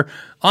Kramer ever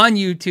on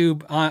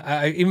YouTube.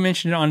 I even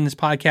mentioned it on this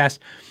podcast.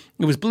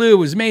 It was blue. It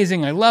was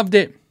amazing. I loved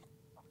it.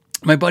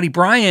 My buddy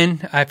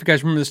Brian, if you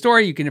guys remember the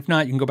story, if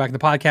not, you can go back to the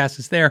podcast.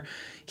 It's there.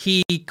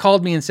 He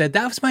called me and said,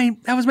 that was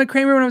my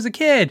Kramer when I was a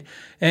kid.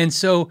 And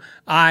so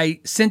I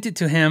sent it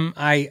to him.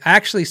 I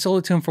actually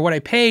sold it to him for what I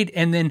paid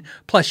and then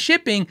plus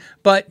shipping,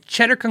 but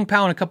Cheddar Kung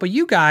Pao and a couple of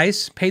you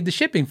guys paid the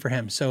shipping for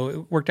him. So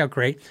it worked out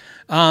great.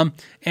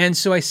 And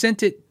so I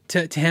sent it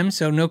to him.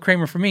 So no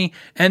Kramer for me.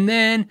 And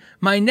then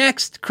my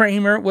next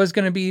Kramer was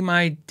going to be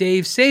my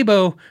Dave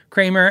Sabo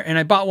Kramer. And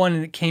I bought one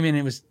and it came in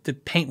and the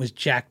paint was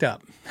jacked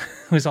up.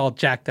 It was all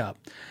jacked up.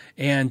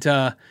 And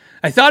I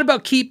thought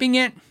about keeping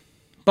it,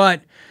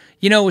 but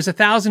it was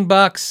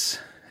 $1,000.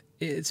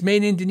 It's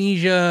made in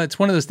Indonesia. It's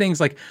one of those things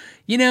like,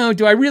 am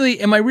I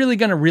really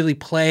going to really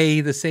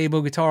play the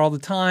Sabo guitar all the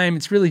time?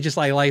 It's really just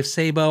like life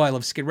Sabo. I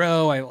love Skid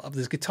Row. I love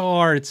this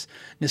guitar. It's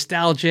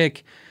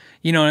nostalgic.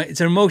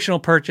 It's an emotional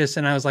purchase.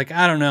 And I was like,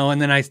 I don't know.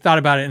 And then I thought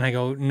about it and I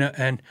go, no.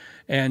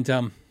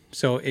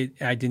 So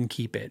I didn't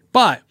keep it,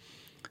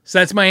 so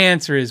that's my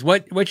answer is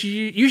what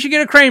you should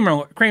get a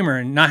Kramer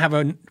and not have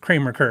a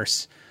Kramer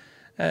curse.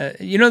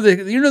 You know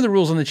the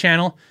rules on the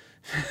channel.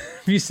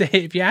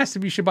 If you ask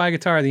if you should buy a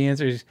guitar, the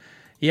answer is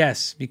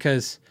yes,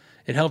 because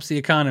it helps the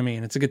economy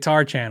and it's a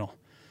guitar channel.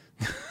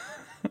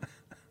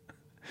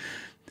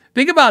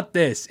 Think about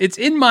this. It's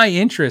in my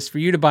interest for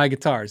you to buy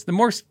guitars. The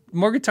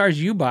more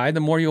guitars you buy, the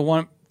more you'll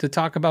want to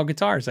talk about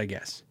guitars, I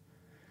guess.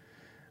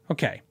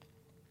 Okay.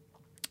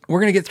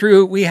 We're going to get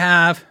through. We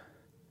have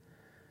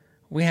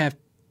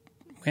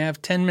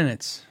 10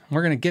 minutes.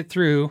 We're going to get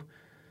through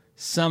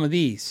some of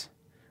these.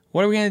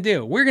 What are we going to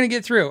do? We're going to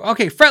get through.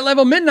 Okay, Fret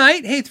Level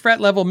Midnight. Hey,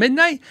 Fret Level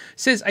Midnight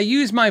says, I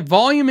use my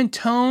volume and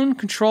tone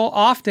control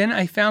often.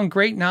 I found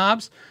great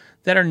knobs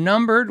that are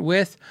numbered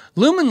with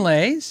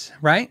Lumenlays,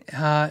 right?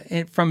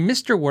 From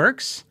Mr.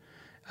 Works,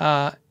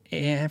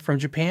 and from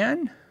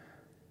Japan.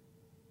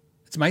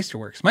 It's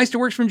Meisterworks.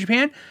 Meisterworks from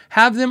Japan.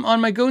 Have them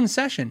on my Godin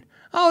Session.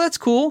 Oh, that's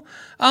cool.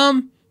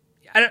 I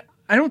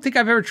don't think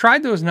I've ever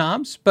tried those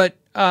knobs, but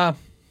yeah.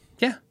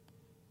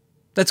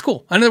 That's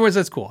cool. In other words,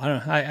 that's cool. I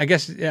don't know. I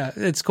guess, yeah,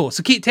 it's cool.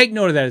 So take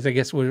note of that, is I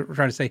guess what we're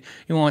trying to say.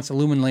 He wants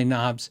Lumenlay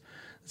knobs.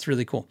 That's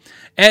really cool.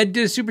 Ed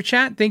did a super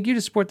chat. Thank you to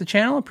support the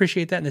channel.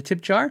 Appreciate that in the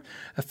tip jar.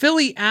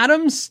 Philly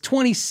Adams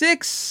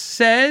 26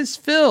 says,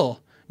 Phil.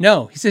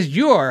 No, he says,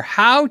 your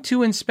How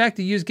to Inspect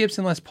a Used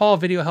Gibson Les Paul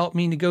video helped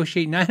me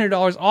negotiate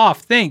 $900 off.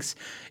 Thanks.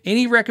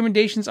 Any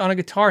recommendations on a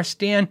guitar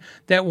stand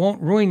that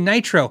won't ruin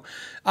nitro?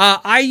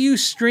 I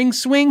use String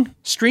Swing.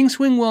 String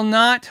Swing will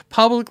not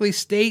publicly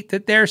state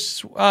that their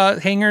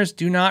hangers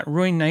do not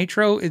ruin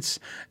nitro.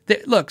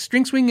 Look,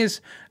 String Swing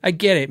is, I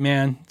get it,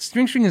 man.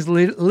 String Swing is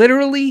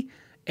literally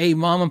a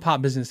mom and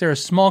pop business. They're a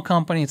small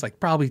company. It's like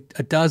probably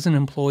a dozen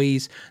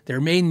employees.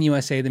 They're made in the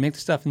USA. They make the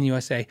stuff in the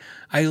USA.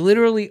 I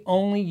literally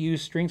only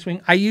use String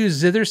Swing. I use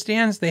zither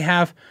stands. They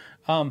have,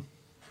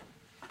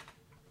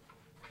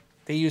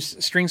 they use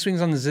string swings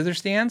on the zither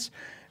stands.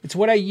 It's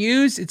what I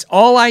use. It's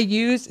all I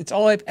use. It's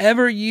all I've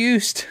ever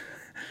used.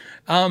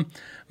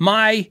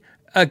 My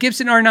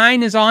Gibson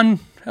R9 is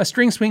on a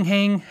string swing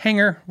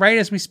hanger right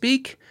as we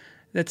speak.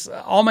 That's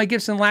all my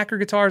Gibson lacquer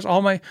guitars.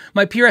 All my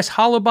PRS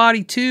Hollow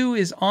Body 2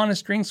 is on a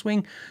string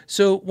swing.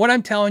 So what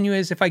I'm telling you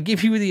is, if I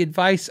give you the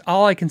advice,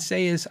 all I can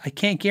say is I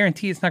can't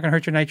guarantee it's not going to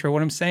hurt your nitro.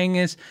 What I'm saying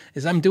is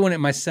I'm doing it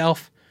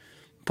myself,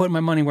 putting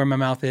my money where my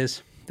mouth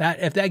is.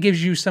 If that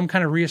gives you some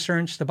kind of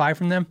reassurance to buy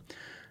from them,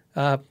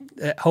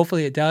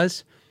 hopefully it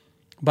does.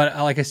 But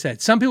like I said,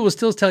 some people will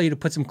still tell you to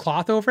put some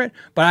cloth over it,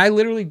 but I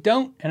literally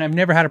don't, and I've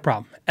never had a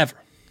problem, ever.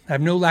 I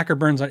have no lacquer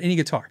burns on any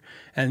guitar.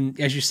 And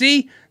as you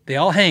see, they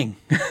all hang.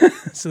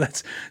 so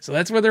that's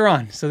where they're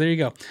on. So there you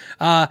go.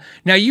 Now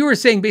you were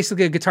saying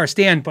basically a guitar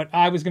stand, but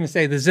I was going to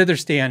say the zither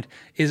stand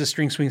is a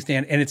string swing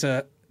stand, and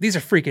these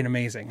are freaking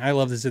amazing. I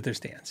love the zither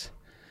stands.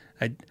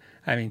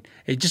 I mean,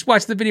 just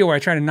watch the video where I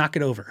try to knock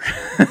it over.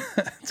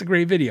 It's a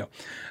great video.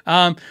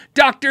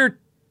 Dr.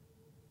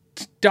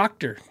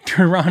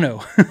 Toronto.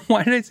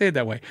 Why did I say it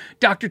that way?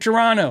 Dr.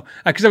 Toronto.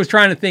 Because I was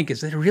trying to think,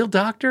 is it a real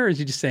doctor or is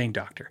he just saying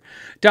doctor?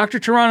 Dr.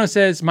 Toronto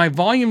says, my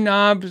volume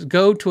knobs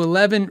go to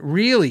 11.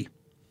 Really?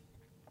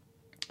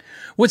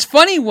 What's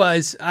funny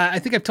was, I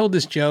think I've told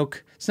this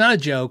joke. It's not a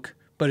joke,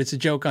 but it's a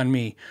joke on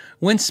me.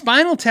 When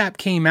Spinal Tap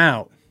came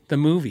out, the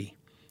movie,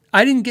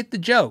 I didn't get the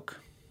joke.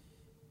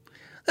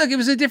 Look, it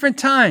was a different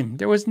time.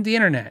 There wasn't the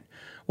internet.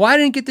 Well, I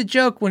didn't get the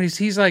joke when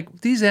he's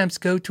like, these amps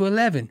go to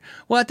 11.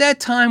 Well, at that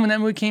time when that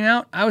movie came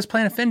out, I was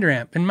playing a Fender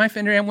amp, and my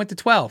Fender amp went to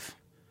 12.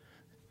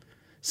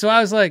 So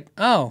I was like,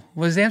 oh,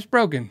 well, his amp's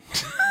broken.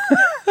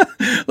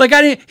 Like,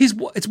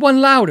 it's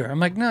one louder. I'm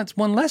like, no, it's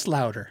one less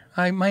louder.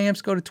 My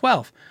amps go to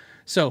 12.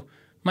 So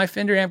my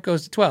Fender amp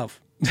goes to 12.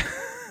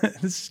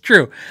 This is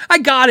true. I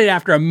got it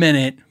after a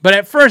minute, but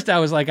at first I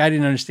was like, I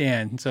didn't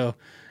understand. So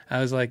I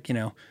was like,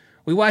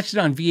 we watched it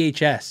on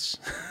VHS,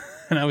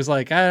 and I was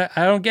like, I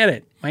don't get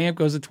it. My amp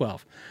goes to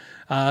 12.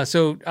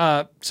 So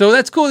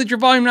that's cool that your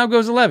volume now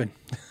goes 11.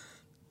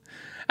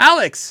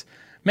 Alex,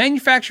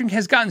 manufacturing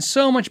has gotten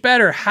so much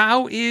better.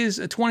 How is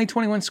a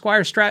 2021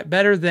 Squier Strat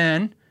better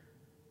than,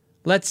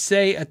 let's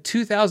say, a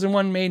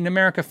 2001 Made in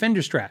America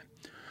Fender Strat?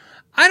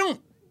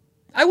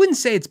 I wouldn't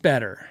say it's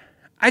better.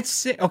 I'd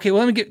say, okay,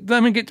 well,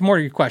 let me get to more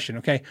of your question,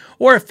 okay?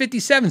 Or a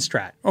 57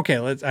 Strat.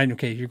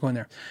 Okay, you're going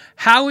there.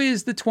 How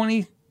is the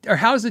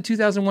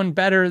 2001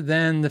 better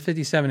than the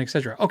 57,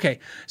 etc.? Okay,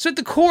 so at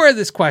the core of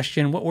this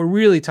question, what we're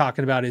really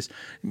talking about is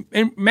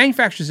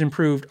manufacturers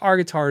improved. Our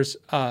guitars,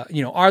 are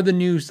the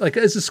new, like,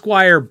 is the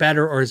Squier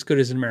better or as good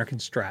as an American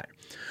Strat?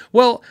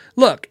 Well,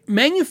 look,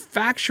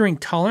 manufacturing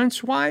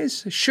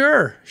tolerance-wise,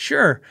 sure.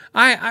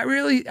 I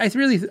really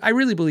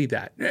believe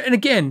that. And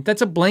again,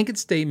 that's a blanket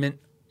statement,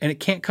 and it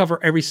can't cover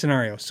every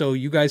scenario. So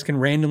you guys can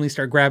randomly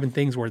start grabbing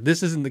things where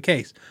this isn't the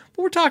case.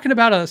 But we're talking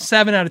about a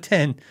 7 out of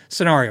 10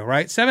 scenario,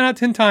 right? 7 out of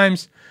 10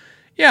 times,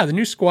 yeah, the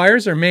new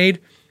Squiers are made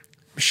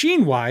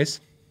machine-wise,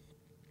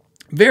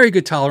 very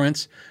good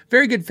tolerance,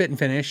 very good fit and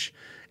finish,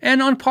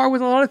 and on par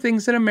with a lot of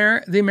things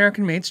that the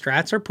American-made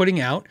Strats are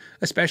putting out,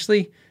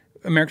 especially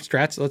American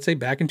Strats, let's say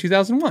back in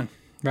 2001,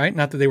 right?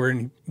 Not that they were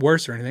any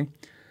worse or anything.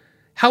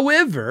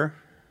 However,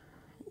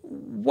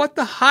 what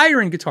the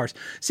higher end guitars?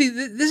 See,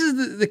 this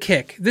is the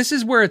kick. This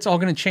is where it's all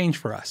going to change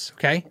for us,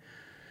 okay?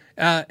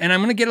 And I'm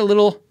going to get a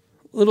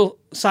little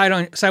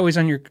sideways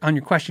on your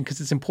question because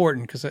it's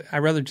important, because I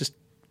rather just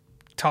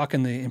talk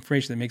in the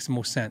information that makes the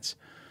most sense.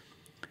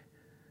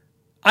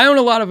 I own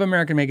a lot of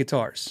American-made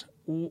guitars.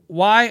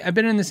 Why? I've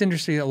been in this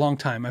industry a long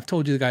time. I've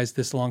told you guys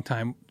this a long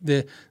time.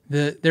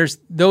 There's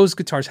those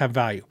guitars have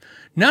value.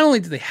 Not only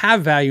do they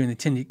have value and they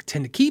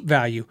tend to keep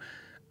value,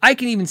 I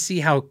can even see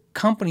how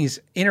companies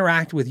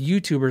interact with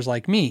YouTubers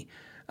like me.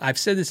 I've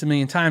said this a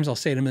million times. I'll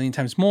say it a million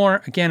times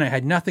more. Again, I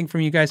had nothing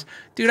from you guys.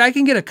 Dude, I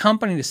can get a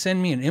company to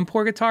send me an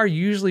import guitar,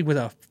 usually with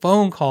a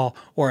phone call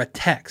or a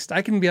text.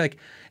 I can be like,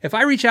 if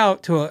I reach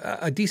out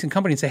to a decent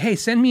company and say, hey,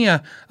 send me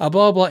a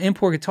blah, blah,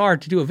 import guitar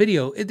to do a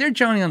video, they're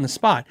Johnny on the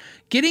spot.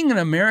 Getting an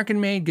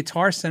American-made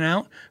guitar sent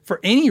out for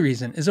any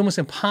reason is almost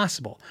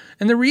impossible.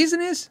 And the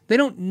reason is they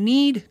don't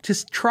need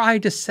to try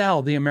to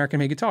sell the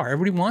American-made guitar.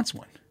 Everybody wants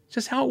one. It's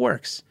just how it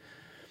works.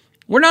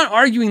 We're not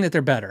arguing that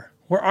they're better.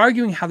 We're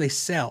arguing how they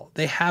sell.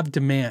 They have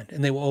demand,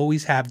 and they will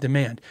always have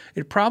demand.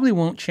 It probably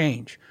won't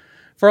change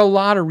for a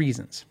lot of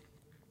reasons.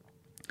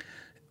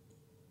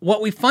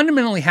 What we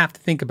fundamentally have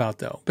to think about,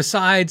 though,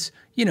 besides,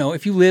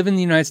 if you live in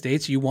the United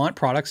States, you want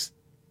products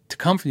to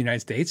come from the United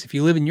States. If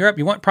you live in Europe,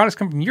 you want products to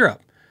come from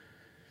Europe.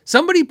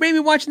 Somebody may be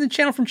watching the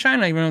channel from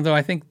China, even though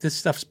I think this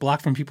stuff's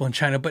blocked from people in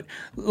China. But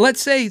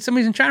let's say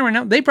somebody's in China right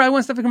now. They probably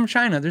want stuff to come from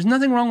China. There's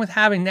nothing wrong with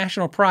having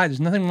national pride.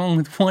 There's nothing wrong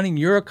with wanting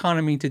your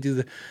economy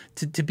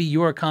to be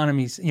your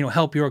economy's,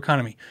 help your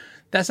economy.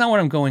 That's not where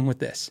I'm going with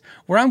this.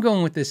 Where I'm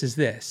going with this is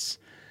this.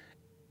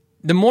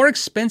 The more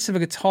expensive a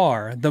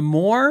guitar, the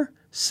more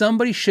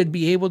somebody should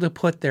be able to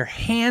put their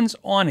hands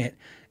on it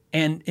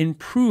and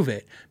improve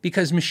it,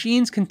 because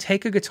machines can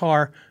take a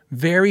guitar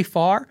very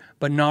far,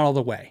 but not all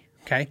the way.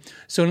 Okay,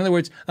 so in other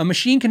words, a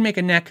machine can make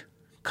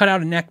cut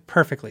out a neck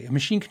perfectly. A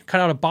machine can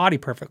cut out a body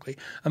perfectly.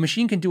 A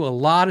machine can do a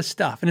lot of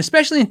stuff. And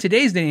especially in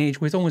today's day and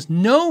age with almost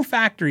no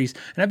factories,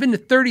 and I've been to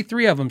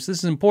 33 of them, so this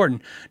is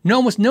important,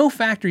 almost no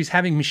factories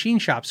having machine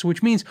shops,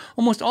 which means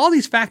almost all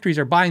these factories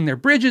are buying their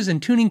bridges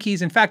and tuning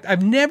keys. In fact,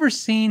 I've never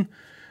seen,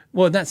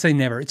 well, not say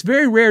never, it's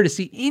very rare to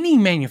see any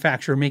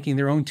manufacturer making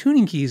their own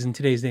tuning keys in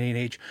today's day and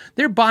age.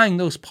 They're buying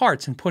those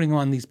parts and putting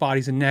on these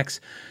bodies and necks.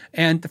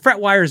 And the fret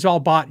wire is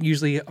all bought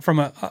usually from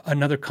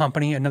another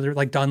company, another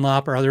like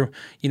Dunlop or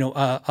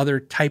other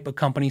type of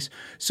companies.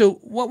 So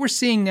what we're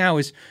seeing now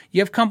is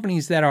you have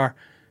companies that are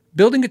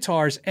building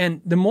guitars,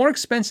 and the more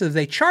expensive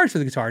they charge for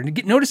the guitar,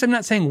 and notice I'm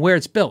not saying where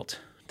it's built.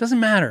 It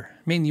doesn't matter.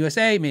 Made in the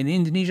USA, made in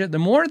Indonesia. The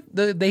more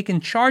they can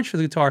charge for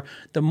the guitar,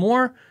 the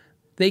more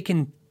they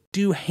can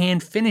do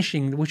hand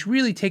finishing, which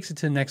really takes it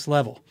to the next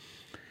level.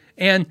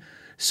 And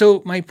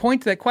so my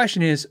point to that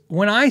question is,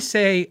 when I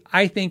say,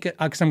 I think,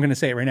 because I'm going to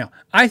say it right now,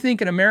 I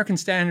think an American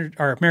standard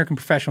or American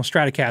professional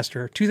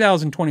Stratocaster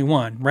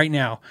 2021 right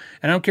now,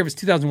 and I don't care if it's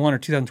 2001 or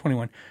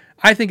 2021,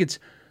 I think it's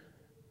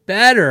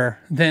better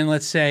than,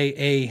 let's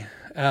say,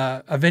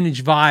 a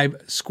vintage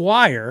vibe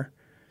Squier.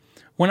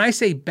 When I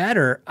say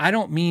better, I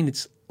don't mean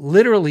it's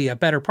literally a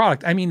better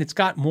product. I mean, it's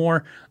got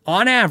more,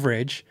 on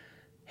average,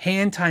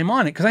 hand time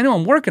on it because I know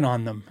I'm working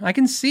on them. I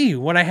can see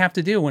what I have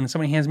to do when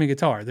somebody hands me a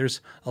guitar.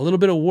 There's a little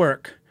bit of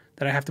work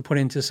that I have to put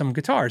into some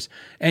guitars.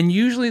 And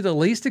usually the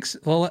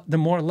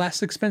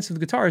less expensive the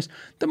guitars,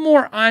 the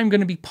more I'm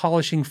going to be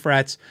polishing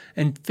frets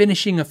and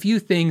finishing a few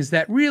things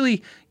that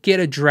really get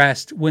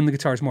addressed when the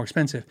guitar is more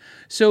expensive.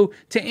 So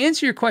to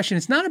answer your question,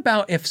 it's not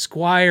about if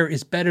Squier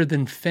is better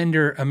than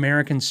Fender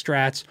American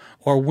Strats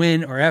or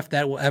when or if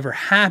that will ever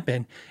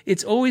happen.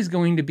 It's always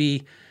going to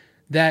be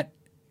that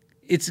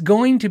it's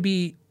going to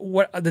be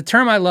what the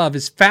term I love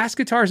is fast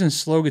guitars and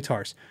slow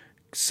guitars.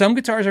 Some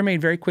guitars are made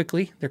very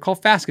quickly. They're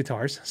called fast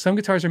guitars. Some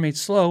guitars are made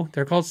slow.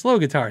 They're called slow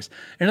guitars.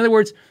 In other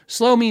words,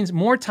 slow means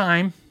more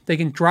time. They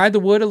can dry the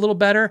wood a little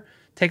better,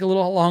 take a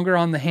little longer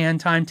on the hand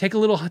time, take a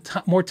little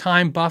more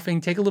time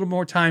buffing, take a little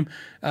more time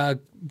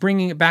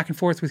bringing it back and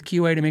forth with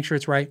QA to make sure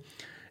it's right.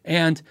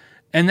 And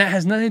that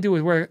has nothing to do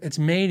with where it's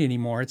made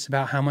anymore. It's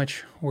about how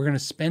much we're going to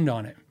spend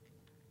on it.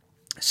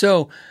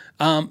 So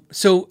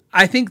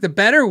I think the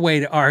better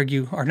way to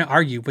argue, or not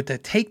argue, but to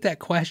take that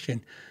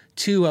question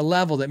to a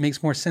level that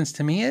makes more sense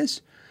to me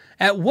is,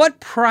 at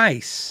what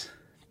price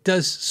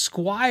does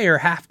Squier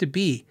have to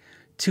be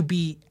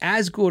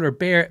as good or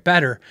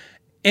better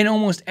in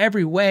almost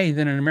every way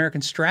than an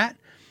American Strat?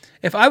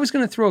 If I was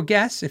going to throw a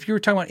guess, if you were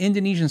talking about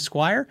Indonesian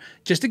Squier,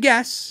 just a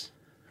guess,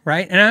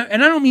 right?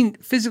 And I don't mean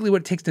physically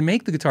what it takes to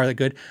make the guitar that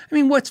good. I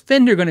mean, what's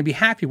Fender going to be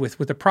happy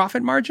with a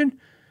profit margin?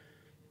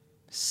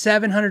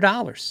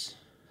 $700.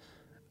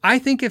 I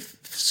think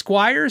if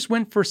Squiers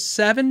went for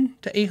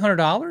 $700 to $800,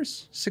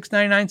 $699,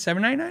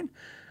 $799,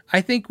 I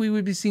think we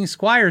would be seeing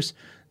Squiers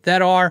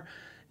that are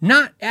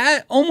not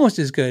almost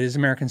as good as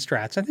American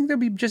Strats. I think they'll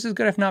be just as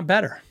good, if not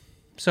better.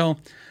 So,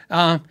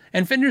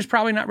 and Fender's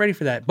probably not ready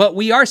for that, but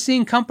we are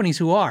seeing companies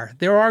who are.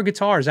 There are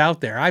guitars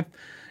out there. I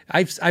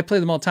play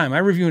them all the time. I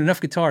review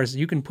enough guitars.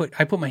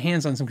 I put my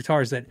hands on some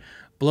guitars that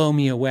blow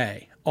me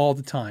away all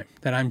the time,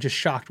 that I'm just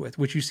shocked with,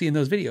 which you see in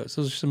those videos.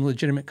 Those are some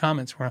legitimate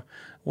comments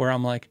where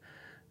I'm like,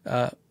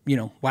 wow.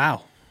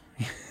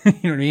 You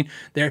know what I mean?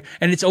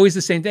 And it's always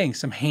the same thing.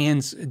 Some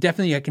hands,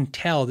 definitely I can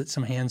tell that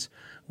some hands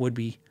would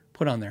be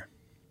put on there.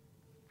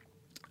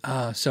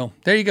 So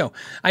there you go.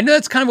 I know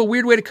that's kind of a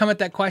weird way to come at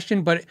that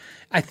question, but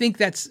I think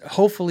that's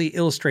hopefully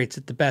illustrates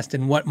it the best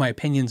in what my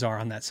opinions are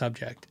on that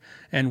subject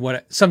and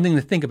something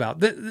to think about.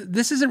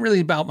 This isn't really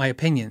about my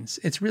opinions.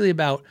 It's really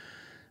about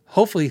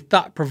hopefully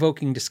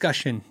thought-provoking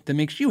discussion that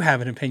makes you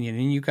have an opinion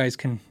and you guys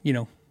can,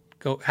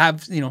 go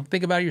have,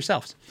 think about it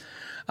yourselves.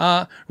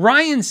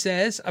 Ryan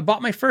says, I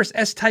bought my first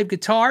S-Type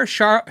guitar,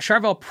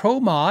 Charvel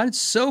Pro Mod,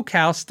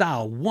 SoCal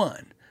Style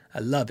 1. I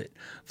love it.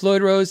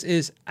 Floyd Rose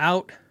is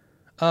out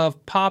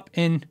of pop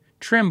in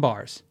trim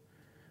bars.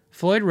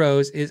 Floyd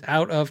Rose is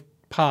out of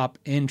pop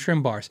in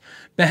trim bars.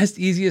 Best,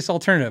 easiest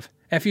alternative.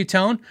 FU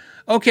tone?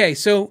 Okay,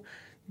 so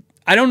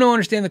I don't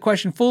understand the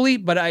question fully,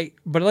 but I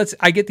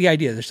get the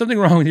idea. There's something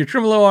wrong with your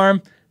tremolo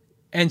arm,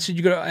 and should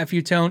you go to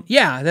FU tone?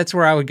 Yeah, that's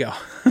where I would go.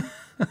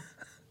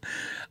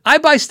 I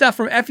buy stuff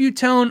from FU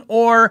Tone,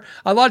 or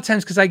a lot of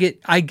times because I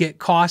get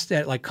cost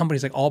at like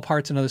companies like All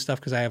Parts and other stuff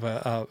because I have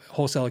a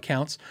wholesale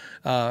accounts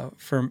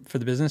for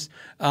the business.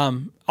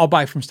 I'll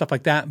buy from stuff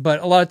like that. But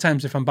a lot of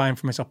times if I'm buying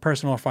for myself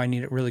personal, or if I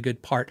need a really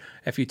good part,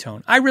 FU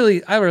Tone. I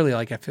really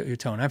like FU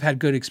Tone. I've had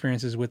good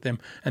experiences with them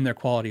and their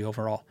quality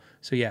overall.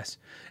 So yes,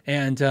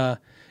 and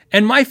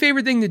my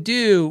favorite thing to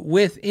do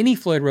with any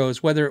Floyd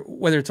Rose, whether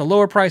it's a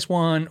lower price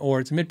one or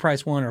it's a mid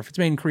price one or if it's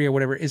made in Korea or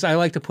whatever, is I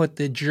like to put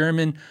the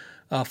German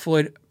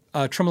Floyd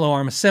tremolo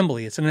arm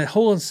assembly. It's a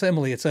whole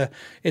assembly. It's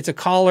a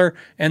collar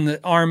and the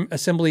arm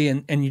assembly,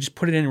 and you just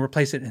put it in and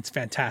replace it, and it's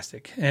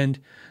fantastic. And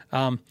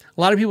a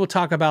lot of people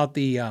talk about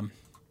the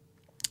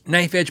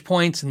knife edge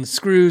points and the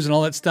screws and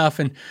all that stuff,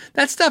 and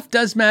that stuff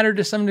does matter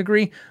to some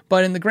degree,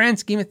 but in the grand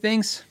scheme of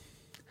things,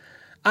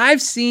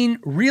 I've seen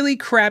really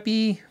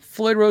crappy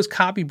Floyd Rose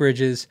copy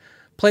bridges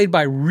played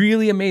by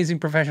really amazing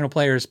professional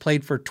players,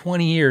 played for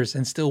 20 years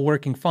and still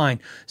working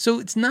fine. So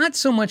it's not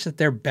so much that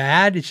they're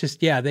bad. It's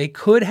just, yeah, they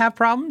could have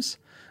problems,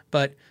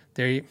 but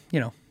there you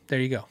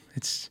go.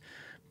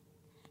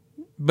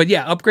 But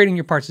yeah, upgrading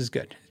your parts is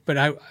good.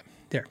 But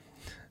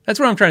that's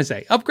what I'm trying to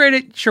say. Upgrade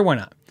it, sure, why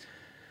not?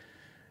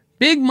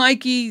 Big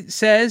Mikey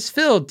says,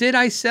 Phil, did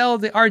I sell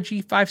the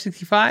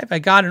RG565? I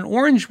got an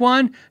orange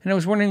one, and I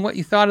was wondering what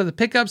you thought of the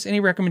pickups. Any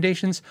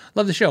recommendations?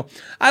 Love the show.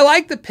 I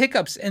like the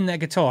pickups in that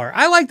guitar.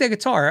 I like that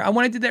guitar.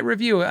 When I did that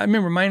review, I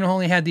remember mine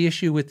only had the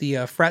issue with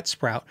the fret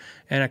sprout,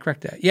 and I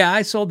corrected that. Yeah,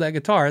 I sold that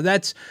guitar.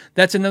 That's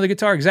another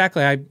guitar.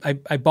 Exactly.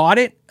 I bought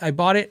it.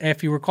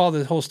 If you recall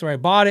the whole story, I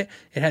bought it.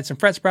 It had some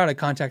fret sprout. I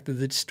contacted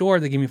the store.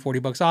 They gave me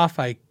 $40 off.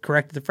 I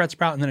corrected the fret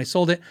sprout, and then I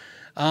sold it.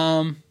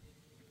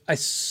 I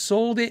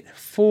sold it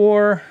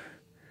for,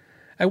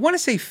 I want to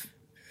say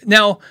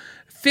now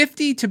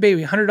 $50 to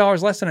maybe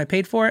 $100 less than I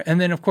paid for it.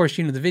 And then of course,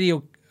 the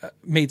video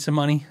made some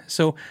money.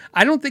 So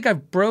I don't think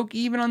I've broke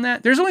even on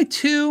that. There's only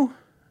two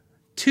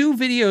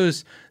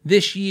videos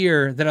this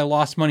year that I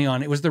lost money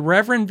on. It was the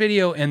Reverend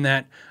video and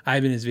that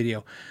Ibanez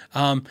video.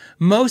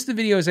 Most of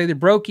the videos either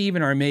broke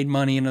even or I made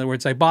money. In other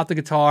words, I bought the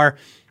guitar,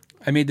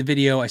 I made the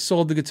video, I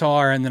sold the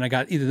guitar, and then I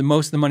got either the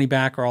most of the money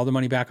back or all the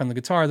money back on the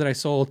guitar that I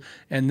sold.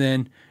 And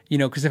then,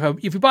 because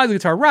if you buy the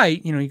guitar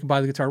right, you can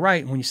buy the guitar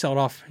right. And when you sell it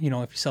off, if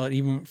you sell it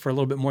even for a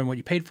little bit more than what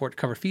you paid for it to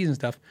cover fees and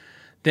stuff,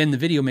 then the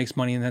video makes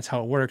money, and that's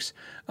how it works.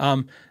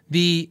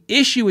 The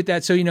issue with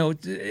that,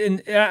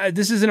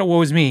 this isn't a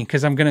woe is me,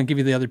 because I'm going to give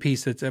you the other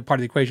piece that's a part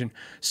of the equation.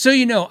 So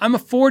I'm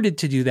afforded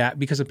to do that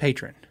because of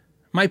Patreon.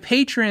 My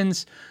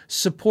patrons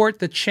support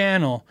the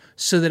channel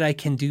so that I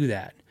can do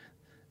that.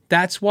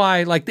 That's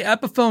why, like the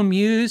Epiphone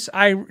Muse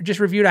I just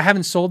reviewed, I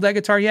haven't sold that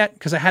guitar yet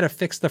because I had to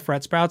fix the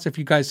fret sprouts. If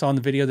you guys saw in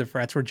the video, the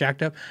frets were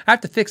jacked up. I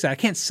have to fix that. I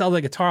can't sell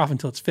the guitar off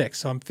until it's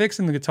fixed. So I'm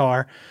fixing the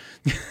guitar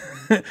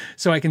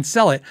so I can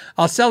sell it.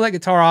 I'll sell that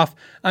guitar off.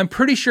 I'm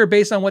pretty sure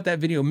based on what that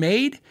video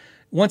made,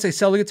 once I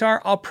sell the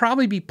guitar, I'll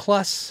probably be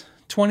plus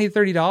 $20,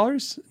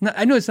 $30.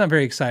 I know it's not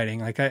very exciting.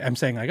 Like I'm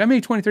saying, like I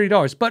made $20,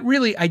 $30, but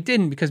really I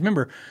didn't, because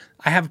remember,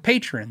 I have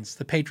patrons.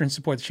 The patrons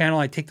support the channel.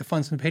 I take the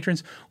funds from the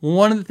patrons.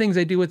 One of the things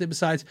I do with it,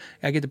 besides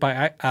I get to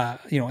buy,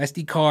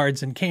 SD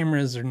cards and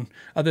cameras and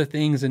other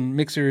things and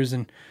mixers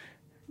and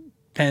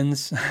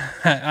pens,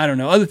 I don't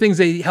know, other things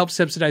they help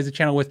subsidize the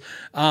channel with.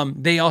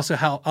 They also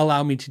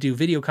allow me to do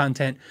video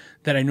content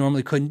that I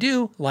normally couldn't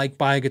do, like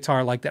buy a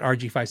guitar like that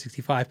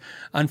RG565.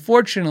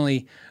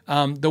 Unfortunately,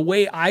 the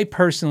way I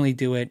personally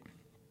do it,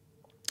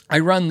 I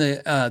run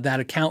that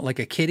account like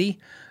a kiddie,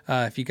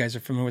 if you guys are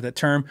familiar with that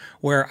term,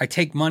 where I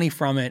take money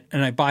from it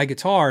and I buy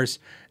guitars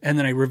and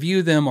then I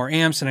review them, or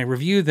amps, and I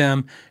review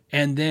them,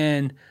 and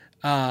then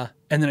I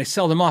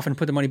sell them off and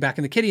put the money back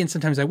in the kitty. And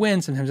sometimes I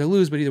win, sometimes I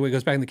lose, but either way it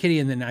goes back in the kitty,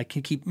 and then I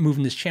can keep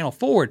moving this channel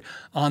forward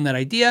on that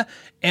idea.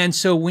 And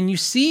so when you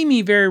see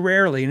me very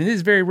rarely, and it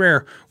is very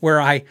rare,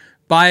 where I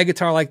buy a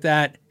guitar like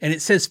that and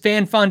it says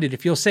fan funded,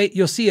 if you'll see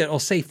it, it'll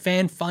say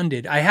fan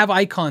funded. I have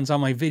icons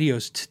on my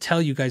videos to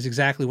tell you guys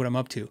exactly what I'm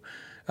up to.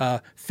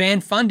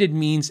 Fan funded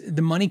means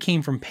the money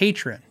came from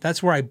Patreon.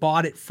 That's where I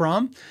bought it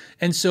from.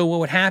 And so what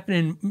would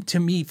happen to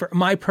me, for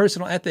my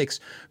personal ethics,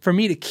 for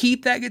me to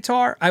keep that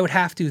guitar, I would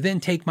have to then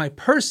take my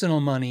personal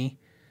money,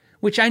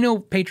 which I know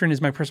Patreon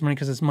is my personal money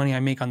because it's money I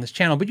make on this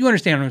channel, but you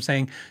understand what I'm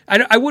saying.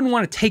 I wouldn't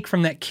want to take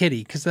from that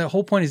kitty, because the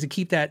whole point is to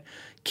keep that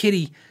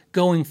kitty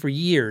going for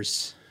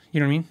years. You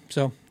know what I mean?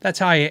 So that's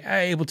how I'm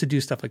able to do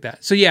stuff like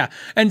that. So yeah.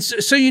 And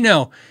so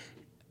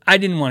I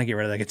didn't want to get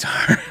rid of that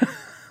guitar.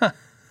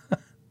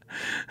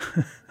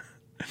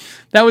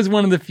 That was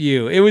one of the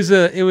few. It was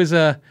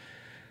a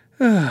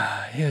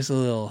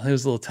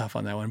little tough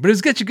on that one, but it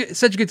was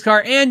such a good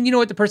guitar. And you know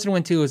what? The person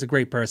went to was a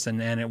great person,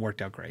 and it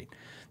worked out great.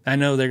 I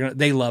know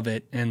they love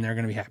it, and they're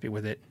going to be happy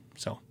with it.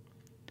 So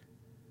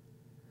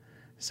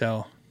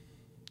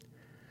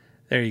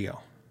there you go.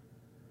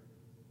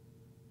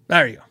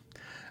 There you go.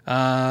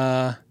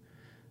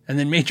 And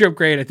then major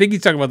upgrade. I think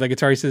he's talking about the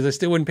guitar. He says, I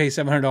still wouldn't pay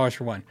 $700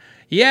 for one.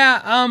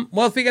 Yeah.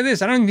 Well, think of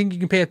this. I don't even think you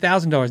can pay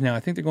 $1,000 now. I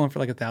think they're going for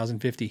like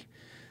 $1,050.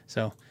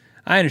 So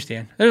I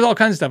understand. There's all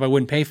kinds of stuff I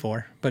wouldn't pay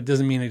for, but it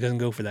doesn't mean it doesn't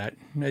go for that.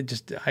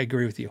 I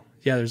agree with you.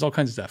 Yeah, there's all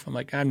kinds of stuff. I'm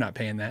like, I'm not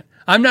paying that.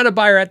 I'm not a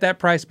buyer at that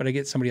price, but I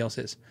get somebody else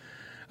is.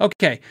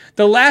 Okay.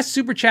 The last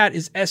super chat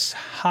is S.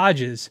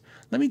 Hodges.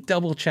 Let me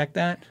double check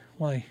that.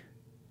 Why?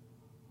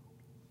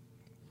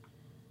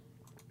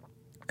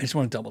 I just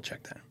want to double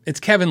check that. It's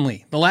Kevin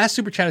Lee. The last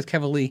super chat is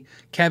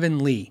Kevin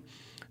Lee.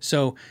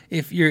 So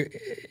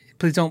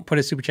please don't put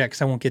a super chat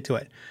because I won't get to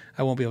it.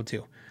 I won't be able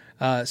to.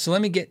 So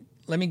let me get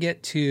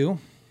to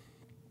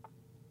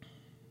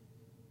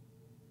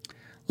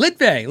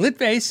Litvey.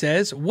 Litvey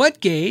says, what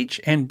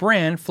gauge and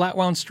brand flat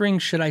wound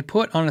strings should I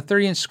put on a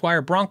 30-inch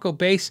Squier Bronco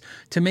bass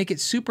to make it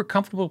super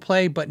comfortable to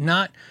play but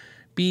not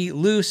be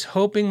loose?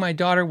 Hoping my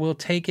daughter will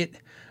take it.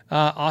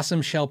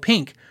 Awesome shell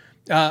pink.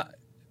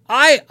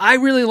 I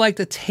really like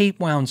the tape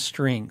wound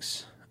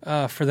strings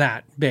for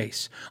that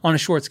bass on a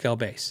short scale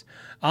bass.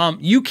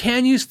 You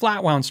can use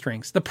flat wound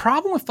strings. The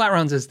problem with flat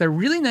wounds is they're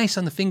really nice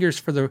on the fingers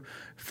for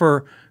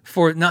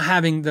not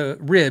having the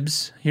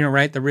ribs,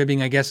 right? The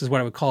ribbing, I guess, is what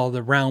I would call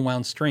the round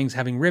wound strings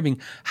having ribbing.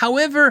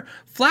 However,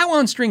 flat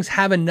wound strings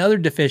have another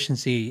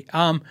deficiency.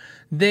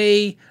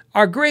 They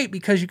are great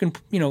because you can,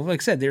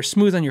 like I said, they're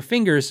smooth on your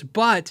fingers,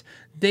 but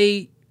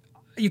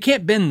you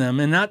can't bend them,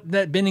 and not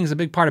that bending is a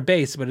big part of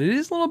bass, but it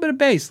is a little bit of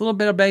bass. A little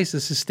bit of bass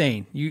is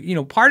sustain.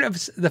 Part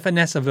of the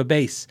finesse of a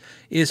bass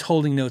is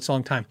holding notes a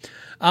long time.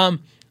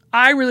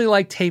 I really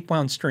like tape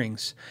wound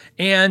strings,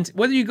 and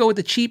whether you go with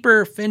the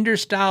cheaper Fender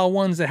style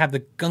ones that have the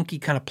gunky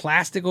kind of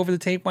plastic over the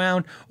tape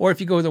wound, or if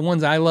you go with the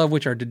ones I love,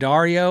 which are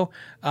D'Addario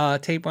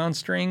tape wound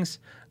strings,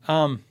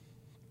 I'll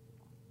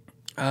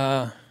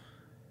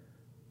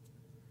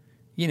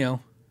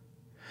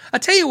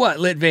tell you what,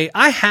 Litvey,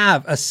 I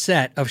have a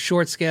set of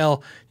short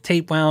scale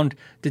tape wound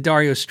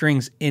D'Addario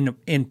strings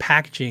in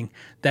packaging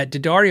that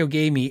D'Addario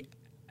gave me.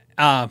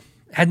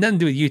 Had nothing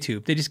to do with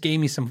YouTube. They just gave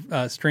me some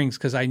strings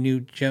because I knew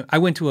Jim. I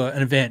went to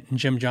an event and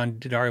Jim John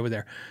D'Addario were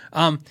there.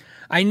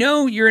 I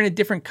know you're in a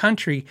different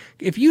country.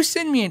 If you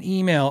send me an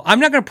email,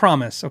 I'm not going to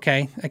promise,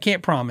 okay? I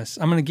can't promise.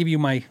 I'm going to give you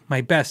my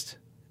best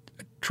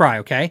try,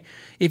 okay?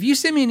 If you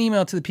send me an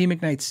email to the P.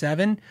 McKnight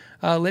 7,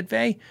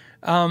 Litvey,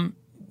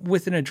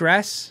 with an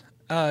address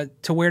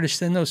to where to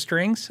send those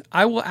strings,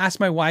 I will ask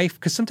my wife,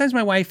 because sometimes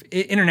my wife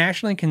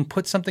internationally can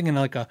put something in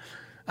like I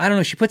don't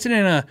know, she puts it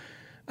in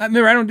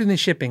remember, I don't do the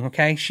shipping,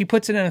 okay? She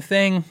puts it in a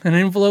thing, an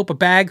envelope, a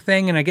bag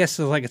thing, and I guess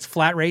it's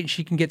flat rate.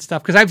 She can get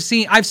stuff, because I've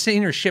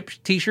seen her ship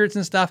T-shirts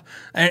and stuff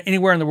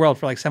anywhere in the world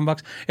for like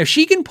 $7. If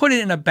she can put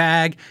it in a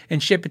bag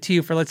and ship it to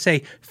you for, let's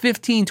say,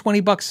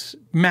 $15-20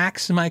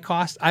 max my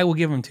cost, I will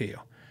give them to you.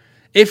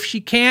 If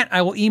she can't,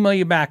 I will email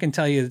you back and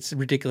tell you it's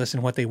ridiculous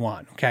and what they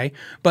want, okay?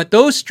 But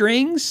those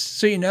strings,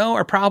 so you know,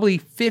 are probably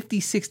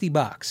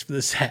 $50-$60 for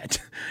the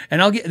set.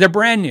 And they're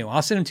brand new.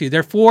 I'll send them to you.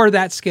 They're for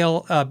that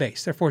scale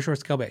bass. They're for short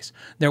scale bass.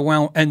 They're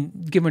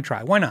and give them a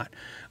try. Why not?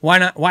 Why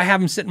not? Why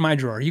have them sit in my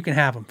drawer? You can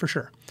have them for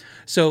sure.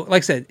 So,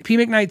 like I said, P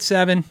McKnight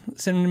 7,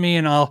 send them to me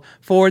and I'll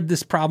forward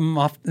this problem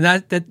off.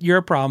 Not that you're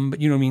a problem, but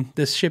you know what I mean?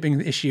 This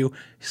shipping issue.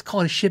 Just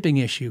call it a shipping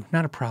issue,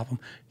 not a problem.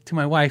 To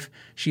my wife,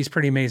 she's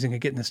pretty amazing at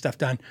getting this stuff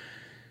done.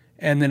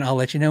 And then I'll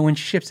let you know when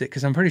she ships it,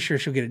 because I'm pretty sure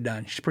she'll get it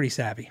done. She's pretty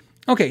savvy.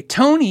 Okay,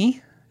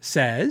 Tony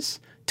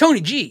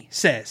G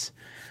says,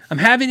 I'm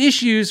having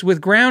issues with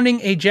grounding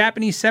a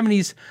Japanese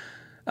 70s,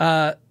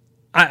 I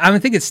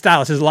think it's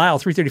style. It says Lyle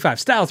 335.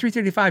 Style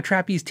 335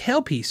 trapeze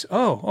tailpiece.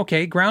 Oh,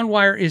 okay. Ground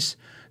wire is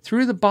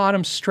through the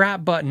bottom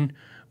strap button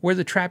where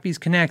the trapeze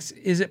connects.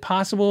 Is it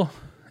possible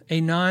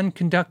a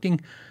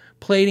non-conducting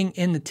plating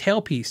in the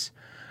tailpiece?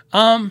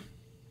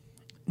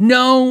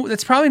 No,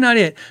 that's probably not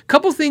it.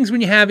 Couple things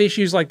when you have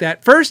issues like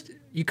that. First,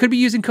 you could be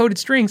using coated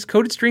strings.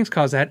 Coated strings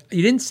cause that.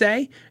 You didn't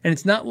say, and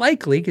it's not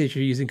likely because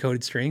you're using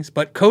coated strings,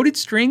 but coated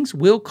strings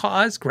will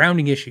cause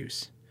grounding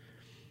issues.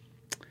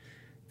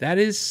 That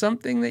is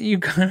something that you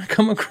kind of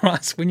come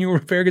across when you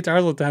repair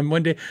guitars all the time.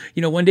 One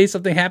day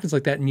something happens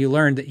like that, and you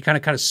learn that you kind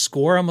of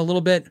score them a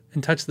little bit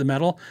and touch the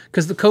metal,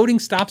 because the coating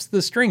stops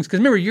the strings. Because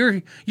remember,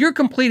 you're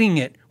completing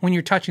it when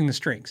you're touching the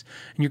strings,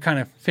 and you're kind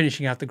of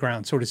finishing out the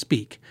ground, so to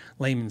speak,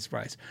 layman's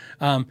phrase.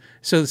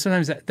 So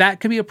sometimes that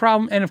could be a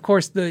problem, and of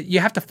course you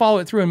have to follow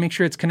it through and make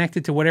sure it's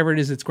connected to whatever it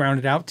is it's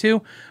grounded out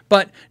to.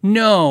 But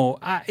no,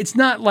 it's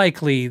not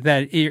likely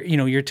that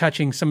you're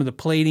touching some of the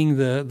plating,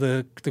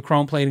 the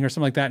chrome plating or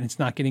something like that, and it's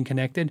not getting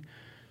connected.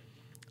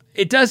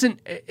 It's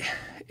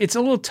a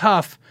little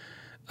tough,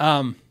 you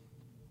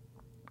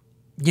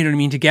know what I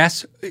mean, to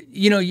guess.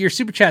 Your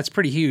super chat's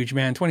pretty huge,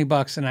 man,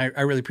 $20, and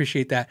I really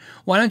appreciate that.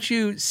 Why don't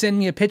you send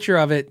me a picture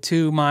of it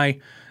to my P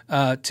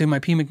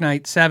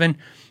McKnight 7?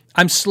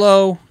 I'm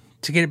slow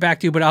to get it back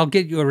to you, but I'll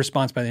get you a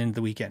response by the end of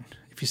the weekend.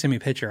 If you send me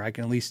a picture, I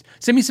can at least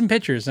send me some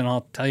pictures, and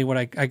I'll tell you what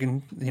I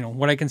can,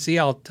 what I can see.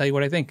 I'll tell you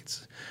what I think.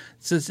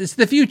 It's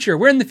the future.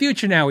 We're in the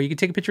future now, where you can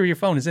take a picture of your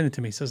phone and send it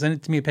to me. So send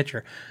it to me a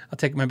picture. I'll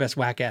take my best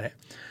whack at it.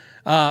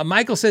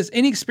 Michael says,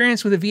 any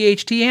experience with a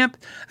VHT amp?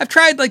 I've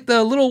tried what's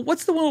the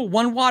little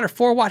 1 watt or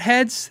 4 watt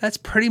heads? That's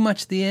pretty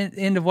much the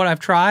end of what I've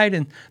tried,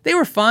 and they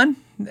were fun.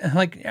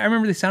 I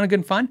remember they sounded good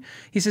and fun.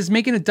 He says,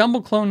 making a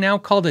Dumble clone now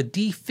called a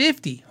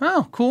D50.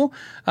 Oh, cool.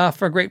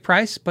 For a great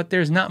price, but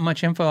there's not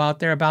much info out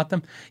there about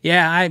them.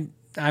 Yeah,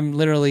 I'm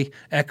literally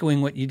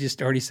echoing what you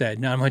just already said.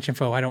 Not much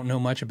info. I don't know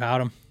much about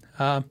them.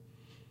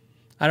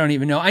 I don't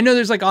even know. I know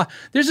there's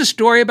a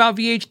story about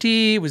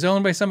VHT. It was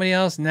owned by somebody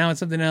else, and now it's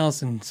something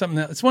else, and something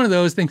else. It's one of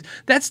those things.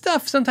 That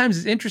stuff sometimes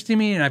is interesting to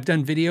me, and I've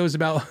done videos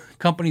about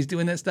companies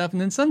doing that stuff, and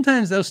then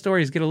sometimes those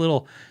stories get a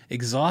little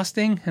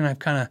exhausting, and I've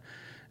kind of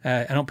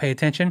I don't pay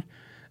attention,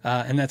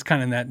 and that's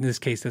kind of that. In this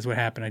case, that's what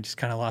happened. I just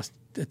kind of lost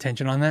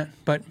attention on that.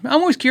 But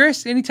I'm always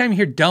curious. Anytime you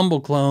hear Dumble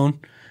clone.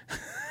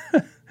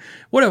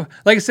 Like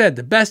I said,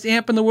 the best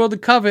amp in the world to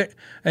covet,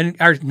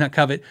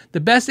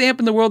 the best amp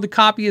in the world to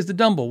copy is the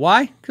Dumble.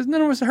 Why? Because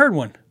none of us have heard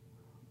one.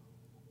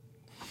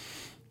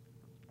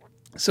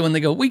 So when they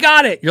go, we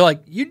got it, you're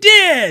like, you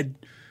did,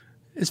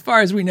 as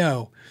far as we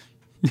know.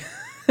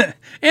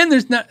 And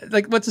there's not,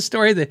 what's the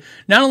story that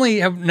not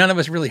only have none of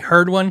us really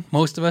heard one,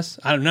 most of us,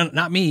 I don't know,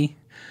 not me.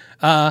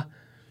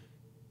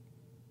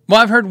 Well,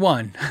 I've heard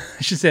one.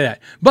 I should say that.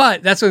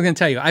 But that's what I'm going to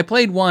tell you. I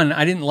played one.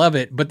 I didn't love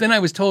it. But then I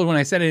was told when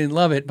I said I didn't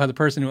love it by the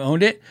person who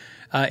owned it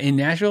in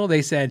Nashville,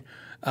 they said,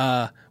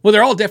 well,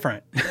 they're all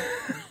different. I'm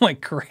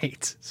like,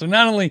 great. So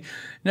not only,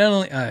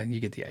 you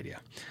get the idea.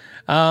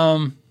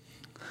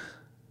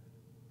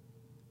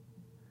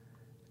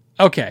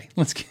 Okay,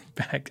 let's get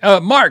back.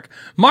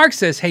 Mark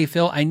says, hey,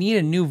 Phil, I need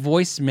a new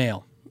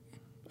voicemail.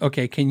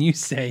 Okay, can you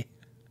say?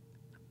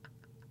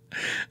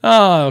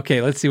 Oh,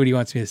 okay. Let's see what he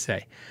wants me to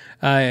say.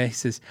 He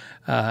says,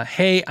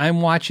 hey,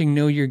 I'm watching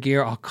Know Your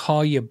Gear. I'll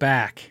call you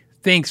back.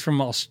 Thanks, from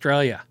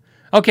Australia.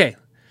 Okay,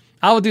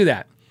 I will do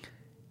that.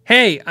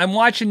 Hey, I'm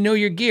watching Know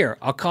Your Gear.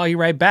 I'll call you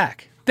right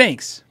back.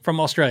 Thanks, from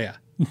Australia.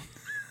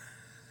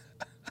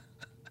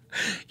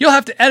 You'll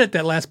have to edit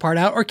that last part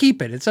out or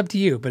keep it. It's up to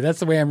you, but that's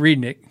the way I'm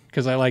reading it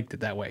because I liked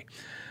it that way.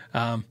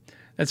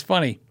 That's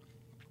funny.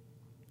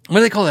 What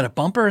do they call that, a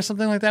bumper or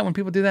something like that when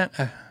people do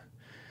that?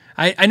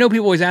 I know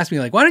people always ask me,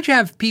 why don't you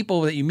have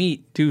people that you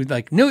meet do,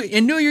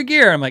 know your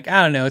gear? I'm like,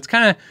 I don't know. It's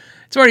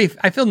already,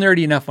 I feel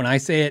nerdy enough when I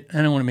say it.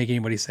 I don't want to make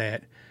anybody say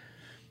it.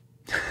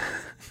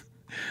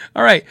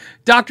 All right.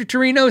 Dr.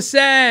 Torino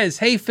says,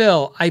 hey,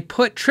 Phil, I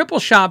put triple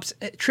shots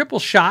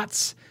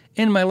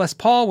in my Les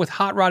Paul with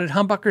hot rodded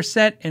humbucker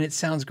set, and it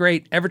sounds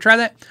great. Ever try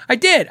that? I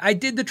did. I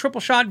did the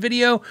triple shot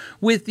video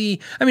with it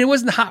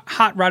wasn't the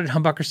hot rodded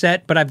humbucker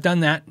set, but I've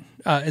done that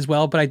as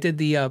well. But I did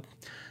the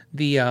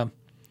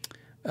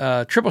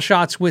triple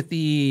shots with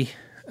the,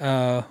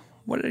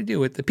 what did I do?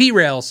 With the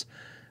P-Rails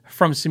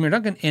from Samir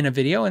Duncan in a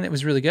video, and it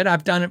was really good.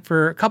 I've done it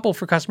for a couple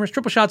for customers.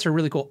 Triple shots are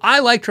really cool. I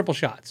like triple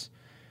shots.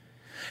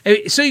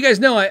 So you guys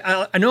know,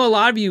 I know a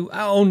lot of you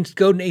own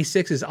Godin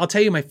A6s. I'll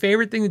tell you, my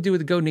favorite thing to do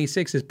with the Godin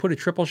A6 is put a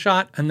triple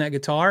shot on that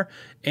guitar.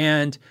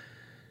 And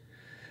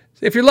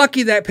if you're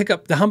lucky that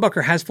pickup, the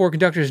humbucker has 4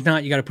 conductors. If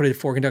not, you got to put a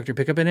 4-conductor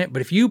pickup in it.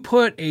 But if you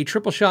put a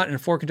triple shot and a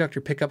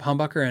 4-conductor pickup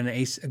humbucker and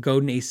a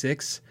Godin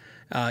A6,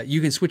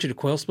 you can switch it to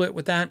coil split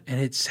with that, and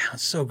it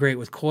sounds so great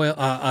with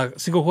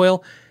single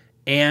coil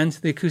and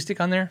the acoustic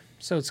on there.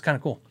 So it's kind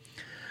of cool.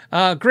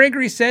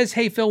 Gregory says,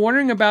 hey, Phil,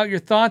 wondering about your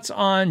thoughts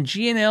on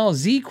G&L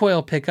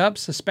Z-coil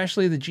pickups,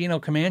 especially the G&L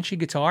Comanche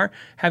guitar.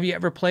 Have you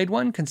ever played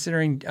one,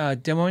 considering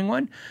demoing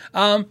one?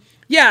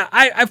 Yeah,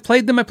 I've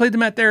played them. I played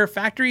them at their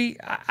factory.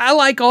 I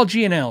like all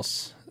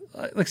G&Ls.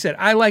 Like I said,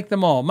 I like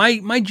them all.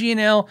 My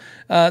G&L,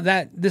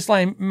 this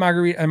line,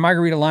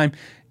 Margarita Lime,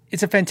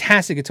 it's a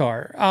fantastic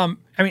guitar.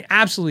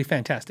 Absolutely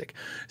fantastic.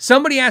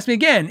 Somebody asked me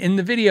again in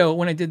the video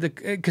when I did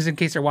because in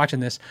case they're watching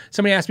this,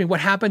 somebody asked me what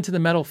happened to the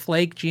Metal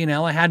Flake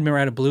G&L I had. Remember,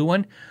 I had a blue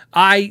one.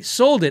 I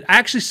sold it. I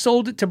actually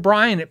sold it to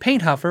Brian at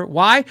Paint Huffer.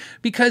 Why?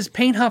 Because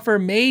Paint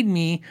Huffer made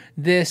me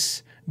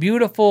this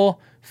beautiful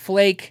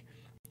flake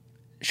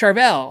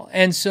Charvel.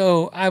 And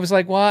so I was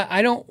like, well,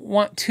 I don't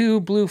want 2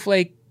 blue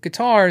flake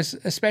guitars,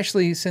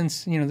 especially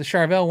since, the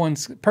Charvel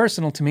one's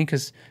personal to me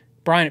because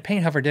Brian at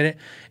Paint Huffer did it,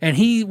 and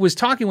he was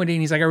talking one day,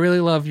 and he's like, I really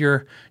love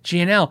your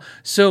G&L.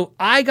 So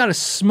I got a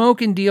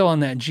smoking deal on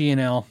that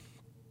G&L.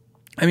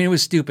 It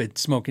was stupid,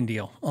 smoking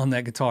deal on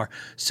that guitar.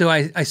 So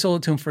I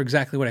sold it to him for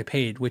exactly what I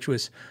paid, which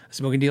was a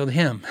smoking deal to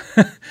him.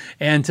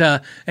 and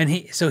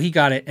he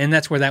got it, and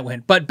that's where that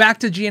went. But back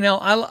to G&L,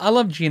 I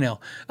love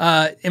G&L.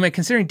 Am I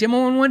considering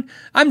demoing one?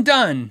 I'm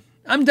done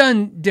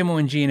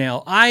demoing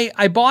G&L.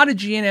 I bought a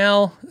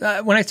G&L.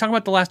 When I talk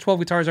about the last 12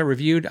 guitars I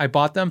reviewed, I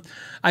bought them.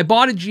 I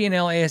bought a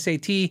G&L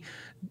ASAT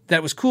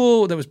that was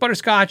cool. That was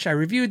butterscotch. I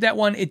reviewed that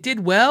one. It did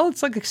well.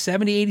 It's like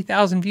 70,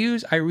 80,000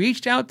 views. I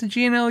reached out to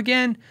G&L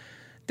again.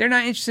 They're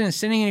not interested in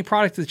sending any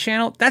product to the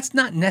channel. That's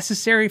not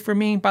necessary for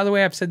me. By the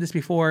way, I've said this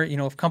before.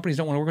 If companies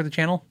don't want to work with the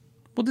channel,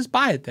 we'll just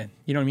buy it then.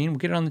 You know what I mean? We'll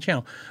get it on the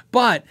channel.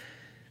 But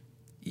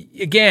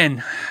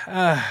again,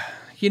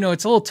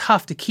 it's a little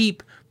tough to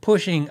keep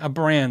pushing a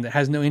brand that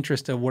has no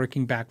interest of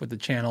working back with the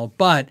channel.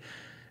 But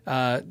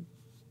I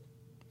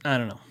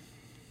don't know.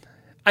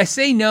 I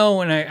say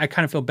no, and I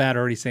kind of feel bad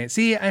already saying it.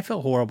 See, I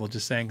feel horrible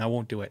just saying I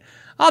won't do it.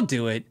 I'll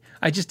do it.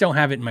 I just don't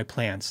have it in my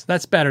plans.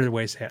 That's better the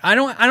way to say it. I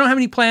don't have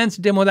any plans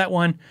to demo that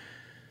one.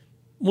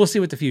 We'll see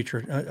what the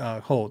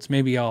future holds.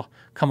 Maybe I'll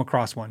come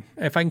across one.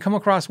 If I can come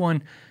across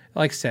one,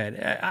 like I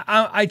said,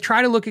 I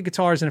try to look at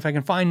guitars, and if I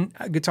can find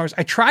guitars,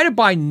 I try to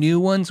buy new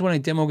ones when I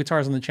demo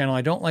guitars on the channel.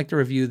 I don't like to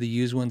review the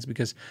used ones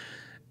because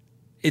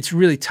it's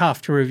really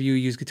tough to review a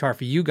used guitar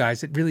for you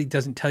guys. It really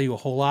doesn't tell you a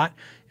whole lot.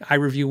 I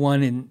review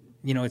one and,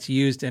 it's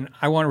used, and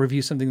I want to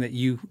review something that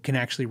you can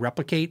actually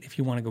replicate if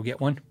you want to go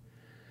get one.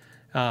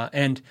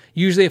 And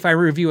usually if I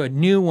review a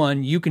new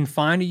one, you can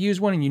find a used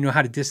one and you know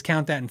how to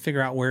discount that and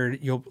figure out where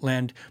you'll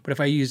land. But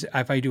if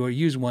I do a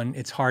used one,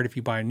 it's hard if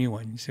you buy a new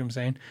one. You see what I'm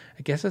saying?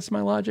 I guess that's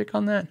my logic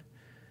on that.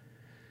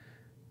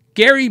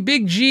 Gary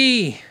Big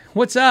G,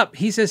 what's up?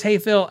 He says, hey,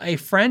 Phil, a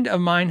friend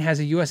of mine has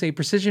a USA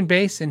Precision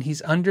bass, and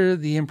he's under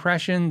the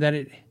impression that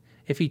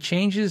if he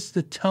changes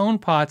the tone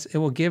pots, it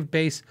will give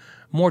bass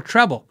more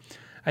treble.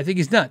 I think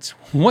he's nuts.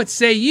 What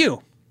say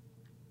you?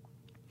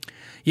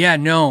 Yeah,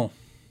 no.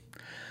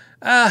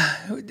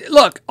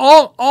 Look,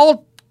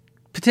 all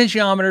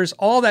potentiometers,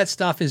 all that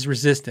stuff is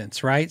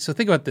resistance, right? So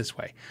think about it this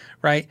way,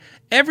 right?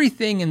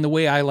 Everything in the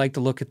way I like to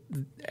look at,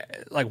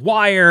 like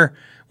wire,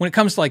 when it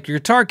comes to like your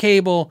guitar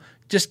cable,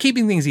 just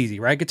keeping things easy,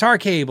 right? Guitar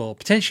cable,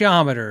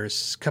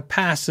 potentiometers,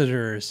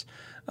 capacitors,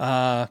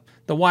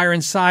 the wire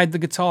inside the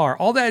guitar,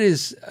 all that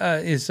is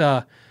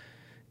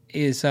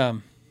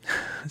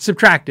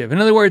subtractive. In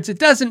other words, it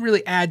doesn't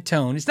really add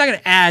tone. It's not going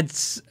to add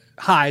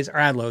highs or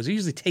add lows. It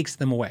usually takes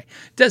them away.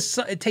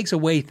 It takes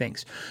away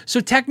things. So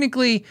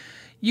technically,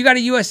 you got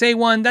a USA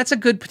one. That's a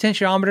good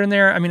potentiometer in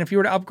there. If you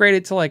were to upgrade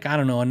it to like, I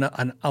don't know,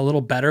 a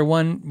little better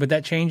one, would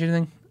that change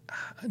anything?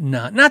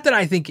 No, not that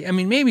I think.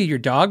 Maybe your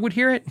dog would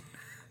hear it.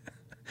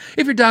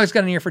 If your dog's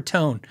got an ear for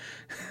tone.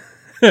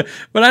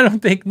 But I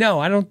don't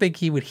think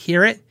he would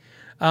hear it.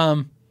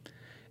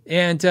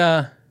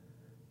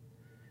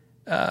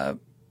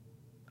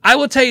 I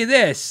will tell you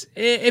this,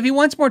 if he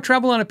wants more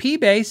treble on a P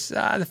bass,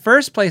 the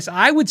first place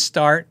I would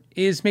start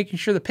is making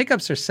sure the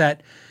pickups are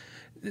set.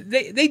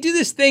 They do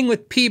this thing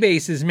with P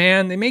basses,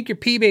 man. They make your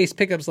P bass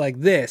pickups like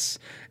this,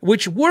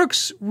 which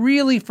works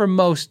really for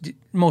most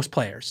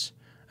players.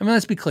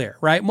 Let's be clear,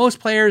 right? Most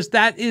players,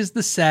 that is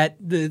the set.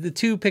 The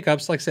 2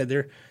 pickups, like I said,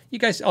 You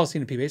guys all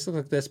seen a P bass look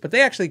like this, but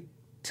they actually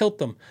tilt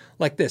them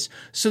like this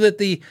so that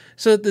the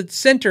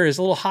center is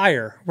a little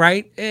higher,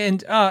 right?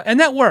 And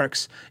that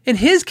works. In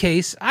his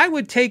case, I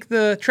would take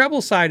the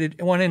treble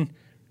sided one and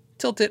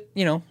tilt it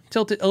a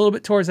little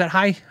bit towards that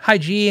high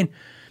G and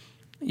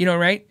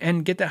right,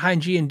 and get that high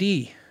G and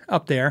D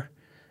up there,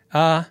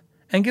 and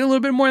get a little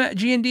bit more of that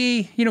G and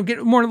D.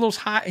 Get more of those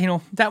high.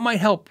 That might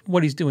help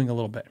what he's doing a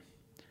little bit.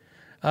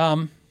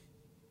 And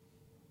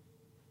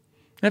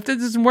if that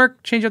doesn't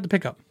work, change out the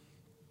pickup.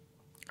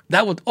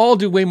 That will all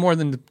do way more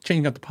than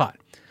changing out the pot.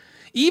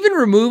 Even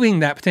removing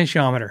that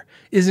potentiometer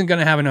isn't going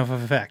to have enough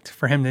of effect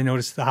for him to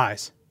notice the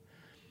highs.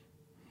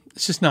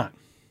 It's just not,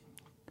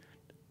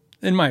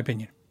 in my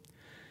opinion.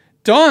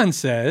 Dawn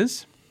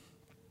says,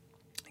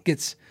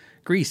 gets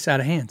grease out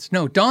of hands.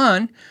 No,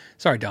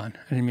 sorry, Dawn.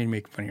 I didn't mean to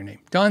make fun of your name.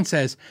 Dawn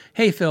says,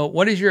 hey, Phil,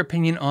 what is your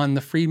opinion on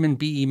the Friedman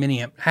BE Mini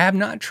Amp? I have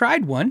not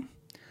tried one.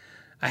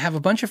 I have a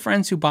bunch of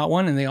friends who bought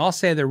one, and they all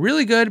say they're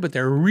really good, but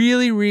they're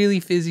really, really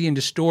fizzy and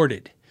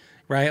distorted.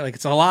 Right? Like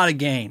it's a lot of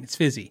gain. It's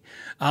fizzy.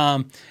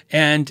 So,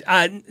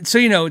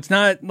 it's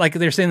not like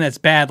they're saying that's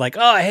bad. Like,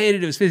 oh, I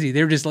hated it. It was fizzy.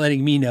 They're just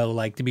letting me know,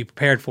 like, to be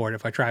prepared for it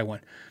if I try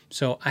one.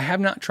 So I have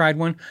not tried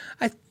one.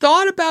 I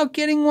thought about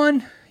getting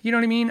one. You know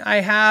what I mean?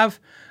 I have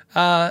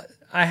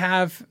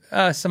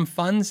some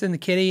funds in the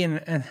kitty,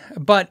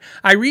 but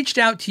I reached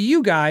out to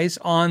you guys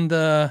on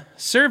the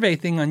survey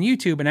thing on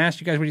YouTube and asked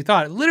you guys what you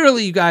thought.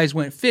 Literally, you guys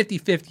went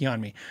 50-50 on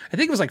me. I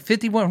think it was like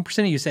 51%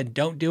 of you said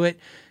don't do it.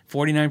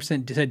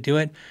 49% said do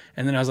it.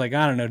 And then I was like,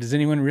 I don't know. Does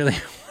anyone really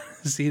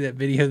want to see that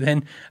video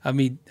then of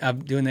me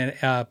doing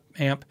that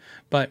amp?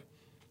 But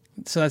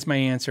so that's my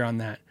answer on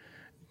that.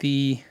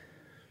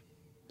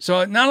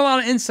 So not a lot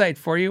of insight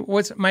for you.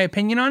 What's my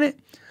opinion on it?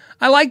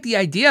 I like the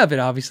idea of it,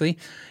 obviously.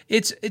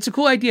 It's a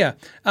cool idea.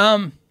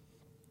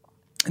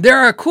 There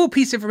are a cool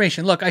piece of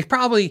information. Look, I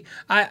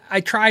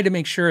try to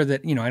make sure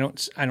that,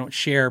 I don't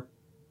share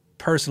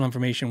personal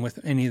information with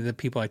any of the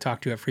people I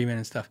talk to at Friedman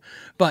and stuff.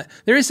 But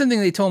there is something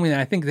they told me that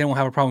I think they won't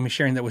have a problem with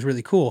sharing that was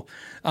really cool.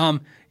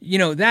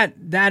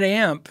 That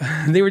amp,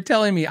 they were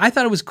telling me, I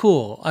thought it was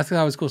cool. I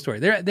thought it was a cool story.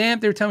 The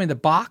amp, they were telling me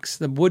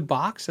the wood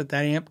box that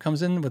amp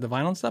comes in with the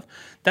vinyl and stuff,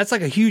 that's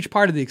like a huge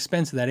part of the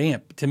expense of that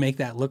amp to make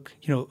that look,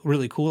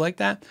 really cool like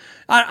that.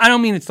 I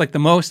don't mean it's like the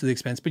most of the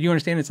expense, but you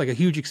understand it's like a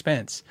huge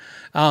expense.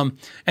 And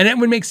it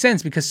would make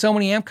sense because so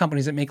many amp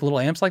companies that make little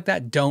amps like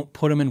that don't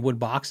put them in wood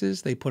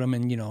boxes. They put them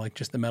in, like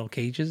just the metal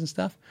cages and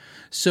stuff.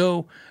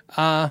 So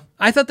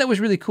I thought that was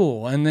really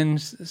cool. And then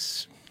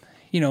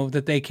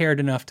that they cared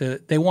enough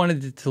they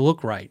wanted it to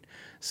look right,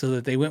 so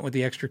that they went with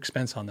the extra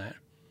expense on that.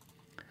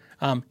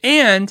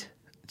 And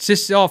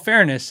just all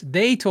fairness,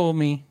 they told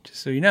me,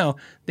 just so you know,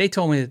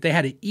 that they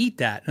had to eat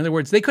that. In other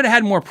words, they could have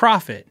had more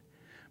profit,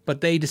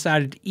 but they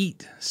decided to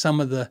eat some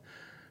of the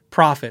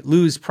profit,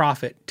 lose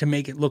profit to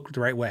make it look the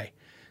right way.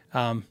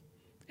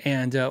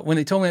 And when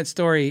they told me that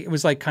story, it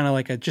was like kind of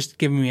like just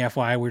giving me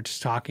FYI. We're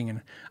just talking,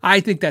 and I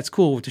think that's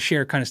cool to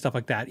share kind of stuff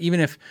like that, even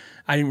if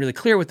I didn't really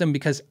clear with them,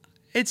 because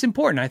it's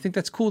important. I think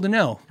that's cool to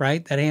know,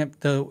 right? That amp,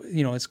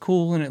 it's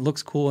cool and it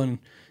looks cool, and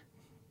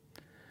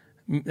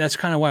that's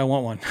kind of why I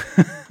want one.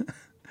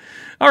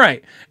 All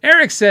right.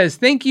 Eric says,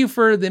 thank you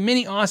for the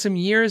many awesome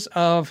years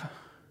of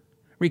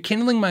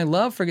rekindling my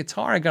love for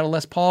guitar. I got a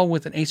Les Paul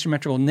with an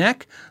asymmetrical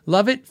neck.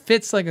 Love it.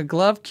 Fits like a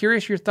glove.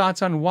 Curious your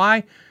thoughts on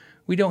why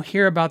we don't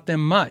hear about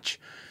them much.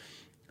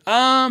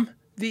 The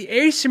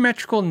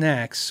asymmetrical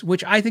necks,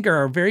 which I think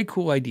are a very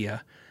cool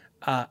idea,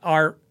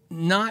 are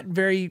not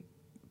very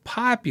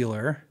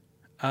popular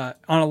on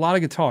a lot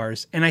of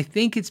guitars, and I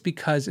think it's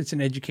because it's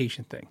an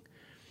education thing.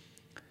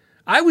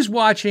 I was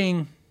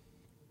watching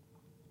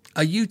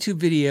a YouTube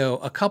video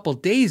a couple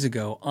days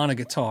ago on a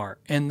guitar,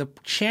 and the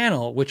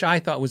channel, which I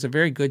thought was a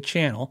very good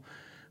channel,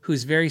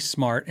 who's very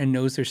smart and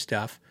knows their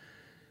stuff,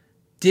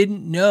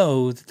 didn't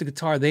know that the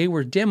guitar they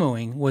were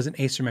demoing was an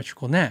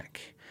asymmetrical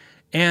neck.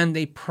 And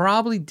they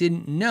probably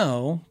didn't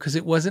know because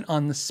it wasn't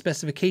on the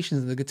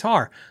specifications of the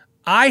guitar.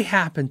 I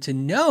happen to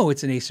know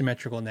it's an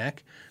asymmetrical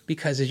neck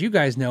because, as you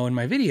guys know in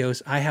my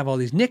videos, I have all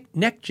these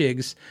neck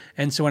jigs,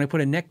 and so when I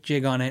put a neck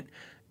jig on it,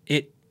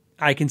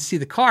 I can see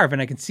the carve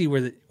and I can see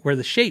where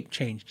the shape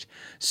changed.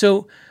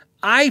 So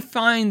I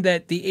find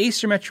that the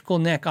asymmetrical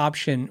neck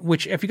option,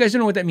 which if you guys don't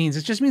know what that means,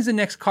 it just means the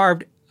neck's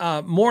carved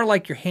more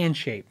like your hand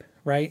shape,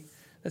 right?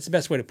 That's the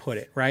best way to put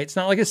it, right? It's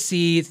not like a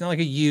C. It's not like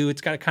a U.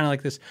 It's got kind of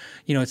like this,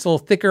 it's a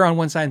little thicker on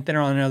one side and thinner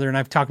on another. And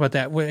I've talked about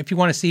that. If you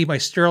want to see my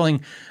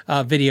Sterling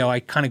video, I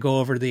kind of go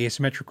over the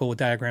asymmetrical with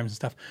diagrams and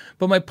stuff.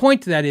 But my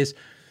point to that is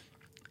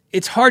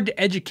it's hard to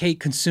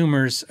educate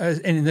consumers,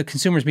 and the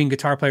consumers being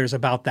guitar players,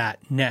 about that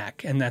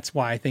neck. And that's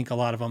why I think a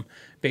lot of them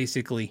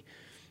basically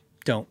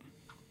don't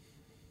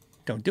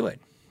do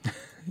it.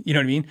 You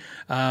know what I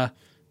mean?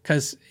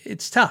 Because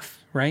it's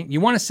tough, right?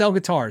 You want to sell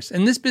guitars.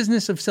 In this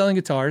business of selling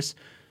guitars,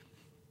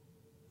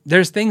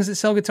 there's things that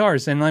sell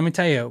guitars, and let me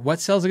tell you, what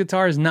sells a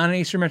guitar is not an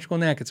asymmetrical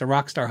neck. It's a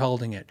rock star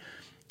holding it.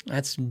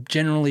 That's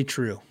generally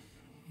true.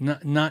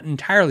 Not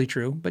entirely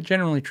true, but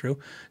generally true.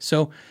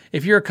 So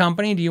if you're a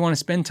company, do you want to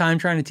spend time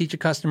trying to teach a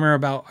customer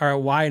about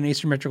why an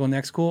asymmetrical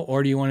neck's cool,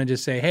 or do you want to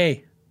just say,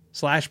 hey,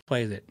 Slash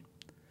plays it?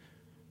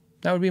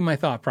 That would be my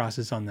thought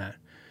process on that.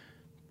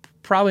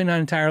 Probably not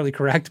entirely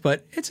correct,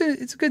 but it's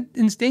a good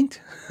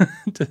instinct.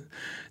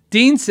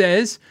 Dean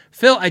says,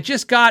 Phil, I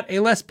just got a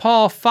Les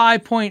Paul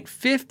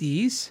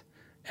 5.50s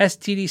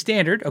STD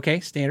standard. Okay,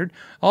 standard.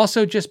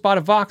 Also just bought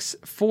a Vox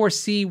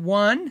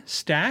 4C1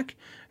 stack.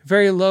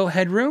 Very low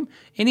headroom.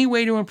 Any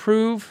way to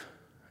improve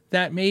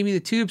that? Maybe the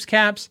tubes,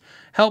 caps,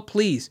 help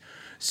please.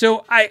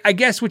 So I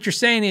guess what you're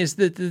saying is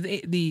that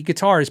the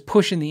guitar is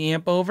pushing the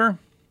amp over.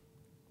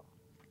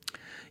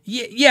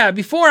 Yeah,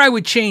 before I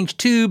would change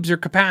tubes or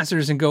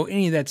capacitors and go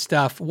any of that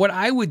stuff, what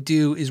I would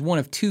do is one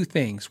of two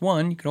things.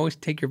 One, you can always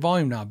take your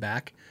volume knob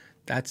back.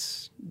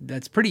 That's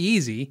pretty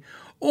easy.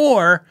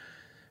 Or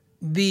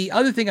the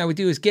other thing I would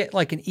do is get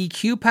like an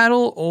EQ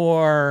pedal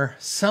or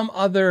some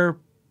other.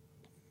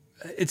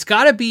 It's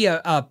got to be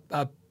a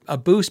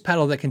boost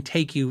pedal that can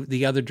take you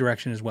the other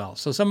direction as well.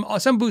 So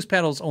some boost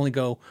pedals only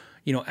go,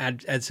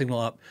 add signal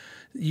up.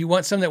 You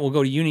want some that will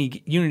go to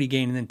unity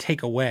gain and then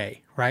take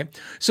away, right?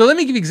 So let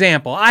me give you an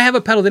example. I have a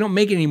pedal, they don't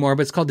make it anymore,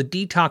 but it's called the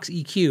Detox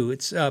EQ.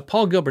 It's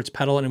Paul Gilbert's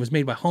pedal, and it was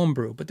made by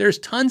Homebrew. But there's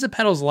tons of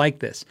pedals like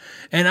this,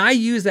 and I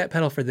use that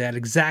pedal for that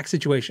exact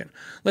situation.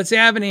 Let's say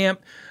I have an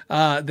amp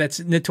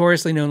that's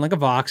notoriously known like a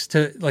Vox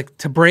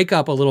to break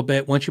up a little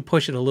bit once you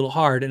push it a little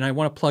hard, and I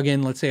want to plug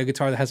in, let's say, a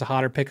guitar that has a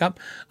hotter pickup.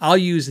 I'll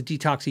use the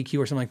Detox EQ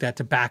or something like that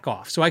to back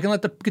off. So I can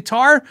let the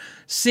guitar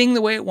sing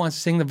the way it wants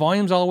to sing, the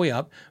volume's all the way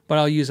up, but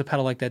I'll use a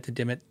pedal like that to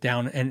dim it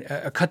down and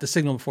cut the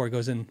signal before it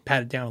goes in,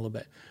 pat it down a little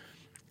bit.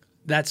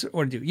 That's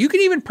what I do. You can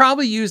even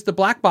probably use the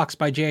Black Box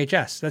by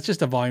JHS. That's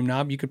just a volume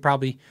knob. You could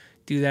probably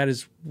do that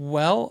as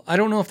well. I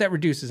don't know if that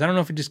reduces. I don't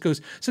know if it just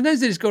goes. Sometimes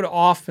they just go to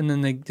off and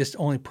then they just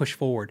only push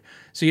forward.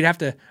 So you'd have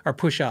to, or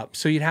push up.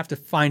 So you'd have to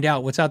find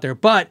out what's out there.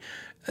 But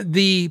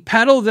the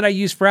pedal that I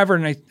use forever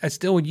and I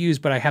still would use,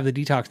 but I have the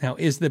Detox now,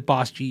 is the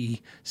Boss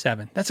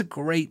GE7. That's a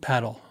great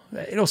pedal.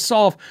 It'll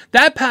solve,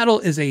 that pedal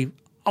is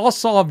I'll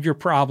solve your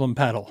problem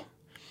pedal.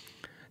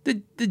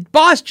 The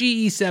Boss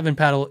GE7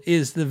 pedal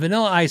is the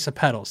Vanilla Ice of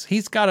pedals.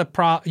 You got a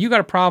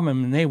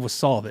problem and they will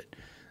solve it.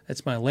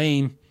 That's my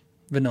lame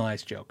Vanilla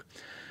Ice joke.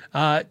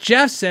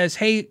 Jeff says,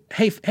 hey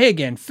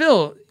again,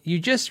 Phil, you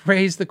just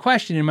raised the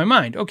question in my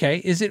mind.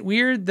 Okay, is it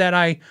weird that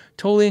I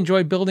totally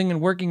enjoy building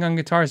and working on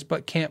guitars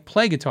but can't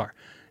play guitar?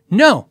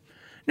 No.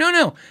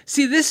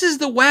 See, this is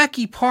the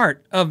wacky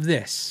part of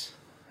this.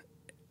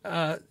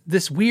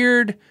 This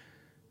weird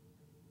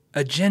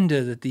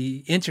agenda that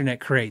the internet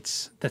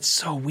creates that's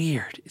so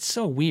weird. It's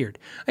so weird.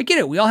 I get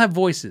it. We all have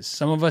voices.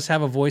 Some of us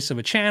have a voice of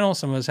a channel.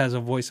 Some of us has a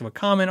voice of a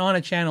comment on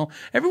a channel.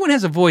 Everyone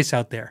has a voice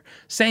out there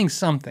saying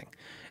something.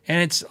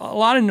 And it's a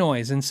lot of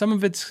noise. And some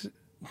of it's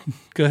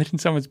good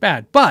and some of it's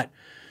bad. But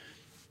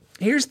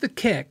here's the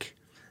kick.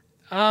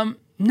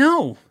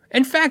 No.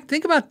 In fact,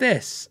 think about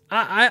this.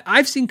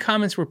 I've seen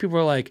comments where people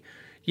are like,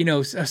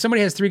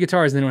 somebody has 3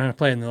 guitars and they don't know how to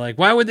play. And they're like,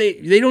 why would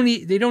they don't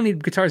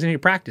need guitars, they need to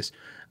practice.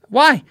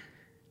 Why?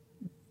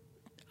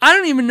 I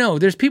don't even know.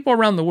 There's people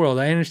around the world.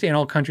 I understand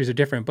all countries are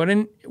different, but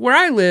where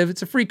I live,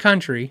 it's a free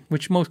country,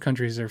 which most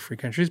countries are free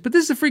countries, but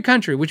this is a free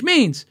country, which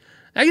means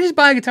I can just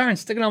buy a guitar and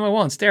stick it on my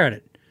wall and stare at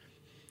it.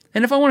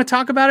 And if I want to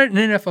talk about it, and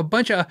then if a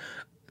bunch of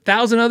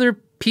 1,000 other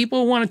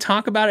people want to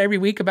talk about it every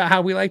week about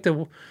how we like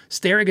to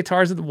stare at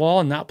guitars at the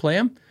wall and not play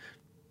them,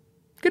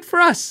 good for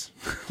us.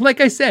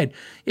 Like I said,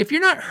 if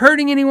you're not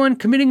hurting anyone,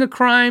 committing a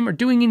crime, or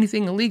doing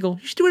anything illegal,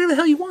 you should do whatever the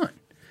hell you want.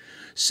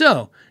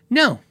 So,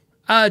 no.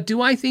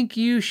 Do I think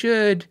you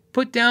should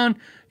put down,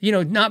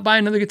 not buy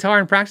another guitar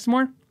and practice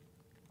more?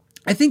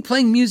 I think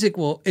playing music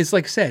is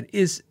like I said,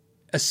 is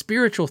a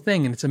spiritual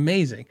thing and it's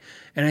amazing.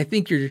 And I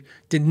think you're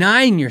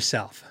denying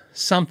yourself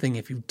something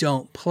if you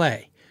don't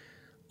play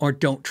or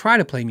don't try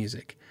to play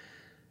music.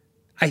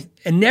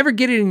 And never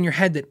get it in your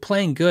head that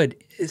playing good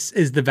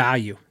is the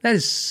value. That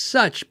is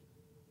such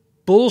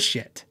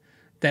bullshit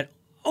that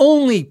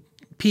only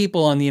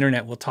people on the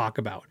internet will talk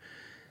about.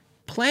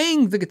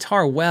 Playing the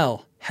guitar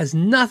well has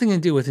nothing to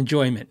do with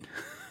enjoyment.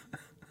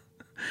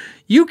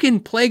 You can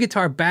play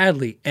guitar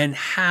badly and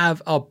have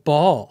a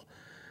ball.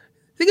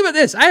 Think about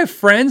this. I have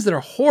friends that are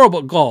horrible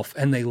at golf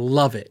and they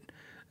love it.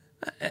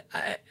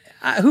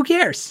 Who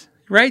cares,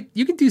 right?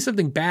 You can do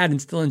something bad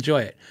and still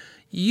enjoy it.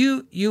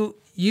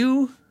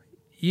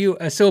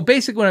 So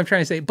basically what I'm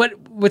trying to say, but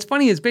what's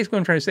funny is basically what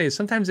I'm trying to say is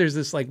sometimes there's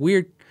this like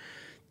weird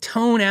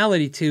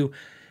tonality to,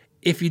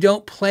 if you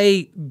don't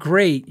play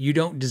great, you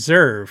don't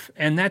deserve.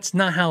 And that's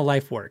not how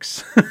life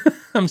works.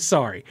 I'm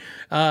sorry.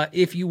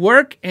 If you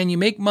work and you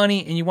make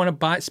money and you want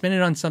to spend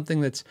it on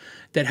something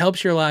that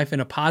helps your life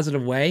in a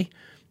positive way,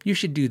 you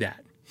should do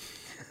that.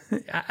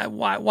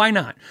 Why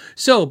not?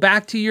 So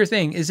back to your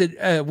thing. Is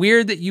it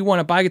weird that you want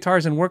to buy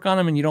guitars and work on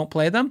them and you don't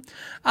play them?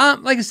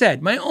 Like I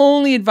said, my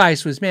only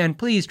advice was, man,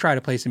 please try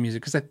to play some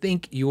music because I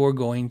think you're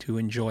going to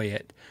enjoy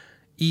it,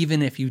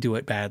 even if you do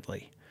it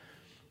badly.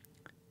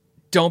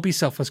 Don't be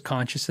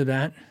self-conscious of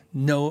that.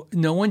 No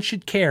one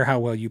should care how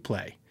well you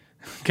play.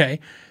 Okay.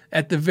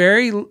 At the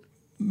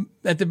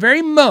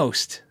very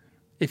most,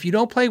 if you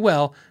don't play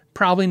well,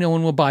 probably no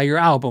one will buy your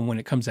album when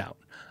it comes out.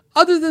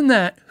 Other than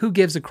that, who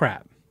gives a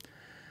crap?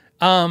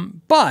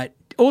 But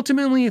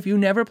ultimately, if you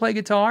never play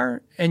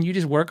guitar and you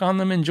just work on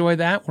them, enjoy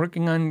that,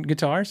 working on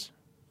guitars,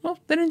 well,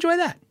 then enjoy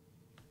that.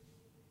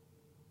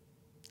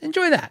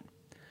 Enjoy that.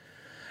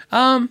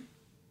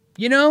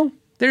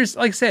 There's,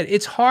 like I said,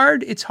 it's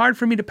hard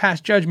for me to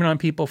pass judgment on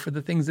people for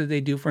the things that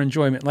they do for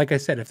enjoyment. Like I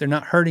said, if they're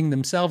not hurting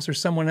themselves or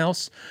someone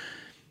else,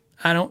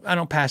 I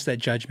don't pass that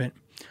judgment.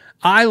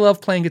 I love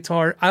playing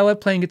guitar. I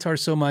love playing guitar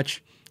so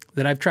much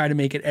that I've tried to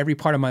make it every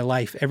part of my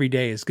life, every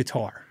day is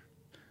guitar.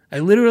 I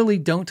literally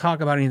don't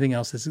talk about anything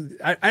else.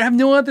 I have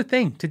no other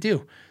thing to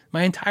do.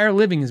 My entire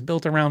living is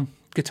built around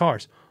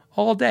guitars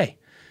all day.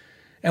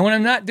 And when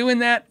I'm not doing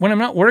that, when I'm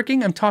not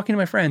working, I'm talking to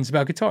my friends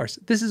about guitars.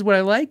 This is what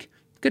I like.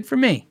 Good for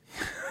me.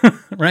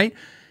 Right?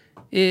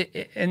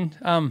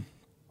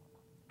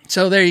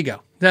 So there you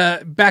go.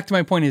 Back to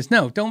my point is,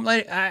 no, don't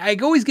let it, I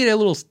always get a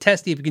little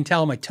testy, if you can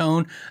tell my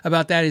tone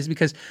about that, is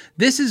because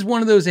this is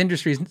one of those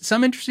industries.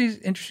 Some industries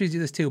do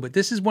this too, but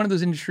this is one of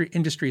those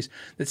industries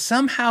that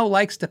somehow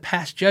likes to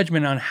pass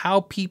judgment on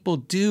how people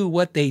do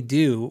what they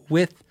do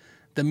with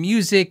the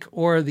music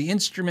or the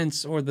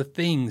instruments or the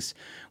things,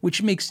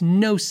 which makes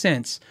no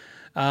sense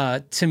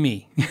to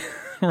me,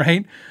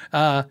 right?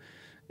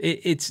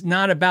 It's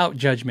not about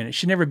judgment. It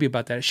should never be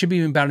about that. It should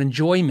be about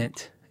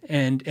enjoyment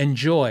and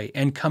joy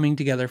and coming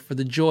together for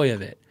the joy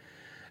of it.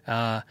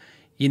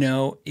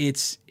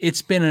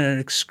 It's been an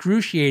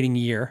excruciating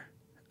year,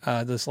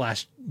 this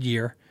last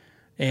year,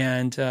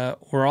 and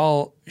we're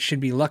all should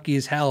be lucky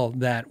as hell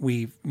that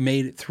we've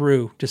made it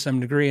through to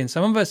some degree. And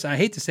some of us, I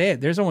hate to say it,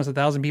 there's almost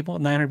 1,000 people,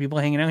 900 people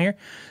hanging out here.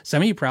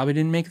 Some of you probably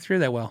didn't make it through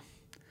that well.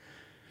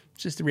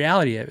 It's just the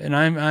reality of it, and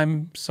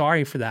I'm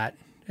sorry for that.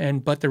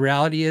 But the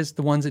reality is,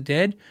 the ones that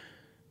did,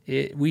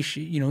 I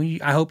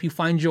hope you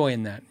find joy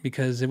in that,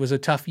 because it was a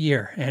tough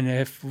year. And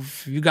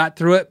if you got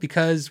through it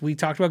because we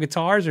talked about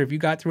guitars, or if you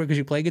got through it because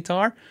you play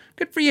guitar,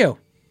 good for you.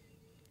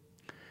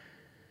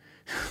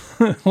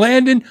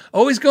 Landon,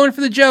 always going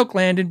for the joke,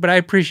 Landon, but I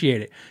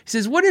appreciate it. He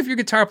says, what if your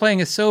guitar playing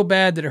is so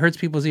bad that it hurts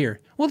people's ear?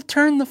 Well,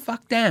 turn the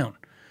fuck down.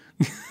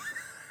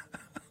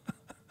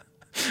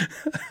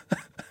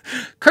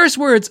 Curse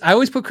words, I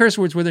always put curse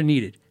words where they're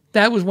needed.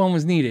 That was one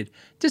was needed.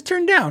 Just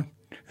turn down.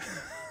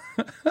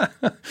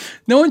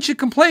 No one should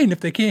complain if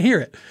they can't hear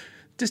it.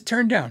 Just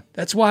turn down.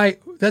 That's why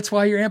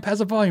your amp has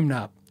a volume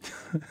knob.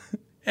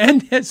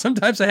 And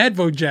sometimes a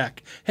headphone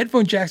jack.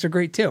 Headphone jacks are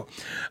great too.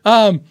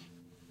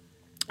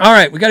 All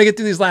right, we got to get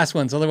through these last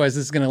ones. Otherwise,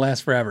 this is going to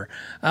last forever.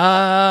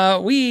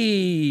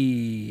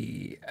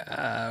 We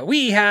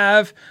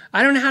have,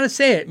 I don't know how to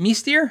say it.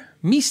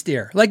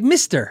 Meester, like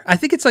Mister. I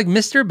think it's like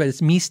Mister, but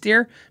it's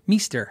Meester.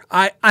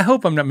 I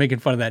hope I'm not making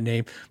fun of that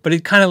name, but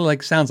it kind of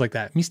like sounds like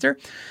that. Meester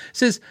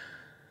says,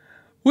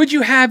 would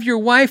you have your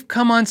wife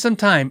come on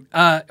sometime?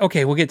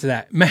 Okay, we'll get to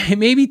that.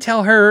 Maybe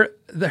tell her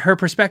her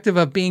perspective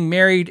of being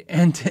married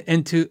and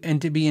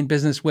to be in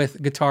business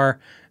with Guitar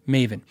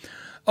Maven.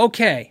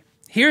 Okay.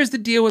 Here's the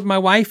deal with my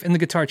wife and the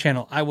guitar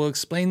channel. I will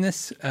explain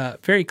this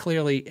very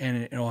clearly,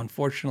 and it will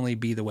unfortunately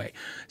be the way.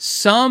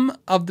 Some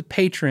of the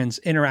patrons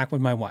interact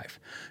with my wife.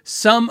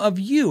 Some of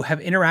you have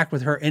interacted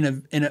with her in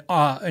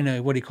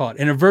a what do you call it?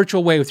 In a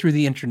virtual way through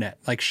the internet.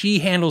 Like, she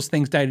handles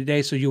things day to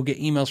day, so you'll get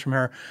emails from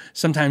her.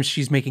 Sometimes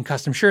she's making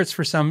custom shirts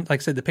for some.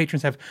 Like I said, the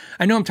patrons have.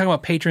 I know I'm talking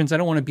about patrons. I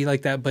don't want to be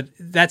like that, but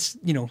that's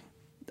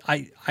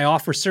I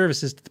offer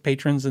services to the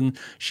patrons, and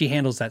she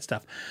handles that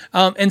stuff.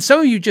 And some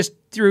of you just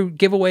through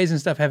giveaways and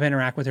stuff have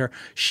interact with her.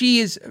 She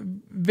is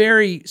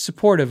very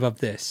supportive of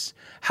this.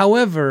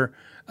 However,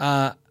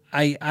 I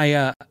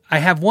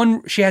have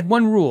one. She had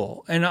one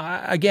rule, and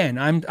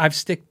I've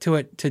stick to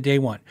it to day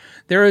one.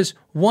 There is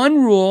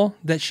one rule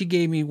that she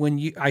gave me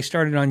when I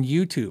started on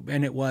YouTube,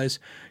 and it was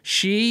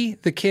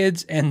the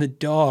kids, and the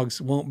dogs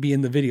won't be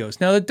in the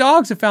videos. Now, the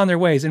dogs have found their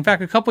ways. In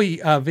fact, a couple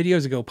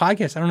videos ago,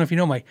 podcast. I don't know if you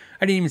know I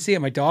didn't even see it.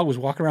 My dog was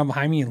walking around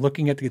behind me and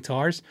looking at the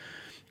guitars.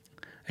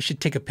 I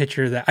should take a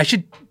picture of that. I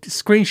should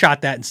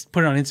screenshot that and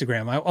put it on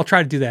Instagram. I'll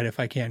try to do that if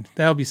I can.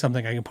 That'll be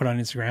something I can put on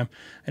Instagram.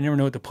 I never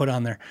know what to put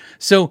on there.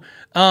 So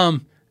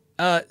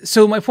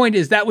my point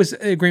is, that was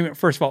an agreement,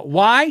 first of all.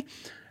 Why?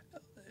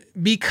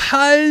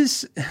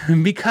 Because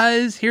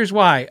here's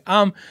why.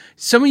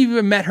 Some of you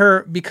have met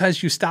her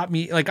because you stopped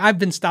me. Like, I've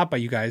been stopped by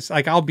you guys.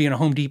 Like, I'll be in a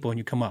Home Depot and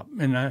you come up,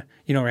 and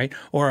right?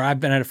 Or I've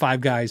been at a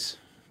Five Guys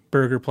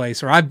burger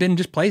place, or I've been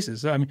just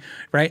places. I mean,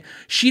 right?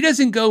 She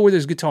doesn't go where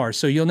there's guitars,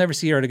 so you'll never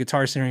see her at a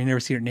Guitar Center. You never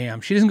see her at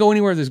NAMM. She doesn't go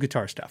anywhere where there's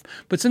guitar stuff.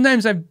 But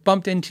sometimes I've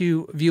bumped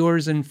into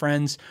viewers and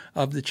friends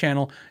of the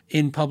channel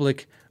in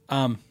public,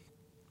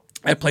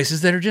 at places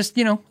that are just,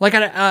 like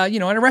at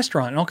a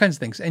restaurant and all kinds of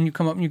things. And you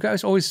come up and you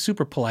guys are always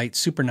super polite,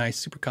 super nice,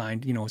 super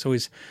kind. It's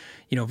always,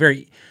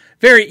 very,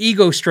 very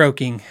ego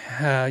stroking.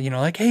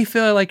 Like, hey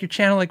Phil, I like your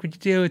channel, I like what you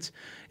do.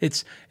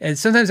 And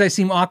sometimes I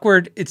seem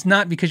awkward. It's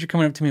not because you're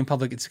coming up to me in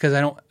public. It's because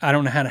I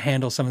don't know how to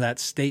handle some of that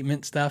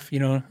statement stuff.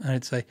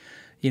 I'd say,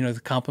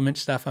 the compliment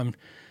stuff.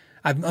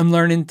 I'm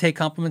learning to take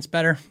compliments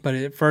better, but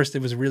at first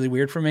it was really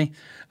weird for me.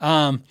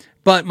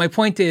 But my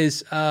point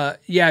is,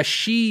 yeah,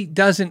 she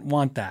doesn't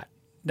want that.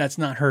 That's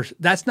not her.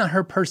 That's not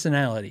her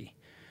personality.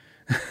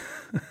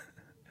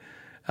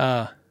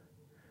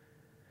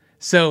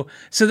 So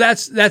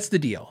that's the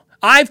deal.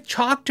 I've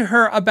talked to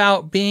her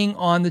about being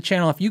on the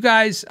channel. If you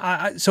guys,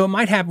 so it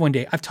might happen one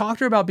day. I've talked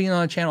to her about being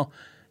on the channel,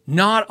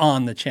 not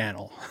on the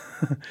channel.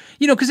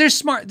 Because there's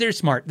smart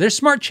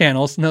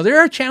channels. No, there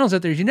are channels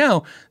out there, you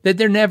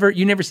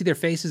never see their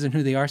faces and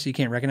who they are, so you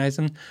can't recognize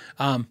them.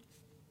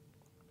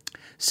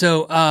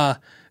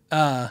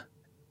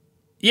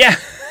 Yeah,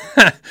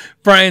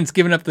 Brian's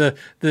giving up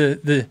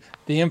the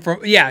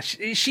info. Yeah,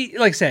 she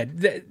like I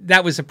said,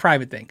 that was a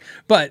private thing.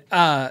 But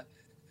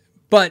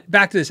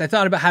back to this, I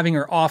thought about having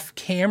her off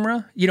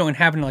camera, and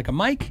having like a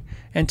mic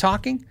and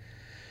talking.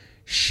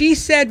 She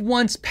said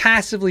once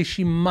passively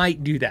she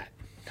might do that.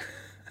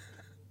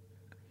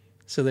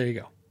 So there you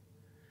go.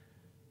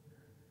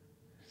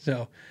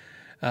 So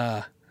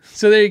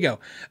there you go.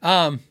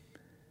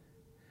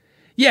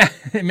 Yeah,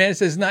 Amanda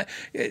says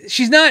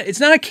it's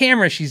not a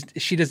camera.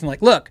 She doesn't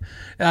like. Look,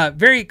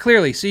 very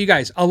clearly. So you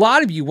guys, a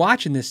lot of you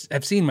watching this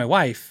have seen my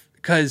wife,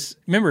 because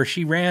remember,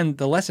 she ran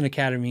the Lesson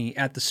Academy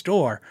at the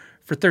store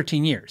for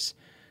 13 years.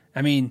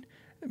 I mean,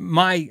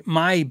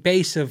 my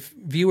base of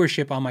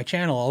viewership on my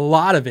channel, a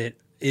lot of it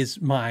is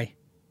my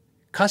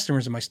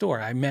customers in my store.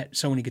 I met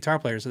so many guitar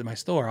players at my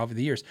store over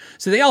the years.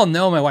 So they all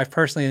know my wife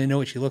personally and they know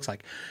what she looks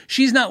like.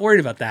 She's not worried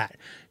about that.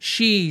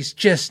 She's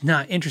just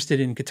not interested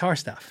in guitar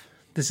stuff.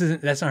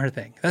 That's not her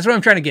thing. That's what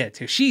I'm trying to get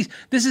to.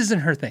 This isn't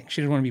her thing.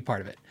 She doesn't want to be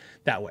part of it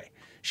that way.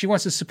 She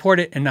wants to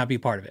support it and not be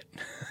part of it.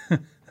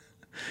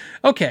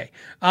 Okay.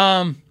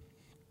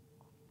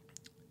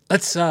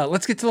 Let's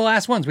get to the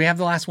last ones. We have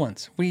the last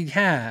ones. We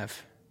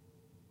have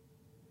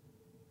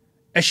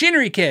a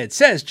Shinnery Kid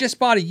says, just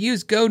bought a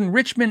used Godin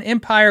Richmond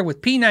Empire with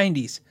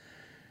P90s.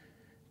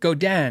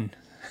 Godin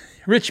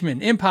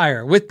Richmond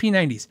Empire with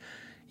P90s.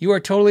 You are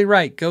totally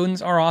right.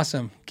 Godins are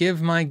awesome.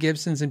 Give my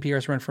Gibsons and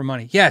PRS run for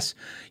money. Yes.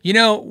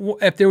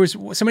 If there was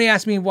somebody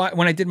asked me why,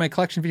 when I did my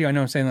collection video, I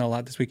know I'm saying that a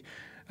lot this week.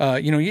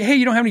 Hey,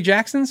 you don't have any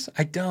Jacksons?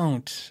 I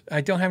don't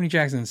have any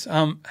Jacksons.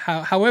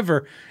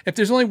 However, if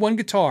there's only one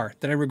guitar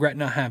that I regret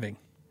not having,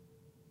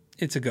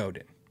 it's a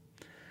Godin.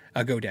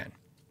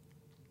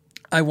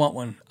 I want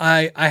one.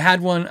 I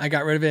had one. I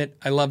got rid of it.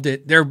 I loved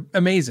it. They're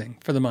amazing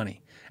for the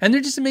money. And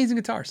they're just amazing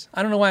guitars.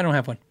 I don't know why I don't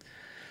have one.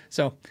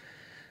 So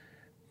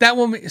that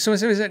one, so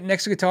is that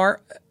next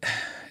guitar.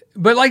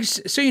 But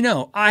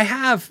I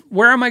have,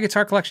 where my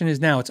guitar collection is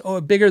now, it's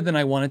bigger than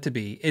I want it to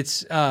be.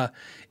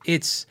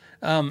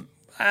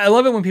 I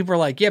love it when people are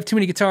like, you have too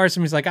many guitars.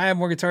 Somebody's like, I have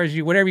more guitars than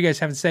you, whatever you guys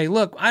have to say.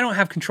 Look, I don't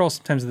have control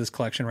sometimes of this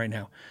collection right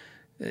now.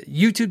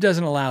 YouTube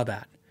doesn't allow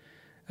that.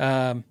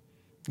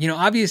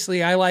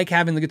 Obviously I like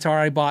having the guitar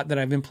I bought that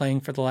I've been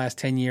playing for the last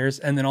 10 years.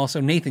 And then also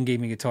Nathan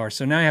gave me guitars.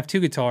 So now I have two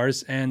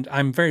guitars and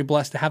I'm very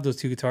blessed to have those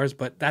two guitars,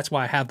 but that's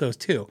why I have those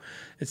two.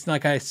 It's not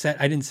like I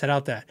didn't set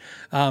out that.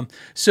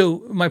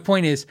 So my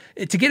point is,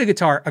 to get a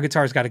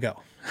guitar's got to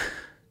go.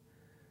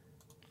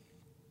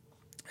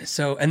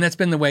 So, and that's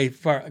been the way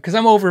far, because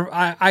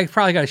I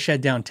probably got to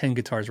shed down 10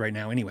 guitars right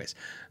now anyways.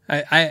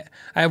 I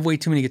have way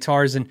too many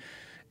guitars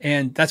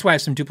and that's why I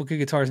have some duplicate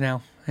guitars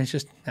now. And it's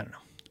just, I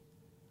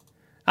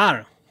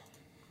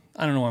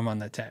don't know why I'm on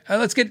that tag.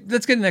 Let's get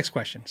the next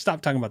question.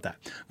 Stop talking about that.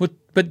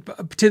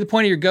 But to the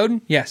point of your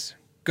Godin, yes,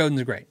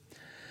 Godins are great.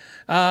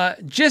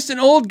 Just an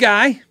old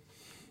guy.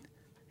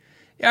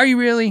 Are you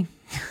really?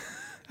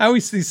 I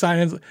always see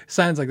signs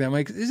like that. I'm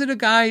like, is it a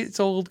guy? It's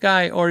an old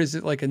guy, or is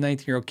it like a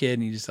 19-year-old kid?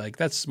 And he's just like,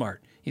 that's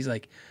smart. He's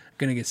like,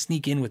 I'm gonna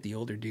sneak in with the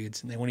older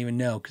dudes, and they won't even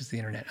know because of the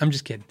internet. I'm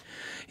just kidding.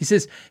 He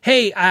says,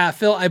 hey,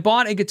 Phil, I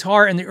bought a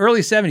guitar in the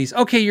early 70s.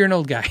 Okay, you're an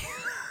old guy.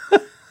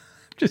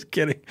 Just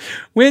kidding.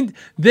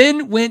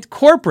 Then went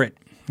corporate.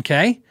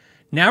 Okay.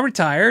 Now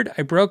retired.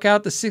 I broke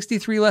out the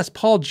 63 Les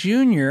Paul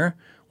Jr.,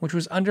 which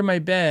was under my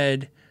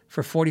bed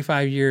for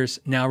 45 years.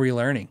 Now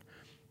relearning.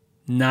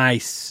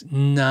 Nice.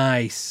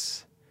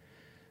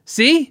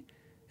 See?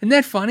 Isn't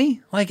that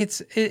funny? Like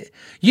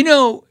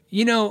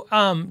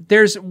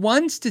there's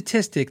one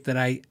statistic that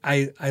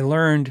I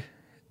learned,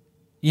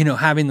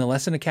 having the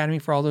Lesson Academy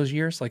for all those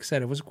years. Like I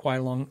said, it was quite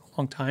a long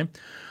time.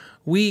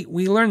 We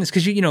learned this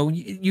because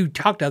you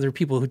talk to other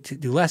people who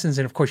do lessons,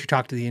 and of course you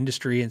talk to the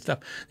industry and stuff.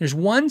 There's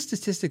one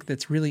statistic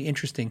that's really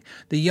interesting.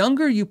 The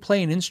younger you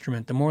play an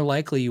instrument, the more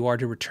likely you are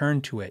to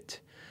return to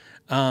it.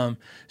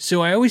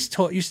 So I always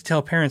used to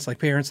tell parents, I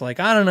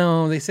don't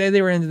know, they say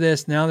they were into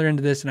this, now they're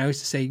into this, and I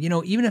used to say,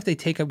 even if they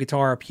take up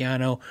guitar or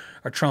piano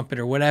or trumpet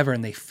or whatever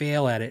and they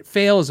fail at it,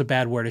 fail is a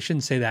bad word. I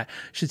shouldn't say that. I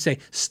should say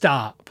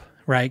stop,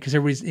 right? Because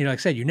everybody's, like I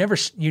said, you never,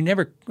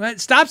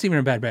 stop's even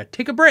a bad word.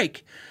 Take a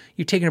break.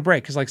 You're taking a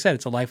break because, like I said,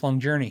 it's a lifelong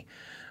journey.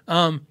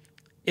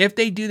 If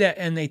they do that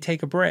and they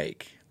take a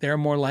break, they're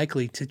more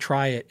likely to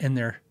try it in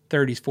their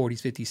 30s,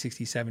 40s, 50s,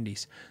 60s,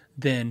 70s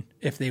than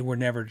if they were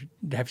never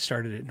to have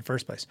started it in the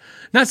first place.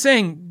 Not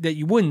saying that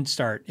you wouldn't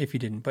start if you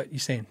didn't, but you're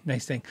saying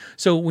nice thing.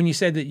 So when you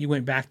said that you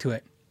went back to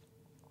it,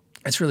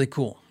 It's really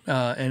cool.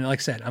 And like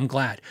I said, I'm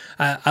glad.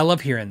 I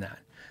love hearing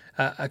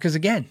that. Because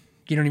again,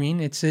 you know what I mean?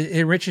 It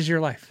enriches your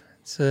life.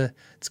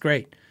 It's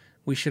great.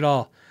 We should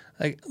all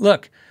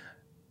look.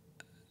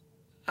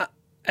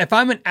 If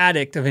I'm an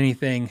addict of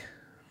anything,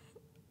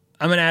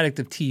 I'm an addict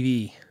of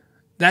TV.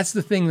 That's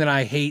the thing that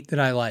I hate that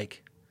I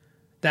like.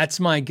 That's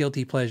my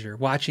guilty pleasure,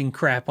 watching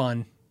crap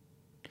on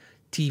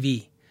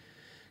TV.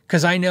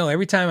 Because I know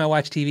every time I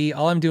watch TV,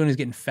 all I'm doing is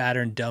getting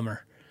fatter and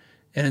dumber.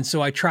 And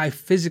so I try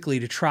physically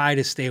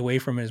to stay away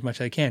from it as much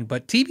as I can.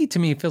 But TV to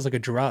me feels like a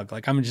drug.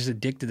 Like I'm just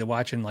addicted to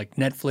watching like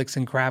Netflix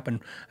and crap, and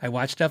I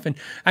watch stuff. And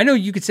I know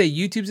you could say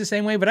YouTube's the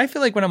same way, but I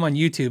feel like when I'm on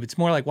YouTube, it's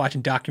more like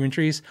watching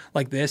documentaries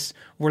like this.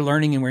 We're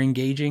learning and we're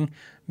engaging.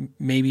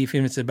 Maybe if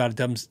it's about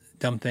a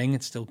dumb thing,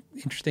 it's still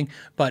interesting.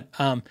 But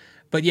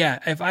yeah,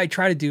 if I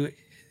try to do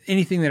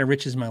anything that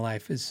enriches my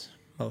life is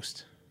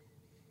most.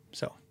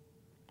 So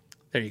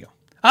there you go.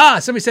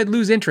 Somebody said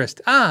lose interest.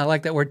 I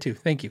like that word too.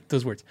 Thank you.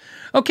 Those words.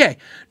 Okay.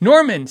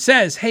 Norman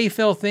says, hey,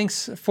 Phil,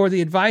 thanks for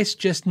the advice.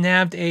 Just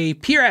nabbed a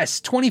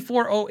PRS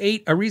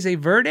 2408 Arize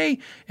Verde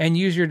and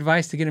use your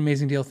advice to get an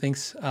amazing deal.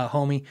 Thanks,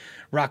 homie.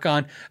 Rock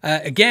on.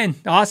 Again,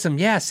 awesome.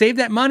 Yeah, save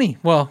that money.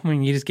 Well, I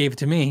mean, you just gave it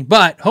to me,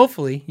 but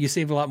hopefully you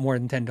saved a lot more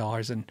than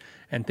 $10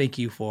 and thank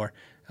you for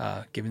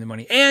giving the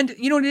money. And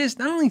you know what it is?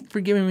 Not only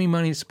for giving me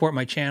money to support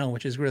my channel,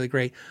 which is really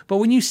great, but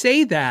when you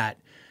say that,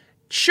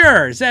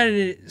 sure, is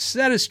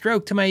that a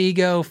stroke to my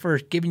ego for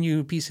giving you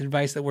a piece of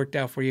advice that worked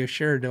out for you?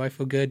 Sure. Do I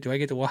feel good? Do I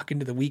get to walk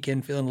into the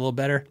weekend feeling a little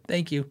better?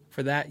 Thank you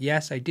for that.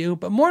 Yes, I do.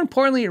 But more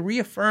importantly, it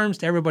reaffirms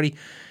to everybody,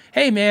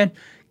 hey, man,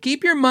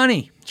 keep your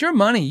money. It's your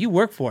money. You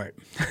work for it.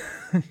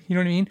 You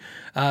know what I mean?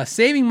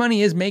 Saving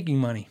money is making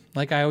money,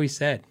 like I always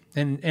said.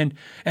 And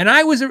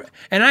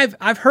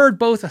I've heard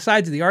both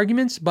sides of the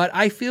arguments, but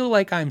I feel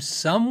like I'm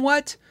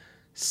somewhat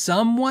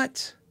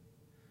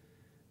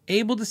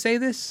able to say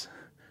this.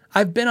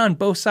 I've been on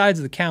both sides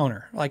of the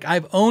counter. Like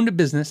I've owned a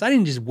business. I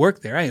didn't just work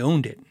there. I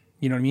owned it.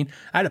 You know what I mean?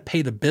 I had to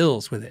pay the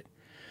bills with it.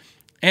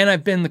 And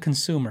I've been the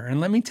consumer. And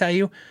let me tell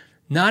you,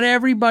 not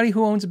everybody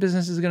who owns a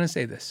business is going to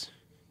say this.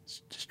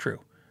 It's just true.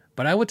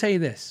 But I will tell you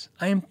this.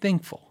 I am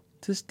thankful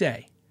to this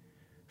day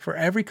for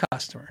every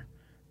customer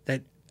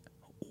that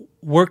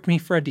worked me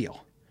for a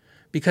deal.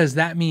 Because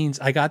that means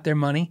I got their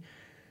money.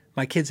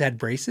 My kids had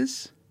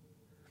braces.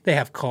 They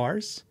have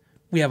cars.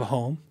 We have a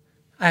home.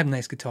 I have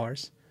nice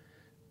guitars.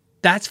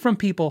 That's from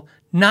people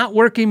not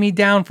working me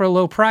down for a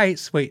low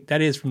price. Wait,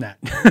 that is from that.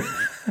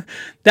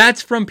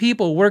 That's from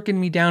people working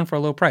me down for a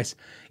low price.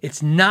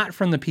 It's not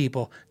from the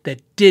people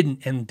that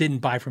didn't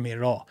buy from me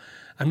at all.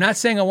 I'm not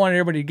saying I wanted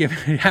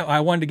everybody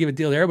I wanted to give a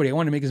deal to everybody. I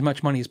wanted to make as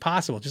much money as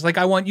possible. Just like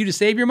I want you to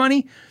save your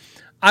money,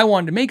 I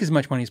wanted to make as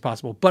much money as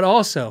possible. But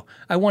also,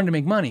 I wanted to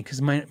make money because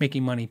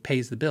making money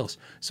pays the bills.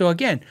 So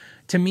again,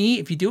 to me,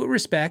 if you do it with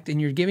respect and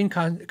you're giving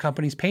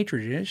companies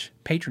patronage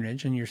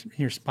and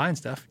you're buying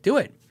stuff, do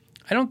it.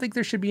 I don't think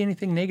there should be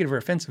anything negative or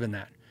offensive in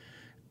that.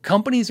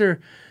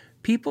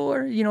 People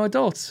are,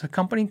 adults. A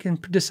company can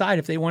decide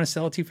if they want to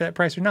sell it to you for that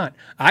price or not.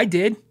 I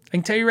did. I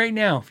can tell you right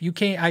now, if you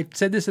can't, I've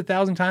said this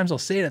 1,000 times. I'll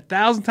say it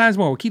 1,000 times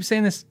more. We'll keep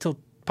saying this till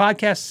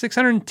podcast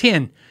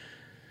 610.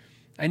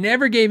 I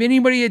never gave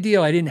anybody a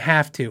deal I didn't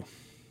have to.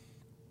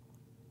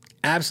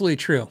 Absolutely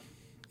true.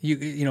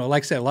 You know,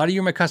 like I said, a lot of you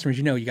are my customers.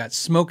 You got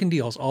smoking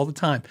deals all the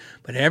time.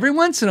 But every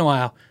once in a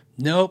while,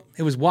 nope,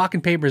 it was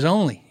walking papers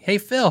only. Hey,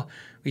 Phil,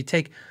 we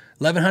take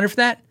 $1,100 for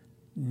that?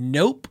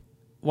 Nope.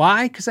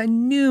 Why? Because I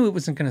knew it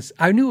was going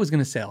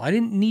to sell. I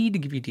didn't need to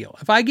give you a deal.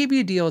 If I gave you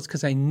a deal, it's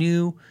because I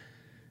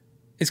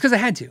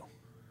had to.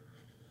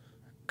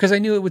 Because I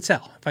knew it would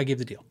sell if I gave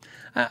the deal.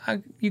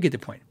 You get the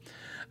point.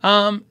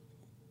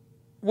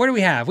 What do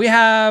we have? We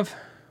have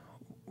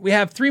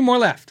 3 more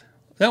left.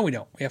 No, we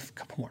don't. We have a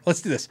couple more.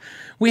 Let's do this.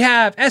 We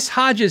have S.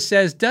 Hodges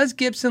says, does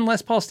Gibson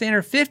Les Paul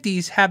Standard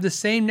 50s have the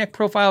same neck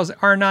profile as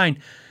R9?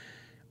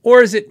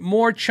 Or is it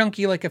more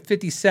chunky like a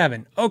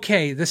 57?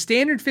 Okay, the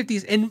standard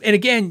 50s, and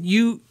again,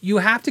 you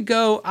have to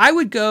go, I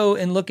would go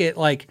and look at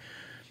like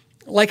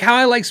how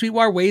I like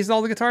Sweetwater weighs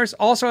all the guitars.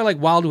 Also, I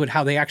like Wildwood,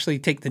 how they actually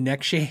take the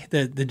neck shape,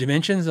 the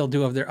dimensions they'll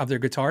do of their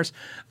guitars.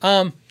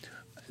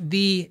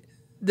 The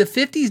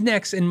 50s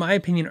necks, in my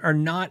opinion, are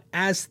not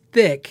as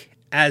thick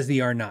as the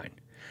R9.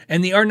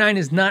 And the R9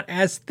 is not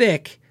as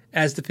thick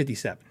as the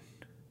 57.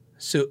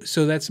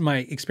 So that's my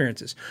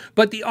experiences.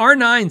 But the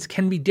R9s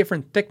can be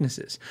different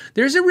thicknesses.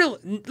 There's a real...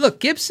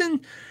 Look,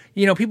 Gibson,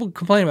 people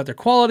complain about their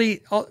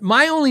quality.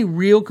 My only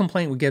real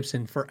complaint with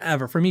Gibson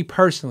forever, for me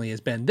personally,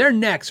 has been their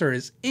necks are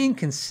as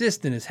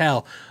inconsistent as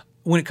hell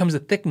when it comes to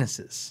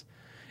thicknesses.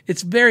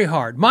 It's very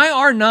hard. My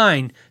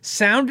R9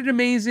 sounded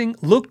amazing,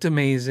 looked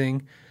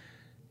amazing,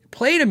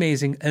 played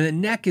amazing, and the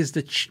neck is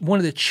one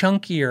of the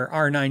chunkier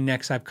R9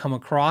 necks I've come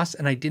across,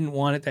 and I didn't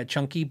want it that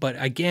chunky,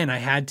 but again, I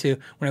had to,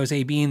 when I was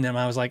ABing them,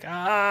 I was like,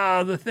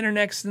 the thinner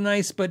neck's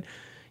nice, but,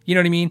 You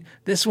know what I mean?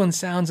 This one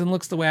sounds and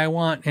looks the way I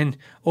want. And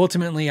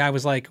ultimately I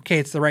was like, okay,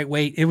 it's the right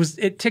weight.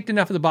 It ticked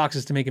enough of the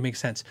boxes to make it make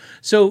sense.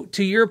 So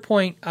to your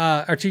point,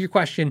 or to your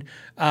question,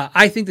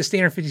 I think the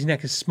standard 50s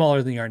neck is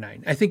smaller than the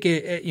R9. I think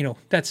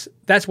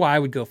that's why I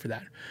would go for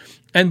that.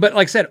 But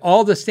like I said,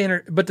 the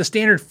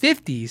standard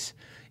 50s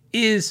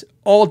is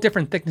all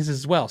different thicknesses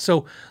as well.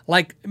 So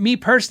like me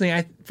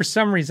personally, for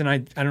some reason, I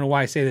don't know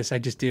why I say this, I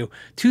just do.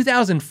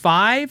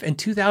 2005 and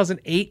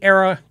 2008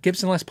 era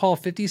Gibson Les Paul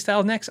 50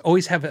 style necks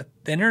always have a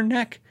thinner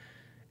neck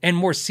and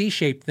more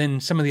C-shaped than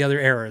some of the other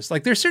eras.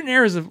 Like there's certain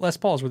eras of Les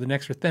Pauls where the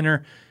necks are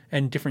thinner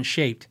and different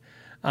shaped.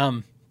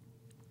 So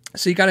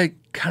you gotta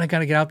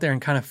get out there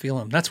and kind of feel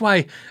them. That's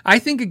why I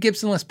think a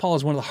Gibson Les Paul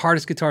is one of the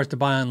hardest guitars to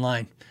buy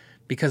online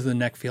because of the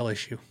neck feel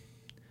issue.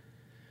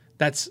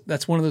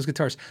 That's one of those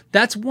guitars.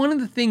 That's one of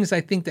the things I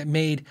think that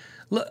made,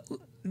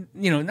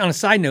 on a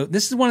side note,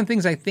 this is one of the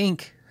things I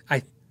think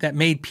that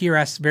made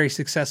PRS very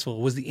successful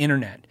was the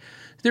internet.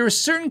 There are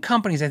certain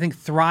companies I think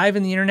thrive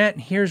in the internet,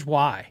 and here's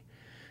why.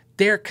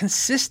 They're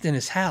consistent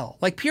as hell.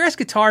 Like PRS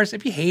guitars,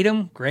 if you hate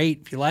them,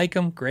 great. If you like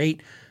them,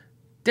 great.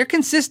 They're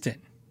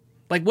consistent.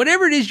 Like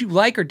whatever it is you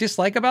like or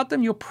dislike about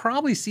them, you'll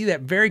probably see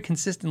that very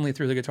consistently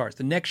through the guitars.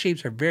 The neck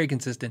shapes are very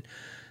consistent.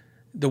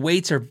 The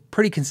weights are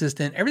pretty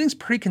consistent. Everything's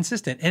pretty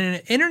consistent. And in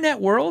an internet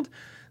world,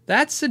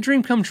 that's a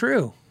dream come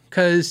true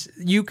because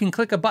you can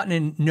click a button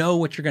and know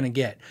what you're going to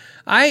get.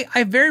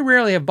 I very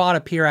rarely have bought a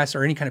PRS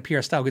or any kind of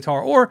PRS style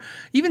guitar, or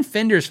even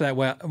Fenders for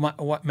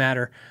that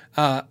matter.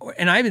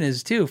 And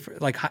Ibanez too, for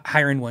like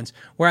higher end ones,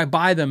 where I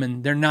buy them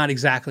and they're not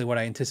exactly what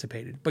I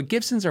anticipated. But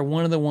Gibsons are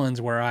one of the ones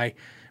where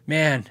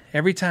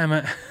every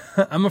time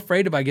I'm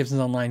afraid to buy Gibsons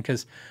online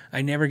because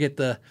I never get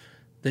the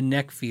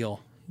neck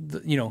feel.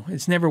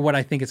 It's never what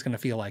I think it's going to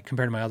feel like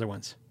compared to my other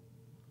ones.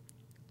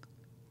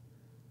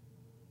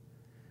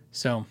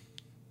 So,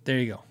 there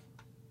you go.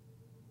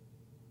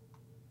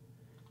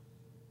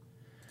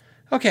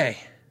 Okay.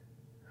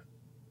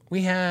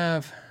 We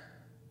have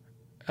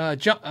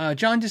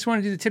John just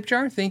wanted to do the tip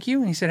jar. Thank you.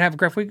 And he said, have a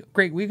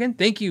great weekend.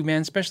 Thank you,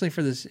 man, especially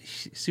for this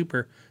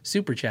super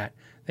chat.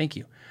 Thank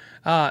you.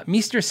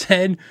 Meester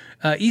said,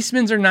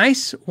 Eastmans are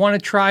nice. Want to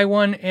try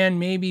one and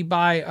maybe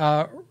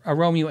buy a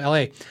Romeo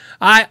LA.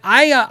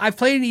 I've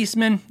played an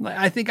Eastman.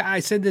 I think I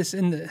said this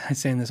I'm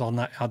saying this all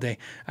day.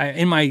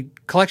 In my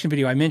collection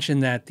video, I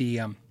mentioned that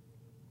the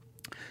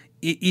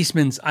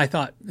Eastmans, I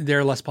thought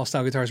their Les Paul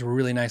style guitars were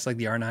really nice, like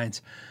the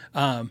R9s.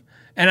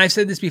 And I've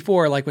said this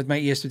before, like with my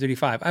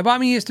ES335. I bought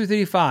my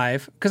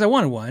ES335 because I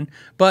wanted one,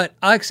 but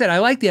like I said, I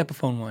like the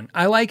Epiphone one.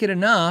 I like it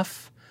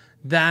enough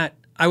that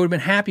I would have been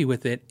happy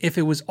with it if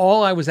it was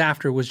all I was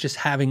after was just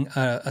having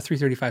a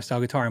 335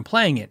 style guitar and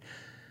playing it.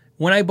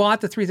 When I bought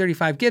the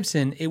 335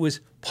 Gibson, it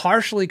was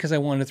partially because I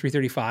wanted a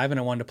 335 and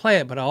I wanted to play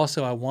it, but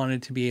also I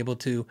wanted to be able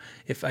to,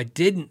 if I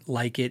didn't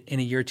like it in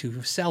a year or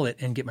two, sell it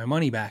and get my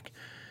money back.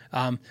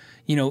 When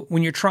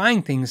you're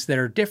trying things that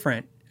are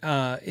different,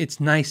 it's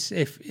nice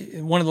if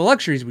one of the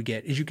luxuries we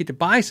get is you get to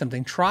buy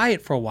something, try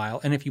it for a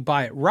while, and if you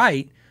buy it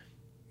right,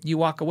 you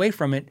walk away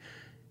from it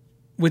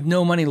with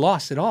no money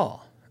lost at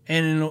all.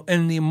 And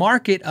in the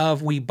market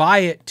of we buy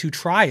it to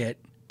try it,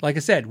 like I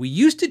said, we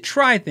used to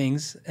try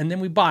things and then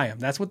we buy them.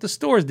 That's what the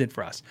stores did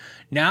for us.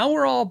 Now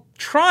we're all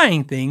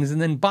trying things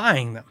and then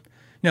buying them.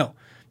 No,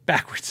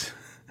 backwards.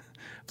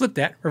 Flip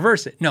that,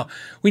 reverse it. No,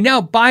 we now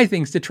buy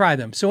things to try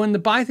them. So in the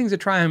buy things to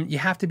try them, you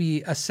have to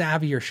be a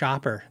savvier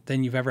shopper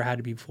than you've ever had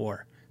to be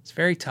before. It's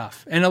very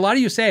tough. And a lot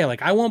of you say,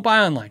 like, I won't buy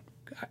online.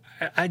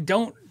 I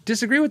don't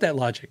disagree with that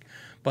logic.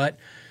 But,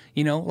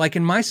 like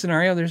in my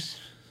scenario,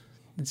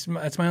 it's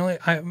my only,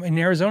 in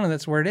Arizona,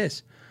 that's where it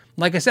is.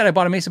 Like I said, I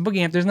bought a Mesa Boogie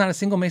amp. There's not a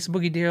single Mesa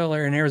Boogie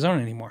dealer in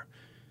Arizona anymore.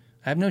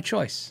 I have no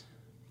choice.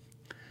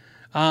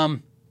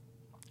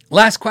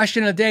 Last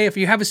question of the day. If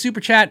you have a super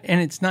chat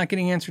and it's not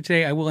getting answered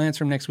today, I will answer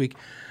them next week.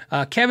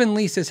 Kevin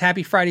Lee says,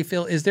 Happy Friday,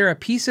 Phil. Is there a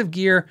piece of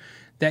gear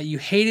that you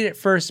hated at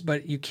first,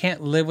 but you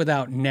can't live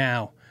without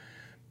now?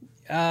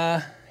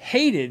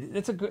 Hated.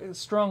 That's a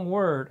strong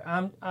word.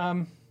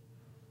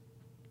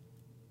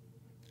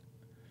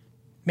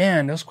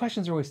 Man, those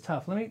questions are always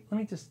tough. Let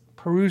me just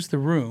peruse the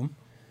room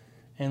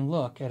and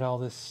look at all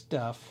this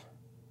stuff.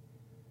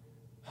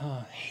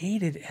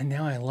 Hated and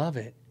now I love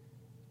it.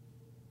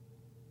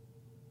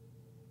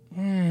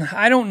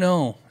 I don't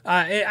know.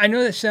 I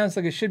know that sounds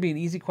like it should be an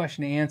easy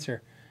question to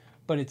answer,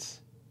 but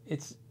it's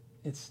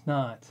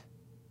not.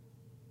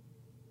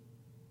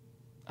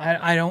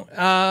 I don't.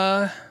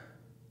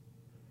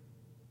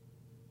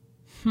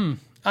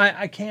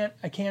 I can't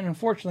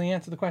unfortunately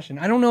answer the question.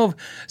 I don't know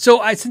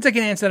since I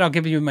can answer that, I'll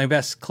give you my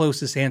best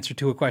closest answer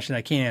to a question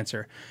I can't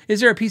answer.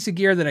 Is there a piece of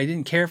gear that I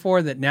didn't care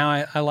for that now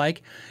I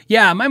like?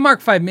 Yeah, my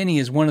Mark V Mini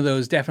is one of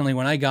those. Definitely,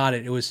 when I got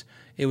it,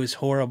 it was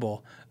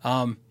horrible.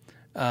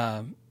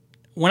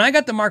 When I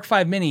got the Mark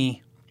V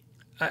Mini,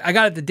 I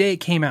got it the day it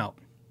came out.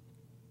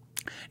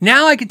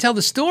 Now I can tell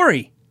the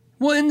story.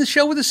 Well, in the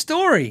show with a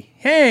story.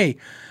 Hey,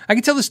 I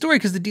can tell the story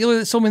because the dealer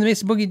that sold me the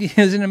Mesa Boogie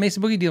isn't a Mesa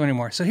Boogie dealer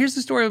anymore. So here's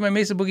the story of my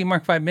Mesa Boogie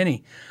Mark V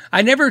Mini.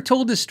 I never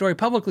told this story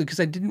publicly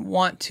because I didn't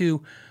want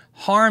to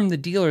harm the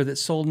dealer that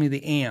sold me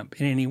the amp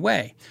in any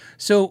way.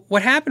 So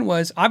what happened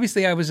was,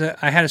 obviously I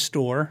had a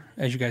store,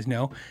 as you guys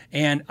know,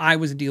 and I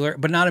was a dealer,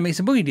 but not a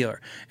Mesa Boogie dealer.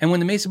 And when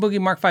the Mesa Boogie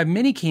Mark V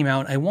Mini came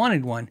out, I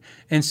wanted one.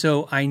 And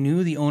so I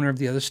knew the owner of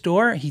the other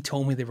store. He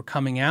told me they were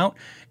coming out.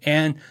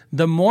 And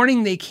the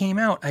morning they came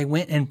out, I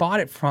went and bought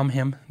it from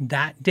him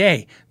that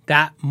day,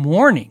 that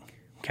morning.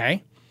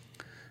 Okay.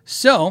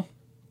 So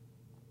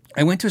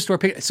I went to a store.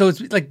 So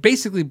it's like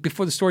basically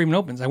before the store even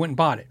opens, I went and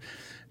bought it.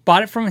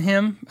 Bought it from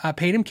him,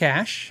 paid him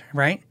cash,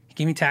 right? He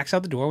gave me tax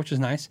out the door, which was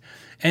nice.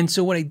 And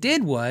so what I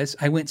did was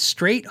I went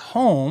straight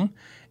home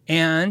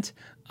and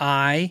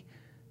I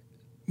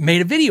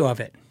made a video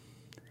of it.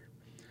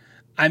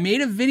 I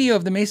made a video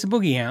of the Mesa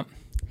Boogie amp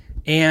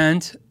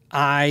and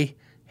I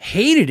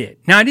hated it.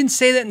 Now, I didn't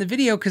say that in the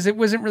video because it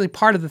wasn't really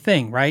part of the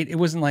thing, right? It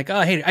wasn't like, oh,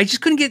 I hate it. I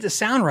just couldn't get it to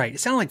sound right. It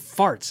sounded like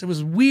farts. It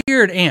was a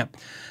weird amp.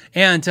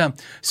 And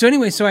so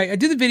anyway, so I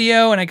did the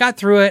video and I got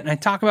through it and I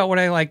talk about what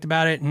I liked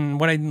about it and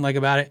what I didn't like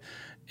about it.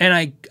 And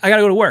I got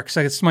to go to work.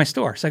 So it's my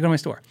store. So I go to my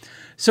store.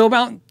 So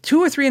about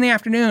 2 or 3 in the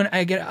afternoon,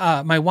 I get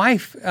my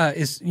wife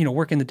is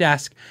working the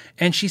desk,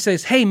 and she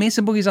says, "Hey,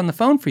 Mesa Boogie's on the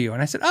phone for you."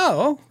 And I said,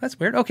 "Oh, that's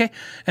weird. Okay."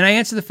 And I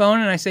answer the phone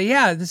and I say,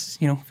 "Yeah, this is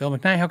Phil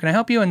McKnight. How can I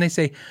help you?" And they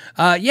say,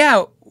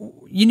 "Yeah,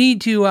 you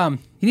need to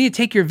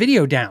take your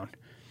video down."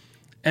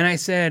 And I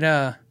said,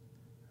 "I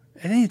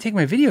need to take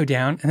my video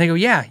down." And they go,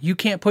 "Yeah, you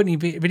can't put any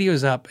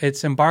videos up.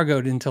 It's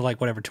embargoed until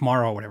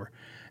tomorrow or whatever."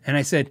 And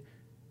I said,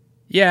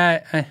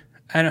 "Yeah,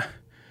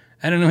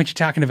 I don't know what you're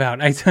talking about."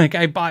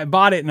 I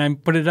bought it and I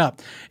put it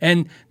up.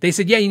 And they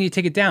said, "Yeah, you need to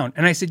take it down."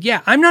 And I said,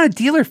 "Yeah, I'm not a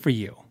dealer for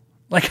you."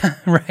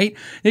 Right?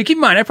 Now, keep in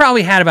mind, I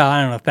probably had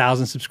about,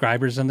 1,000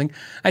 subscribers or something.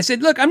 I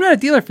said, "Look, I'm not a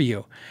dealer for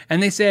you."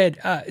 And they said,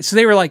 so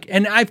they were like,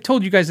 and I've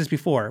told you guys this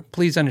before,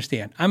 please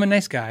understand, I'm a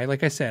nice guy.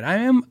 Like I said,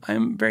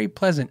 I'm very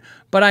pleasant,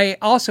 but I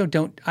also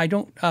don't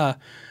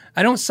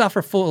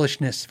suffer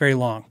foolishness very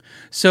long.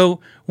 So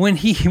when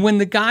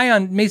the guy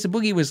on Mesa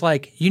Boogie was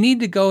like, "You need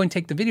to go and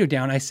take the video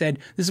down," I said,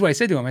 this is what I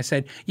said to him. I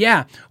said,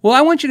 "Yeah, well,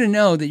 I want you to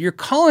know that you're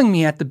calling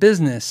me at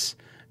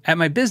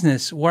my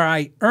business where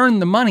I earn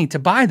the money to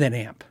buy that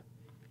amp.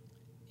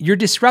 You're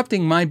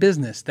disrupting my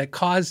business that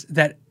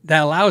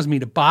allows me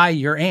to buy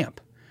your amp.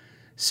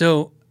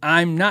 So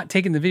I'm not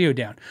taking the video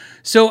down."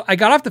 So I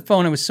got off the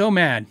phone. I was so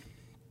mad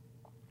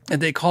that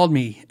they called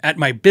me at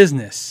my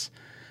business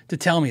to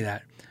tell me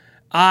that.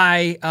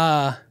 I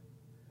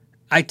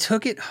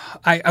took it.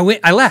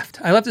 I left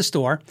the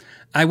store.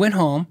 I went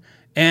home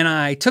and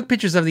I took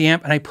pictures of the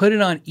amp and I put it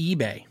on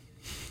eBay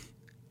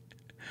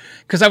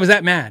because I was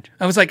that mad.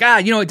 I was like,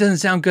 it doesn't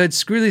sound good.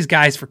 Screw these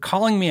guys for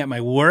calling me at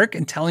my work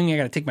and telling me I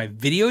got to take my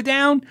video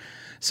down.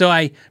 So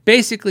I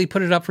basically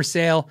put it up for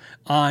sale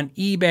on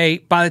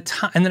eBay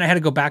and then I had to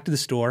go back to the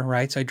store,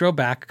 right? So I drove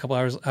back a couple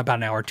hours, about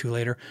an hour or two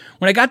later.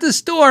 When I got to the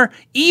store,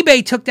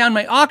 eBay took down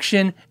my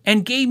auction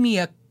and gave me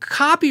a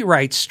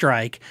copyright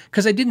strike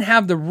because I didn't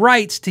have the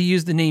rights to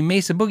use the name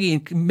Mesa Boogie,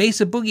 and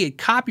Mesa Boogie had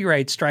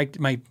copyright striked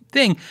my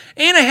thing.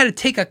 And I had to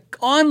take an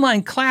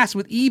online class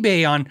with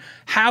eBay on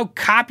how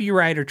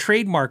copyright or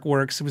trademark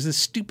works. It was a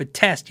stupid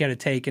test you had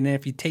to take, and then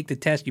if you take the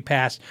test, you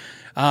pass.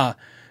 I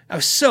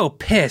was so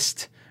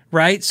pissed,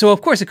 right? So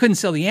of course I couldn't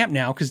sell the amp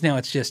now because now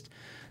it's just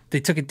they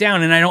took it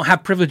down, and I don't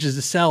have privileges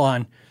to sell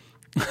on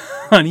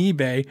on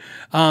eBay.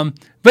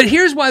 But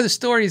here's why the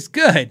story is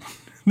good.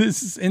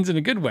 This ends in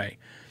a good way.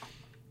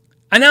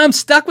 And now I'm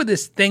stuck with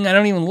this thing I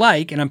don't even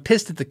like, and I'm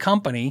pissed at the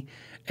company.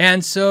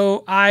 And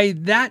so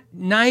that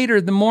night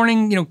or the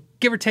morning,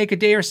 give or take a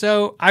day or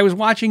so, I was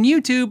watching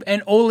YouTube,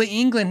 and Ole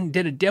England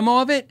did a demo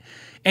of it.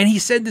 And he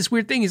said this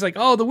weird thing. He's like,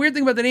 "Oh, the weird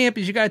thing about that amp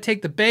is you got to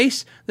take the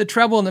bass, the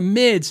treble, and the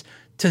mids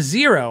to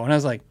 0. And I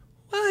was like,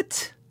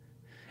 "What?"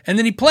 And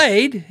then he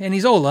played, and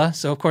he's Ola,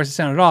 so of course it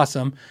sounded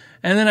awesome.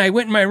 And then I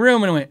went in my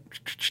room and I went,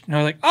 and I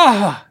was like,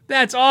 "Oh,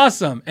 that's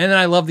awesome." And then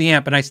I love the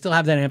amp, and I still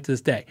have that amp to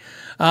this day.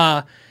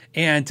 But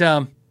I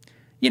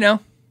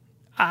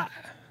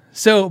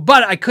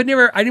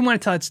didn't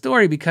want to tell that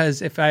story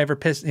because if I ever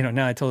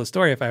now I told the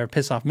story, if I ever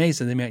piss off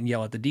Mesa, they might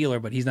yell at the dealer,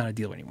 but he's not a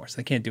dealer anymore, so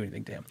they can't do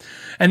anything to him.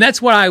 And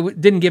that's what I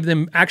didn't give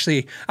them.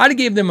 Actually, I'd have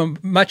gave them a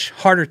much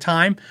harder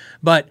time,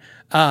 but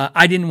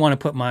I didn't want to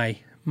put my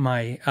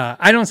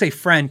I don't say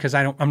friend because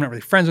I'm not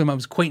really friends with him. I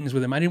was acquaintance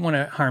with him. I didn't want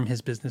to harm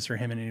his business or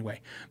him in any way.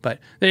 But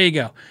there you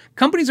go.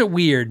 Companies are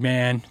weird,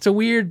 man. It's a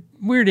weird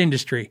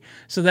industry.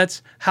 So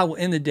that's how we'll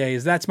end the day.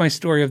 That's my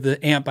story of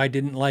the amp I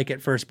didn't like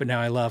at first, but now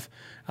I love.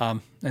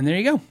 And there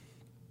you go.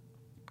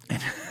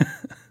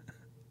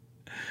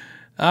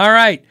 All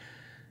right.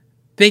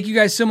 Thank you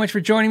guys so much for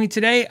joining me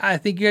today. I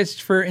thank you guys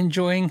for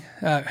enjoying.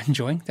 I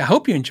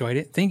hope you enjoyed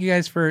it. Thank you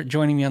guys for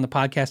joining me on the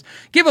podcast.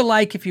 Give a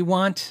like if you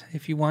want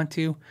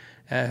to.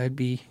 It'd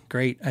be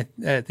great. I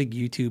think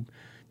YouTube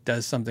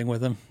does something with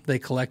them. They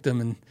collect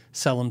them and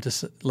sell them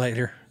to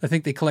later. I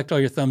think they collect all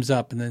your thumbs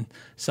up and then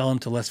sell them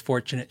to less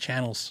fortunate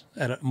channels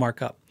at a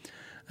markup.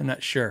 I'm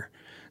not sure.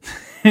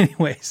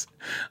 Anyways,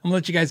 I'm going to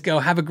let you guys go.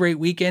 Have a great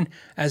weekend.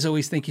 As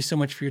always, thank you so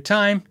much for your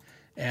time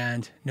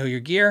and know your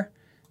gear.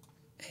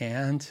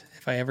 And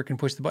if I ever can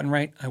push the button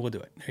right, I will do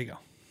it. There you go.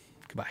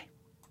 Goodbye.